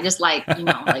I just like, like being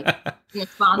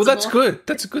responsible. Well, that's good.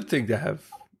 That's a good thing to have.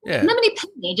 Yeah. Miminy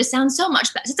piminy just sounds so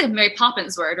much better. It's like a Mary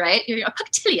Poppins word, right? You're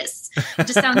punctilious. It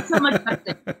just sounds so much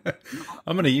better.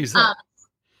 I'm going to use that.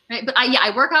 Right, but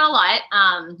I work out a lot.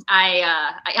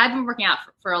 I've been working out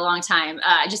for a long time.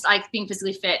 I just like being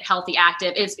physically fit, healthy,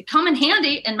 active. It's come in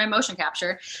handy in my motion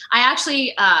capture. I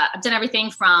actually I've done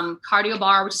everything from cardio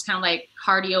bar, which is kind of like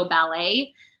cardio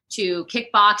ballet, to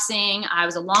kickboxing. I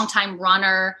was a long-time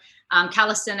runner,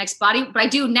 calisthenics, body. But I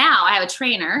do now. I have a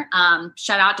trainer.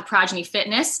 Shout out to Progeny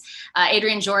Fitness,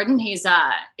 Adrian Jordan.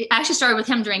 I actually started with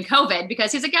him during COVID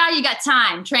because he's like, "Yeah, you got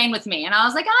time, train with me." And I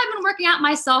was like, "I've been working out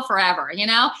myself forever."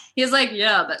 He's like,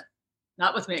 "Yeah, but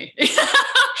not with me."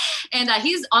 And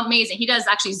he's amazing. He does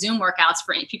actually Zoom workouts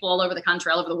for people all over the country,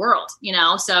 all over the world.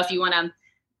 So if you want to,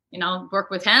 work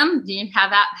with him, you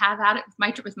have at it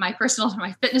with my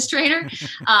fitness trainer.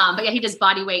 But yeah, he does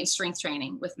body weight and strength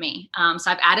training with me.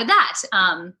 So I've added that.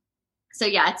 So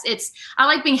yeah, it's I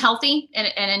like being healthy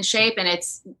and in shape, and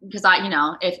it's because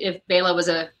if Bela was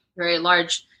a very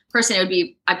large person,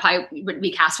 I probably wouldn't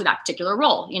be cast for that particular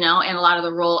role, and a lot of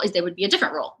the role is, they would be a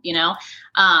different role,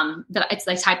 that it's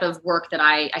the type of work that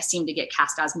I seem to get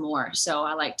cast as more. So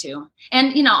I like to,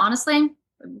 and honestly,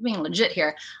 being legit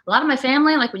here. A lot of my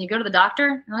family, like when you go to the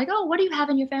doctor, they're like, oh, what do you have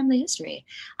in your family history?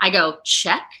 I go,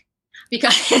 check,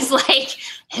 because it's like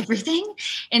everything.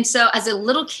 And so as a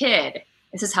little kid,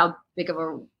 this is how big of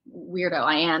a weirdo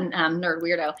I am, nerd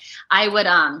weirdo.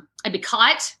 I'd be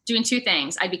caught doing two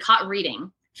things. I'd be caught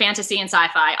reading fantasy and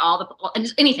sci-fi,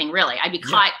 anything really. I'd be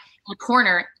caught in a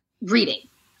corner reading,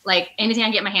 like anything I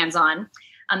can get my hands on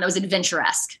that was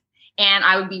adventuresque. And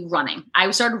I would be running. I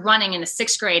started running in the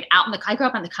 6th grade I grew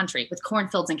up in the country with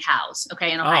cornfields and cows,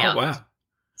 okay, in Ohio. Oh, wow.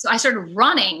 So I started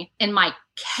running in my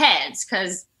kids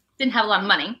because didn't have a lot of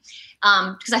money.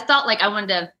 Because I felt like I wanted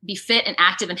to be fit and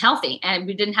active and healthy. And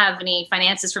we didn't have any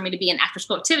finances for me to be in after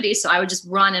school activities. So I would just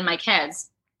run in my kids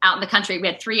out in the country. We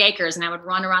had 3 acres and I would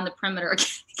run around the perimeter.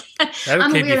 That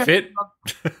would keep you fit.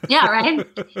 Yeah, right.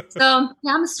 So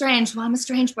yeah, I'm a strange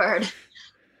bird.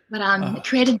 But I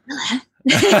created Bela.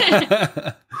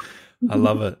 I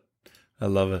love it. I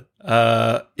love it.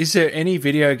 Is there any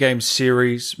video game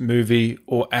series, movie,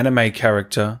 or anime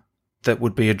character that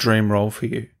would be a dream role for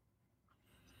you?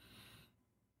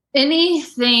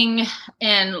 Anything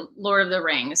in Lord of the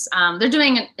Rings. They're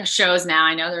doing shows now.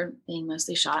 I know they're being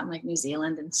mostly shot in like New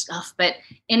Zealand and stuff, but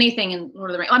anything in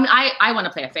Lord of the Rings. I mean, I want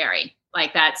to play a fairy.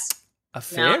 Like that's a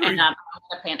fairy. And I want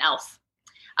to play an elf.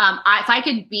 If I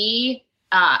could be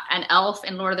an elf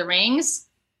in Lord of the Rings,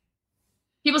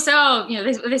 people say, oh,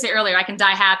 they say earlier, I can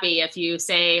die happy if you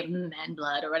say man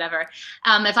blood or whatever.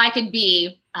 If I could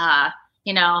be,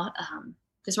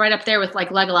 just right up there with like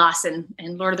Legolas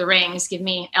and Lord of the Rings, give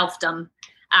me elfdom,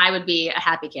 I would be a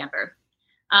happy camper.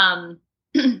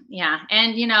 Yeah.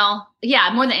 And,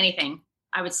 more than anything,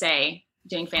 I would say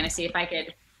doing fantasy, if I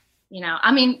could,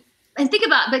 and think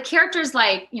about the characters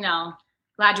like,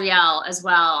 Gladriel as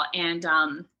well. And,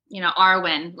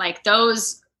 Arwen, like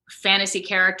those fantasy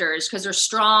characters, because they're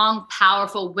strong,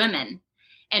 powerful women.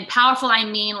 And powerful, I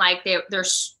mean, like they're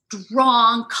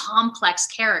strong, complex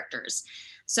characters.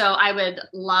 So I would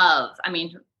love,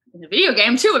 in the video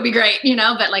game too would be great,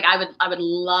 but like I would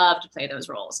love to play those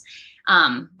roles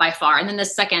by far. And then the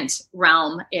second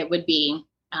realm, it would be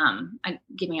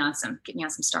get me on some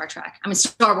Star Trek.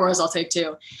 Star Wars I'll take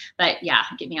too, but yeah,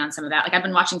 get me on some of that. Like I've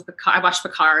been watching I watched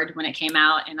Picard when it came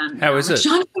out, and how is it?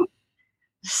 So good.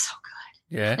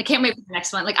 Yeah. I can't wait for the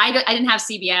next one. Like I didn't have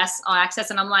CBS All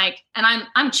Access, and I'm like, and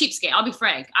I'm cheapskate. I'll be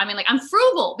frank. I'm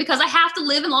frugal because I have to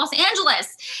live in Los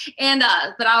Angeles. And,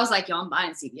 but I was like, I'm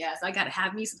buying CBS. I got to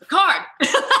have me some Picard.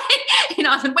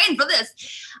 I've been waiting for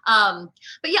this.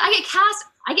 But yeah,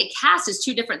 I get cast as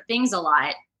two different things a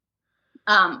lot.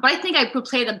 But I think I would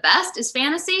play the best is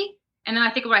fantasy. And then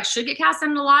I think what I should get cast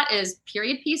in a lot is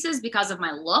period pieces because of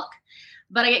my look.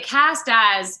 But I get cast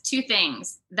as two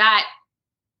things: that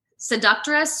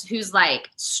seductress who's like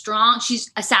strong.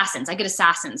 She's assassins. I get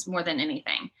assassins more than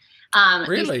anything.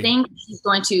 Really? You think she's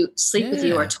going to sleep with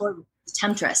you or toy with you,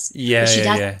 temptress. Yeah, but she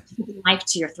doesn't put a knife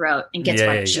to your throat and gets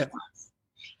what she wants.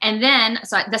 And then,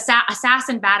 so the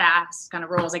assassin badass kind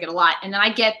of roles I get a lot. And then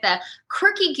I get the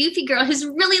quirky, goofy girl who's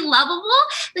really lovable,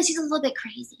 but she's a little bit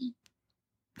crazy.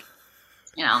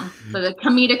 For the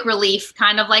comedic relief,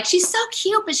 kind of like she's so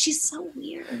cute, but she's so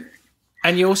weird.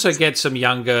 And you also get some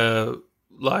younger,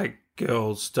 like,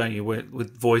 girls, don't you,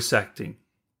 with voice acting?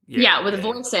 Yeah, with the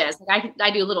voices. Like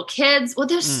I do little kids. Well,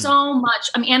 there's so much.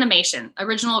 Animation.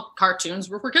 Original cartoons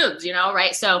were for kids,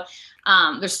 right? So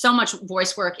there's so much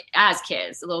voice work as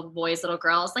kids, little boys, little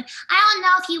girls. Like, I don't know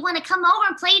if you want to come over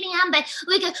and play them, but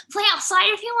we could play outside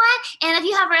if you want. And if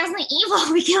you have Resident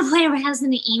Evil, we can play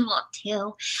Resident Evil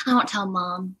too. I won't tell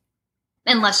Mom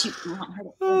unless you want her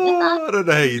to. I don't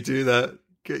know how you do that.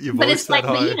 Get your voice that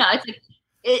high. But it's like,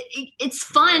 it's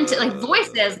fun to like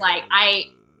voices. Like I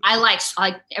like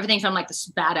everything from like the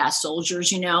badass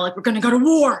soldiers, like we're going to go to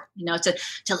war,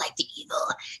 to like the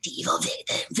evil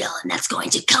villain that's going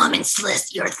to come and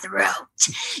slit your throat.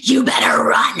 You better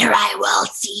run or I will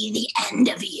see the end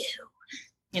of you.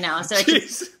 So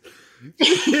it's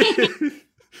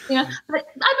but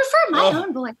I prefer my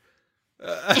own voice.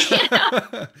 But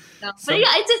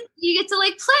yeah, it's just you get to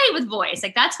like play with voice.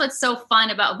 Like that's what's so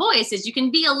fun about voice is you can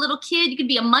be a little kid, you can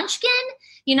be a munchkin,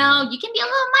 you can be a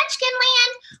little munchkin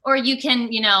land, or you can,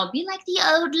 be like the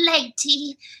old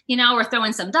lady, or throw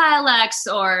in some dialects,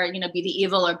 or be the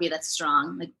evil or be that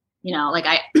strong. Like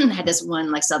I had this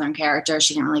one like Southern character.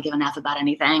 She didn't really give an F about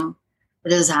anything. But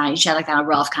this is how she had like that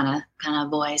rough kind of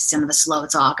voice, kind of a slow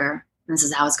talker. And this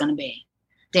is how it's going to be.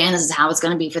 Dan, this is how it's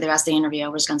going to be for the rest of the interview.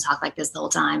 We're just going to talk like this the whole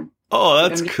time. Oh,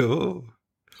 that's cool.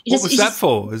 What was that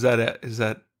for? Is that?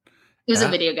 It was a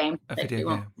video game. A video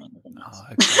game. Oh,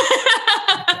 okay.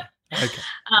 Okay.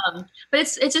 But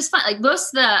it's just fun. Like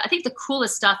I think the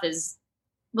coolest stuff is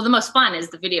the most fun is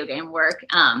the video game work,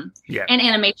 and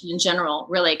animation in general,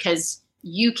 really, because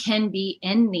you can be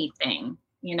anything,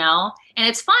 and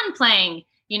it's fun playing,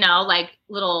 like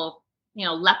little,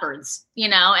 leopards,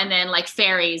 and then like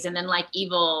fairies, and then like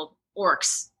evil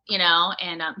orcs,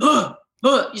 and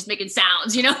just making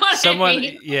sounds, what I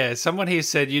mean? Yeah, someone here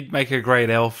said you'd make a great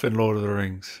elf in Lord of the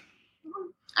Rings.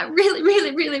 I really,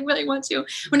 really, really, really want to.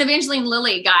 When Evangeline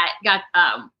Lilly got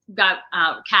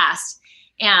cast,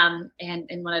 and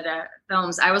in one of the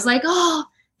films, I was like, oh,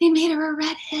 they made her a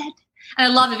redhead. And I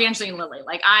love Evangeline Lilly.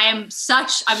 Like I was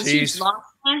a huge Lost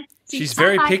fan. She's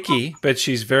very picky, but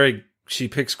she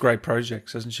picks great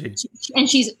projects, doesn't she? And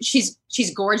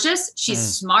she's gorgeous. She's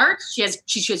smart. She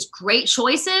has great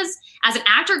choices. As an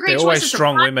actor, great choices. They're always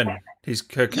strong women.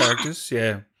 Her characters,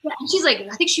 yeah. Yeah, and she's like,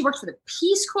 I think she worked for the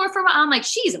Peace Corps for a while. I'm like,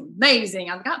 she's amazing.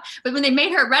 I'm like, oh. But when they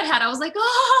made her a redhead, I was like,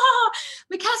 oh,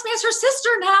 they cast me as her sister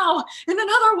now in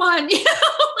another one.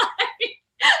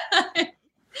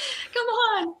 Come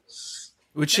on.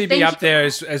 Would she be up there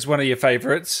as one of your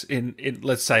favorites in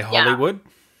let's say Hollywood?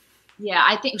 Yeah,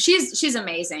 I think she's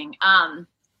amazing. I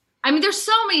mean, there's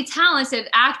so many talented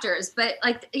actors, but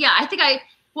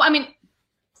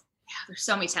there's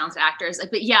so many talented actors,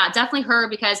 but yeah, definitely her,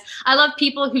 because I love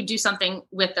people who do something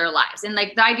with their lives. And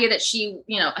like the idea that she,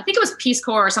 I think it was Peace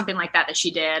Corps or something like that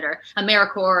she did, or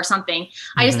AmeriCorps or something.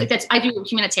 I just think I do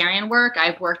humanitarian work.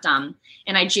 I've worked in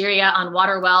Nigeria on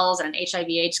water wells and an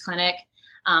HIV/AIDS clinic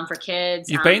for kids.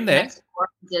 You've been there?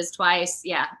 Twice.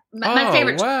 Yeah. My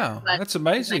favorite. Wow. That's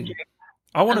amazing.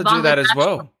 I want to do that as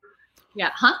well.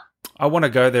 Yeah. Huh? I want to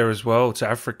go there as well, to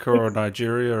Africa or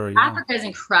Nigeria. Africa is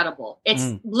incredible.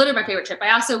 It's literally my favorite trip.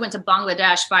 I also went to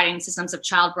Bangladesh fighting systems of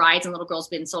child brides and little girls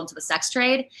being sold into the sex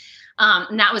trade.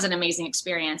 And that was an amazing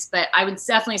experience. But I would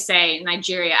definitely say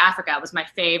Nigeria, Africa was my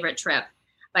favorite trip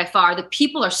by far. The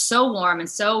people are so warm and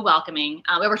so welcoming.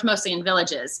 We worked mostly in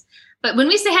villages. But when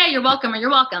we say, hey, you're welcome, or you're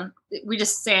welcome, we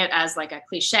just say it as like a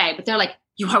cliche. But they're like,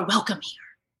 you are welcome here.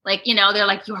 Like, they're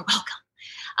like, you are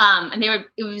welcome. And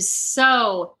it was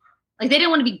so... like they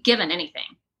didn't want to be given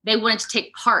anything. They wanted to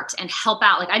take part and help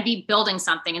out. Like I'd be building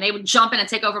something and they would jump in and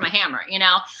take over my hammer.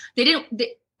 There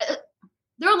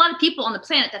are a lot of people on the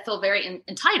planet that feel very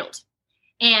entitled.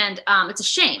 And it's a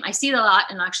shame. I see it a lot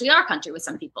in actually our country with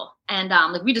some people. And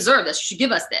like, we deserve this. You should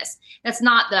give us this. That's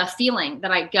not the feeling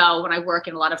that I go when I work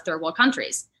in a lot of third world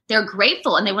countries. They're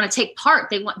grateful and they want to take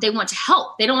part. They want to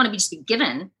help. They don't want to just be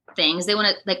given things. They want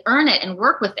to like earn it and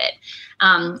work with it.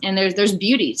 And there's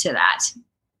beauty to that.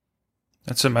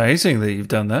 That's amazing that you've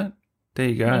done that. There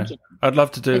you go. Thank you. I'd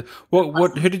love to do.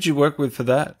 Who did you work with for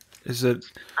that? Is it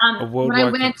a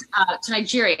worldwide? When I went to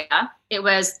Nigeria, it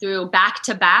was through Back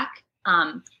to Back,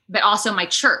 but also my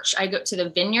church. I go to the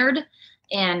Vineyard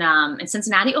in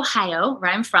Cincinnati, Ohio, where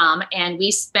I'm from, and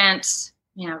we spent,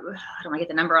 I don't want to get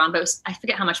the number on, but I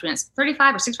forget how much we spent,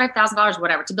 $35,000 or $65,000,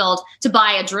 whatever, to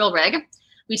buy a drill rig.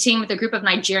 We teamed with a group of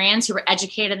Nigerians who were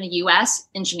educated in the U.S.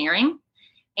 engineering.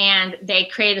 And they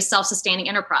created a self-sustaining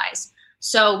enterprise.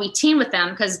 So we teamed with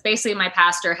them because basically my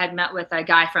pastor had met with a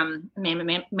guy from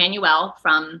Manuel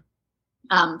from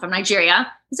Nigeria.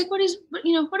 He's like, what do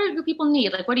your people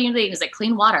need? Like, what do you need? He's like,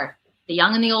 clean water. The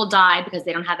young and the old die because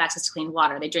they don't have access to clean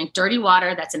water. They drink dirty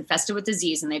water that's infested with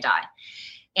disease and they die.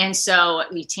 And so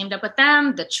we teamed up with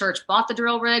them. The church bought the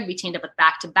drill rig. We teamed up with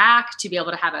Back to Back to be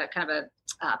able to have a kind of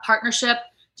a partnership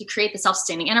to create the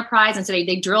self-sustaining enterprise. And so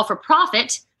they drill for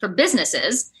profit for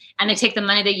businesses, and they take the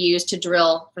money they use to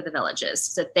drill for the villages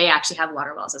so that they actually have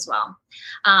water wells as well.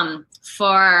 And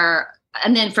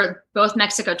then for both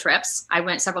Mexico trips, I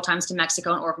went several times to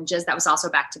Mexico and orphanages. That was also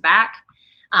Back to Back.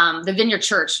 The Vineyard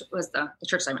Church was the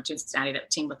church I went to in Cincinnati that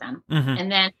teamed with them. Mm-hmm.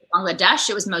 And then Bangladesh,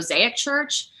 it was Mosaic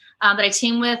Church that I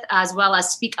teamed with, as well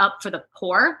as Speak Up for the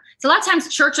Poor. So a lot of times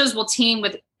churches will team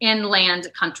with inland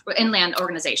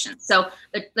organizations. So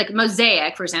like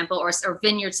Mosaic, for example, or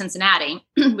Vineyard Cincinnati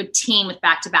would team with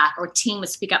Back to Back or team with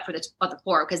Speak Up for the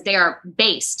Poor because they are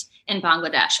based in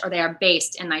Bangladesh or they are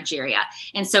based in Nigeria.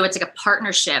 And so it's like a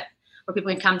partnership where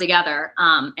people can come together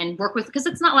and work with, because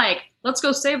it's not like, let's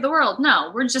go save the world.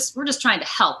 No, we're just trying to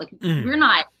help. Like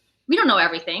we don't know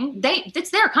everything.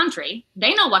 It's their country.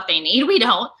 They know what they need. We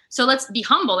don't. So let's be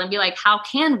humble and be like, how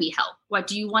can we help? What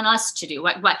do you want us to do?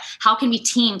 How can we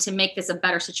team to make this a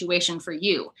better situation for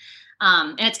you?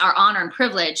 And it's our honor and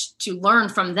privilege to learn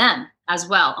from them as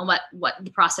well on what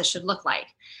the process should look like.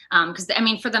 Because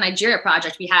for the Nigeria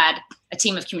project, we had a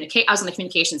team of I was on the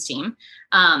communications team,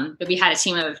 but we had a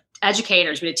team of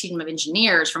educators. We had a team of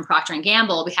engineers from Procter &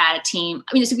 Gamble. We had a team.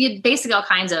 So we had basically all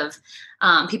kinds of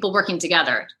people working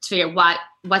together to figure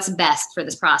what's best for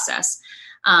this process.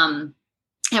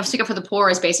 Stick Up for the Poor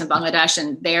is based in Bangladesh,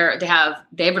 and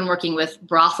they've been working with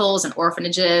brothels and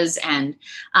orphanages and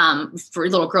for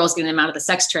little girls, getting them out of the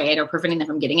sex trade or preventing them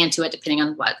from getting into it, depending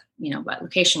on what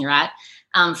location you're at,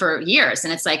 for years.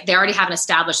 And it's like they already have an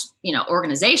established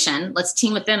organization. Let's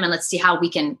team with them and let's see how we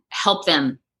can help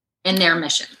them in their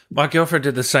mission. My girlfriend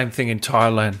did the same thing in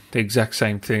Thailand. The exact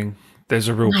same thing. There's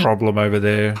a real problem over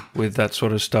there with that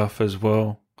sort of stuff as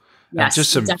well. Yes,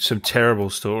 and just some terrible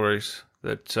stories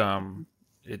that.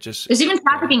 There's even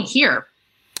trafficking here.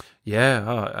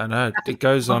 Yeah, I know. It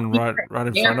goes on right in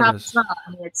front of us.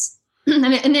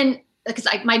 And then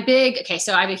because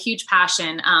so I have a huge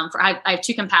passion for. I have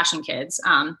 2 Compassion kids,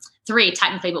 3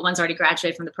 technically, but one's already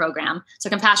graduated from the program. So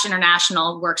Compassion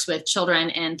International works with children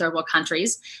in third world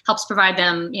countries, helps provide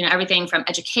them, everything from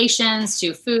educations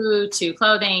to food to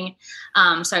clothing.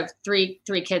 So I have three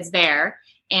kids there,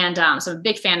 and so I'm a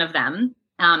big fan of them.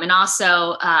 And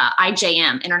also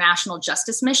IJM, International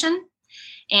Justice Mission,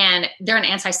 and they're an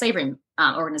anti-slavery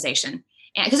organization.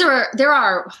 And because there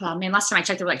are, last time I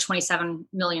checked, there were like 27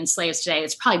 million slaves today.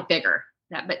 It's probably bigger,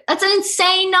 but that's an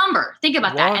insane number. Think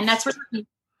about that. And that's we're talking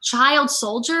child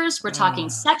soldiers, we're talking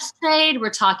sex trade,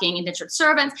 we're talking indentured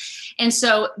servants, and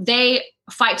so they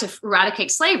fight to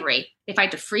eradicate slavery. They fight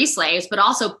to free slaves, but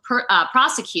also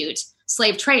prosecute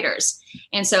slave traders.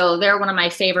 And so they're one of my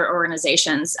favorite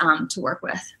organizations to work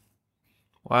with.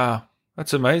 Wow.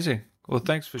 That's amazing. Well,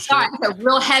 thanks for sharing. Sorry, they're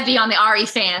real heavy on the RE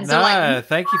fans. No,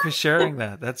 thank you for sharing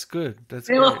that. That's good. That's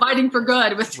they were fighting for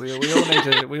good.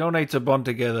 We all need to bond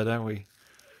together, don't we?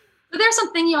 But there's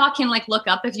something y'all can look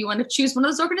up if you want to choose one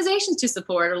of those organizations to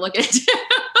support or look at.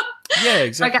 Yeah,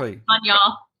 exactly. So I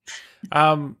got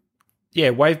fun,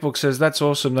 y'all. Wavebook says, that's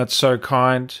awesome. That's so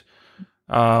kind.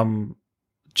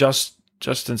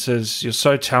 Justin says, you're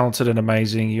so talented and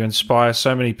amazing. You inspire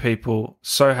so many people.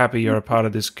 So happy you're a part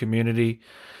of this community.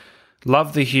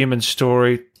 Love the human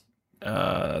story,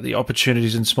 the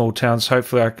opportunities in small towns.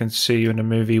 Hopefully I can see you in a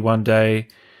movie one day.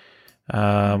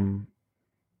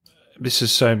 This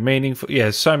is so meaningful.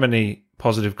 Yeah, so many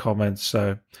positive comments.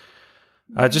 So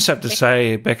I just have to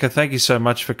say, Bekka, thank you so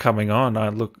much for coming on.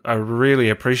 I really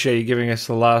appreciate you giving us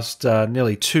the last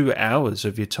nearly 2 hours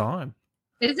of your time.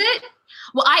 Is it?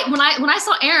 Well, when I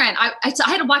saw Aaron, I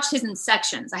had to watch his in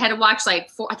sections. I had to watch I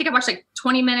think I watched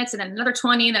 20 minutes and then another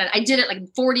 20, and then I did it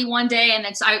 40 one day, and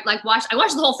then so I watched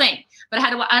the whole thing. But I had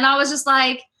to, and I was just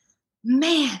like,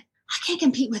 man, I can't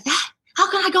compete with that.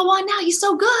 How can I go on now? He's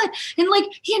so good. And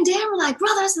he and Dan were like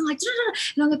brothers, and and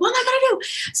I'm like, what am I gonna do?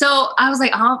 So I was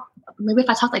like, maybe if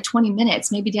I talk 20 minutes,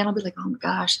 maybe Dan will be like, oh my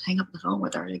gosh, hang up the phone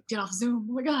with her, get off Zoom.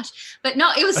 Oh my gosh. But no,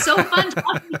 it was so fun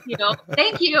talking to you.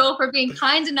 Thank you for being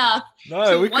kind enough.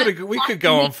 No, we could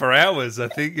go on for hours, I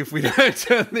think, if we don't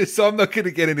turn this. I'm not going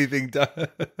to get anything done.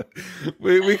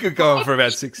 we could go on for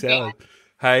about 6 hours.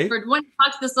 Hey? For one,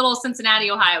 talk to this little Cincinnati,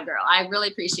 Ohio girl. I really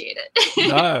appreciate it.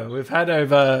 No, we've had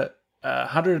over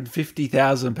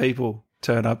 150,000 people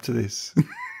turn up to this. Thank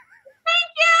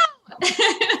you.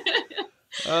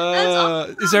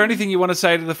 Awesome. Is there anything you want to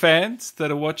say to the fans that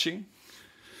are watching?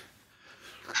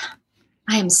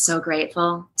 I am so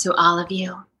grateful to all of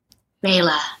you.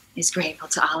 Bela is grateful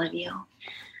to all of you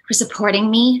for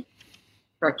supporting me,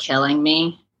 for killing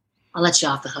me. I'll let you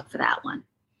off the hook for that one.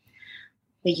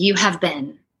 But you have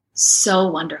been so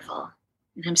wonderful,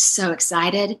 and I'm so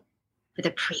excited for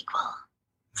the prequel.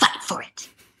 Fight for it,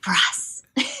 for us.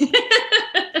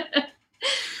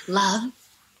 Love,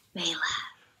 Bela.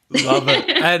 Love it.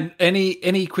 And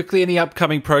any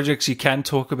upcoming projects you can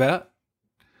talk about?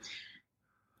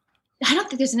 I don't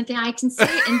think there's anything I can say.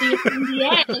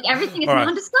 NDA. Everything is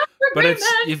non-disclosure agreement.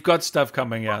 But you've got stuff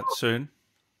coming out soon.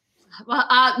 Well,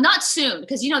 not soon,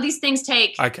 because these things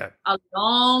take a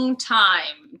long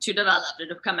time to develop and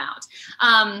to come out.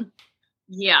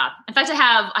 Yeah. In fact, I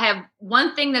have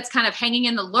one thing that's kind of hanging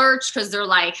in the lurch because they're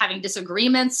having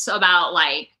disagreements about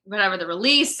whatever the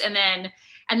release, and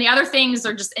the other things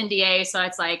are just NDA. So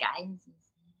it's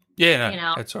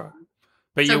that's all right.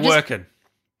 But so you're working.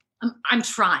 I'm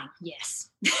trying. Yes.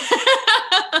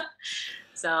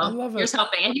 So I love it. Here's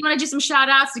hoping. If you want to do some shout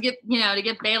outs to get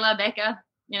Bela, Bekka,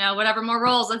 whatever more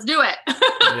roles, let's do it.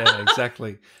 Yeah,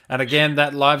 exactly. And again,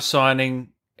 that live signing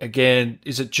again,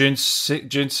 is it June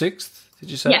 6th? Did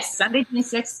you say? Yes. Sunday, June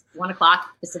 6th, 1:00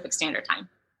 Pacific Standard Time.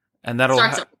 And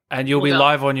and you'll be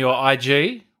live on your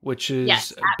IG, which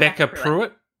is Bekka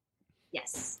Prewitt.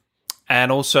 Yes.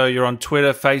 And also you're on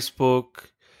Twitter, Facebook.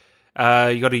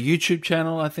 You got a YouTube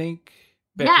channel, I think.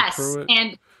 Bekka Prewitt.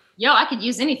 And I could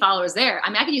use any followers there. I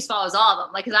mean, I could use followers all of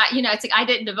them. Because it's I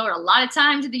didn't devote a lot of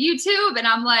time to the YouTube, and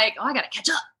I'm like, I got to catch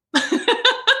up.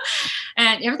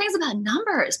 And everything's about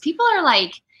numbers. People are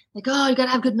like, oh, you got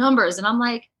to have good numbers. And I'm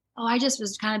like, oh, I just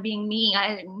was kind of being me.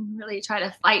 I didn't really try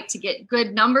to fight to get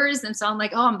good numbers. And so I'm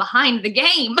like, oh, I'm behind the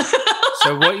game.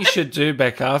 So what you should do,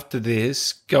 Beck, after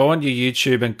this, go on your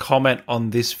YouTube and comment on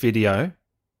this video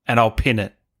and I'll pin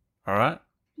it. All right?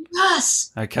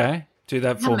 Yes. Okay? Do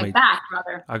that for me. Back,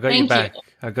 brother. I got your back.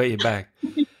 I got your back.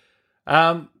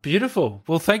 Beautiful.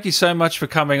 Well, thank you so much for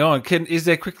coming on. Is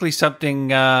there quickly something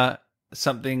Bela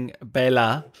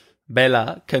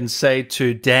can say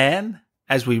to Dan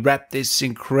as we wrap this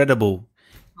incredible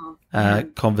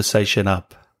conversation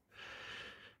up?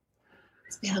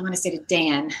 I want to say to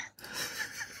Dan,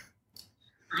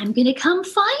 I'm going to come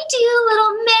find you,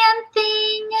 little man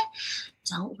thing.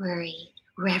 Don't worry.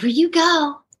 Wherever you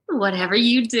go, whatever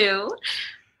you do,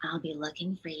 I'll be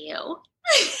looking for you.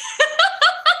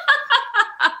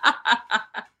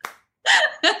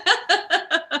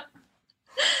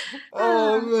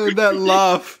 Oh, man, that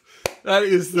laugh. That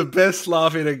is the best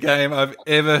laugh in a game I've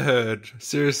ever heard.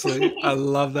 Seriously, I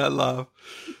love that laugh.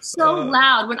 So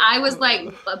loud. When I was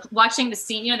like watching the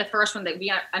scene, the first one that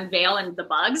we unveil and the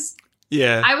bugs.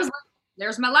 Yeah. I was like,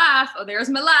 there's my laugh. Oh, there's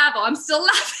my laugh. Oh, I'm still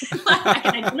laughing.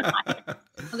 I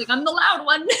was like, I'm the loud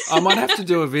one. I might have to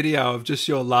do a video of just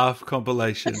your laugh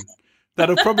compilation.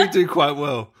 That'll probably do quite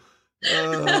well.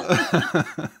 All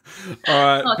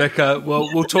right, Bekka. Well,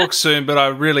 we'll talk soon, but I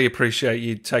really appreciate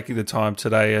you taking the time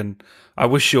today, and I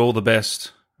wish you all the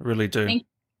best. I really do. Thank you.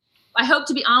 I hope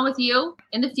to be on with you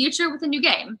in the future with a new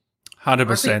game.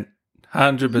 100%.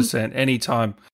 100%. Anytime.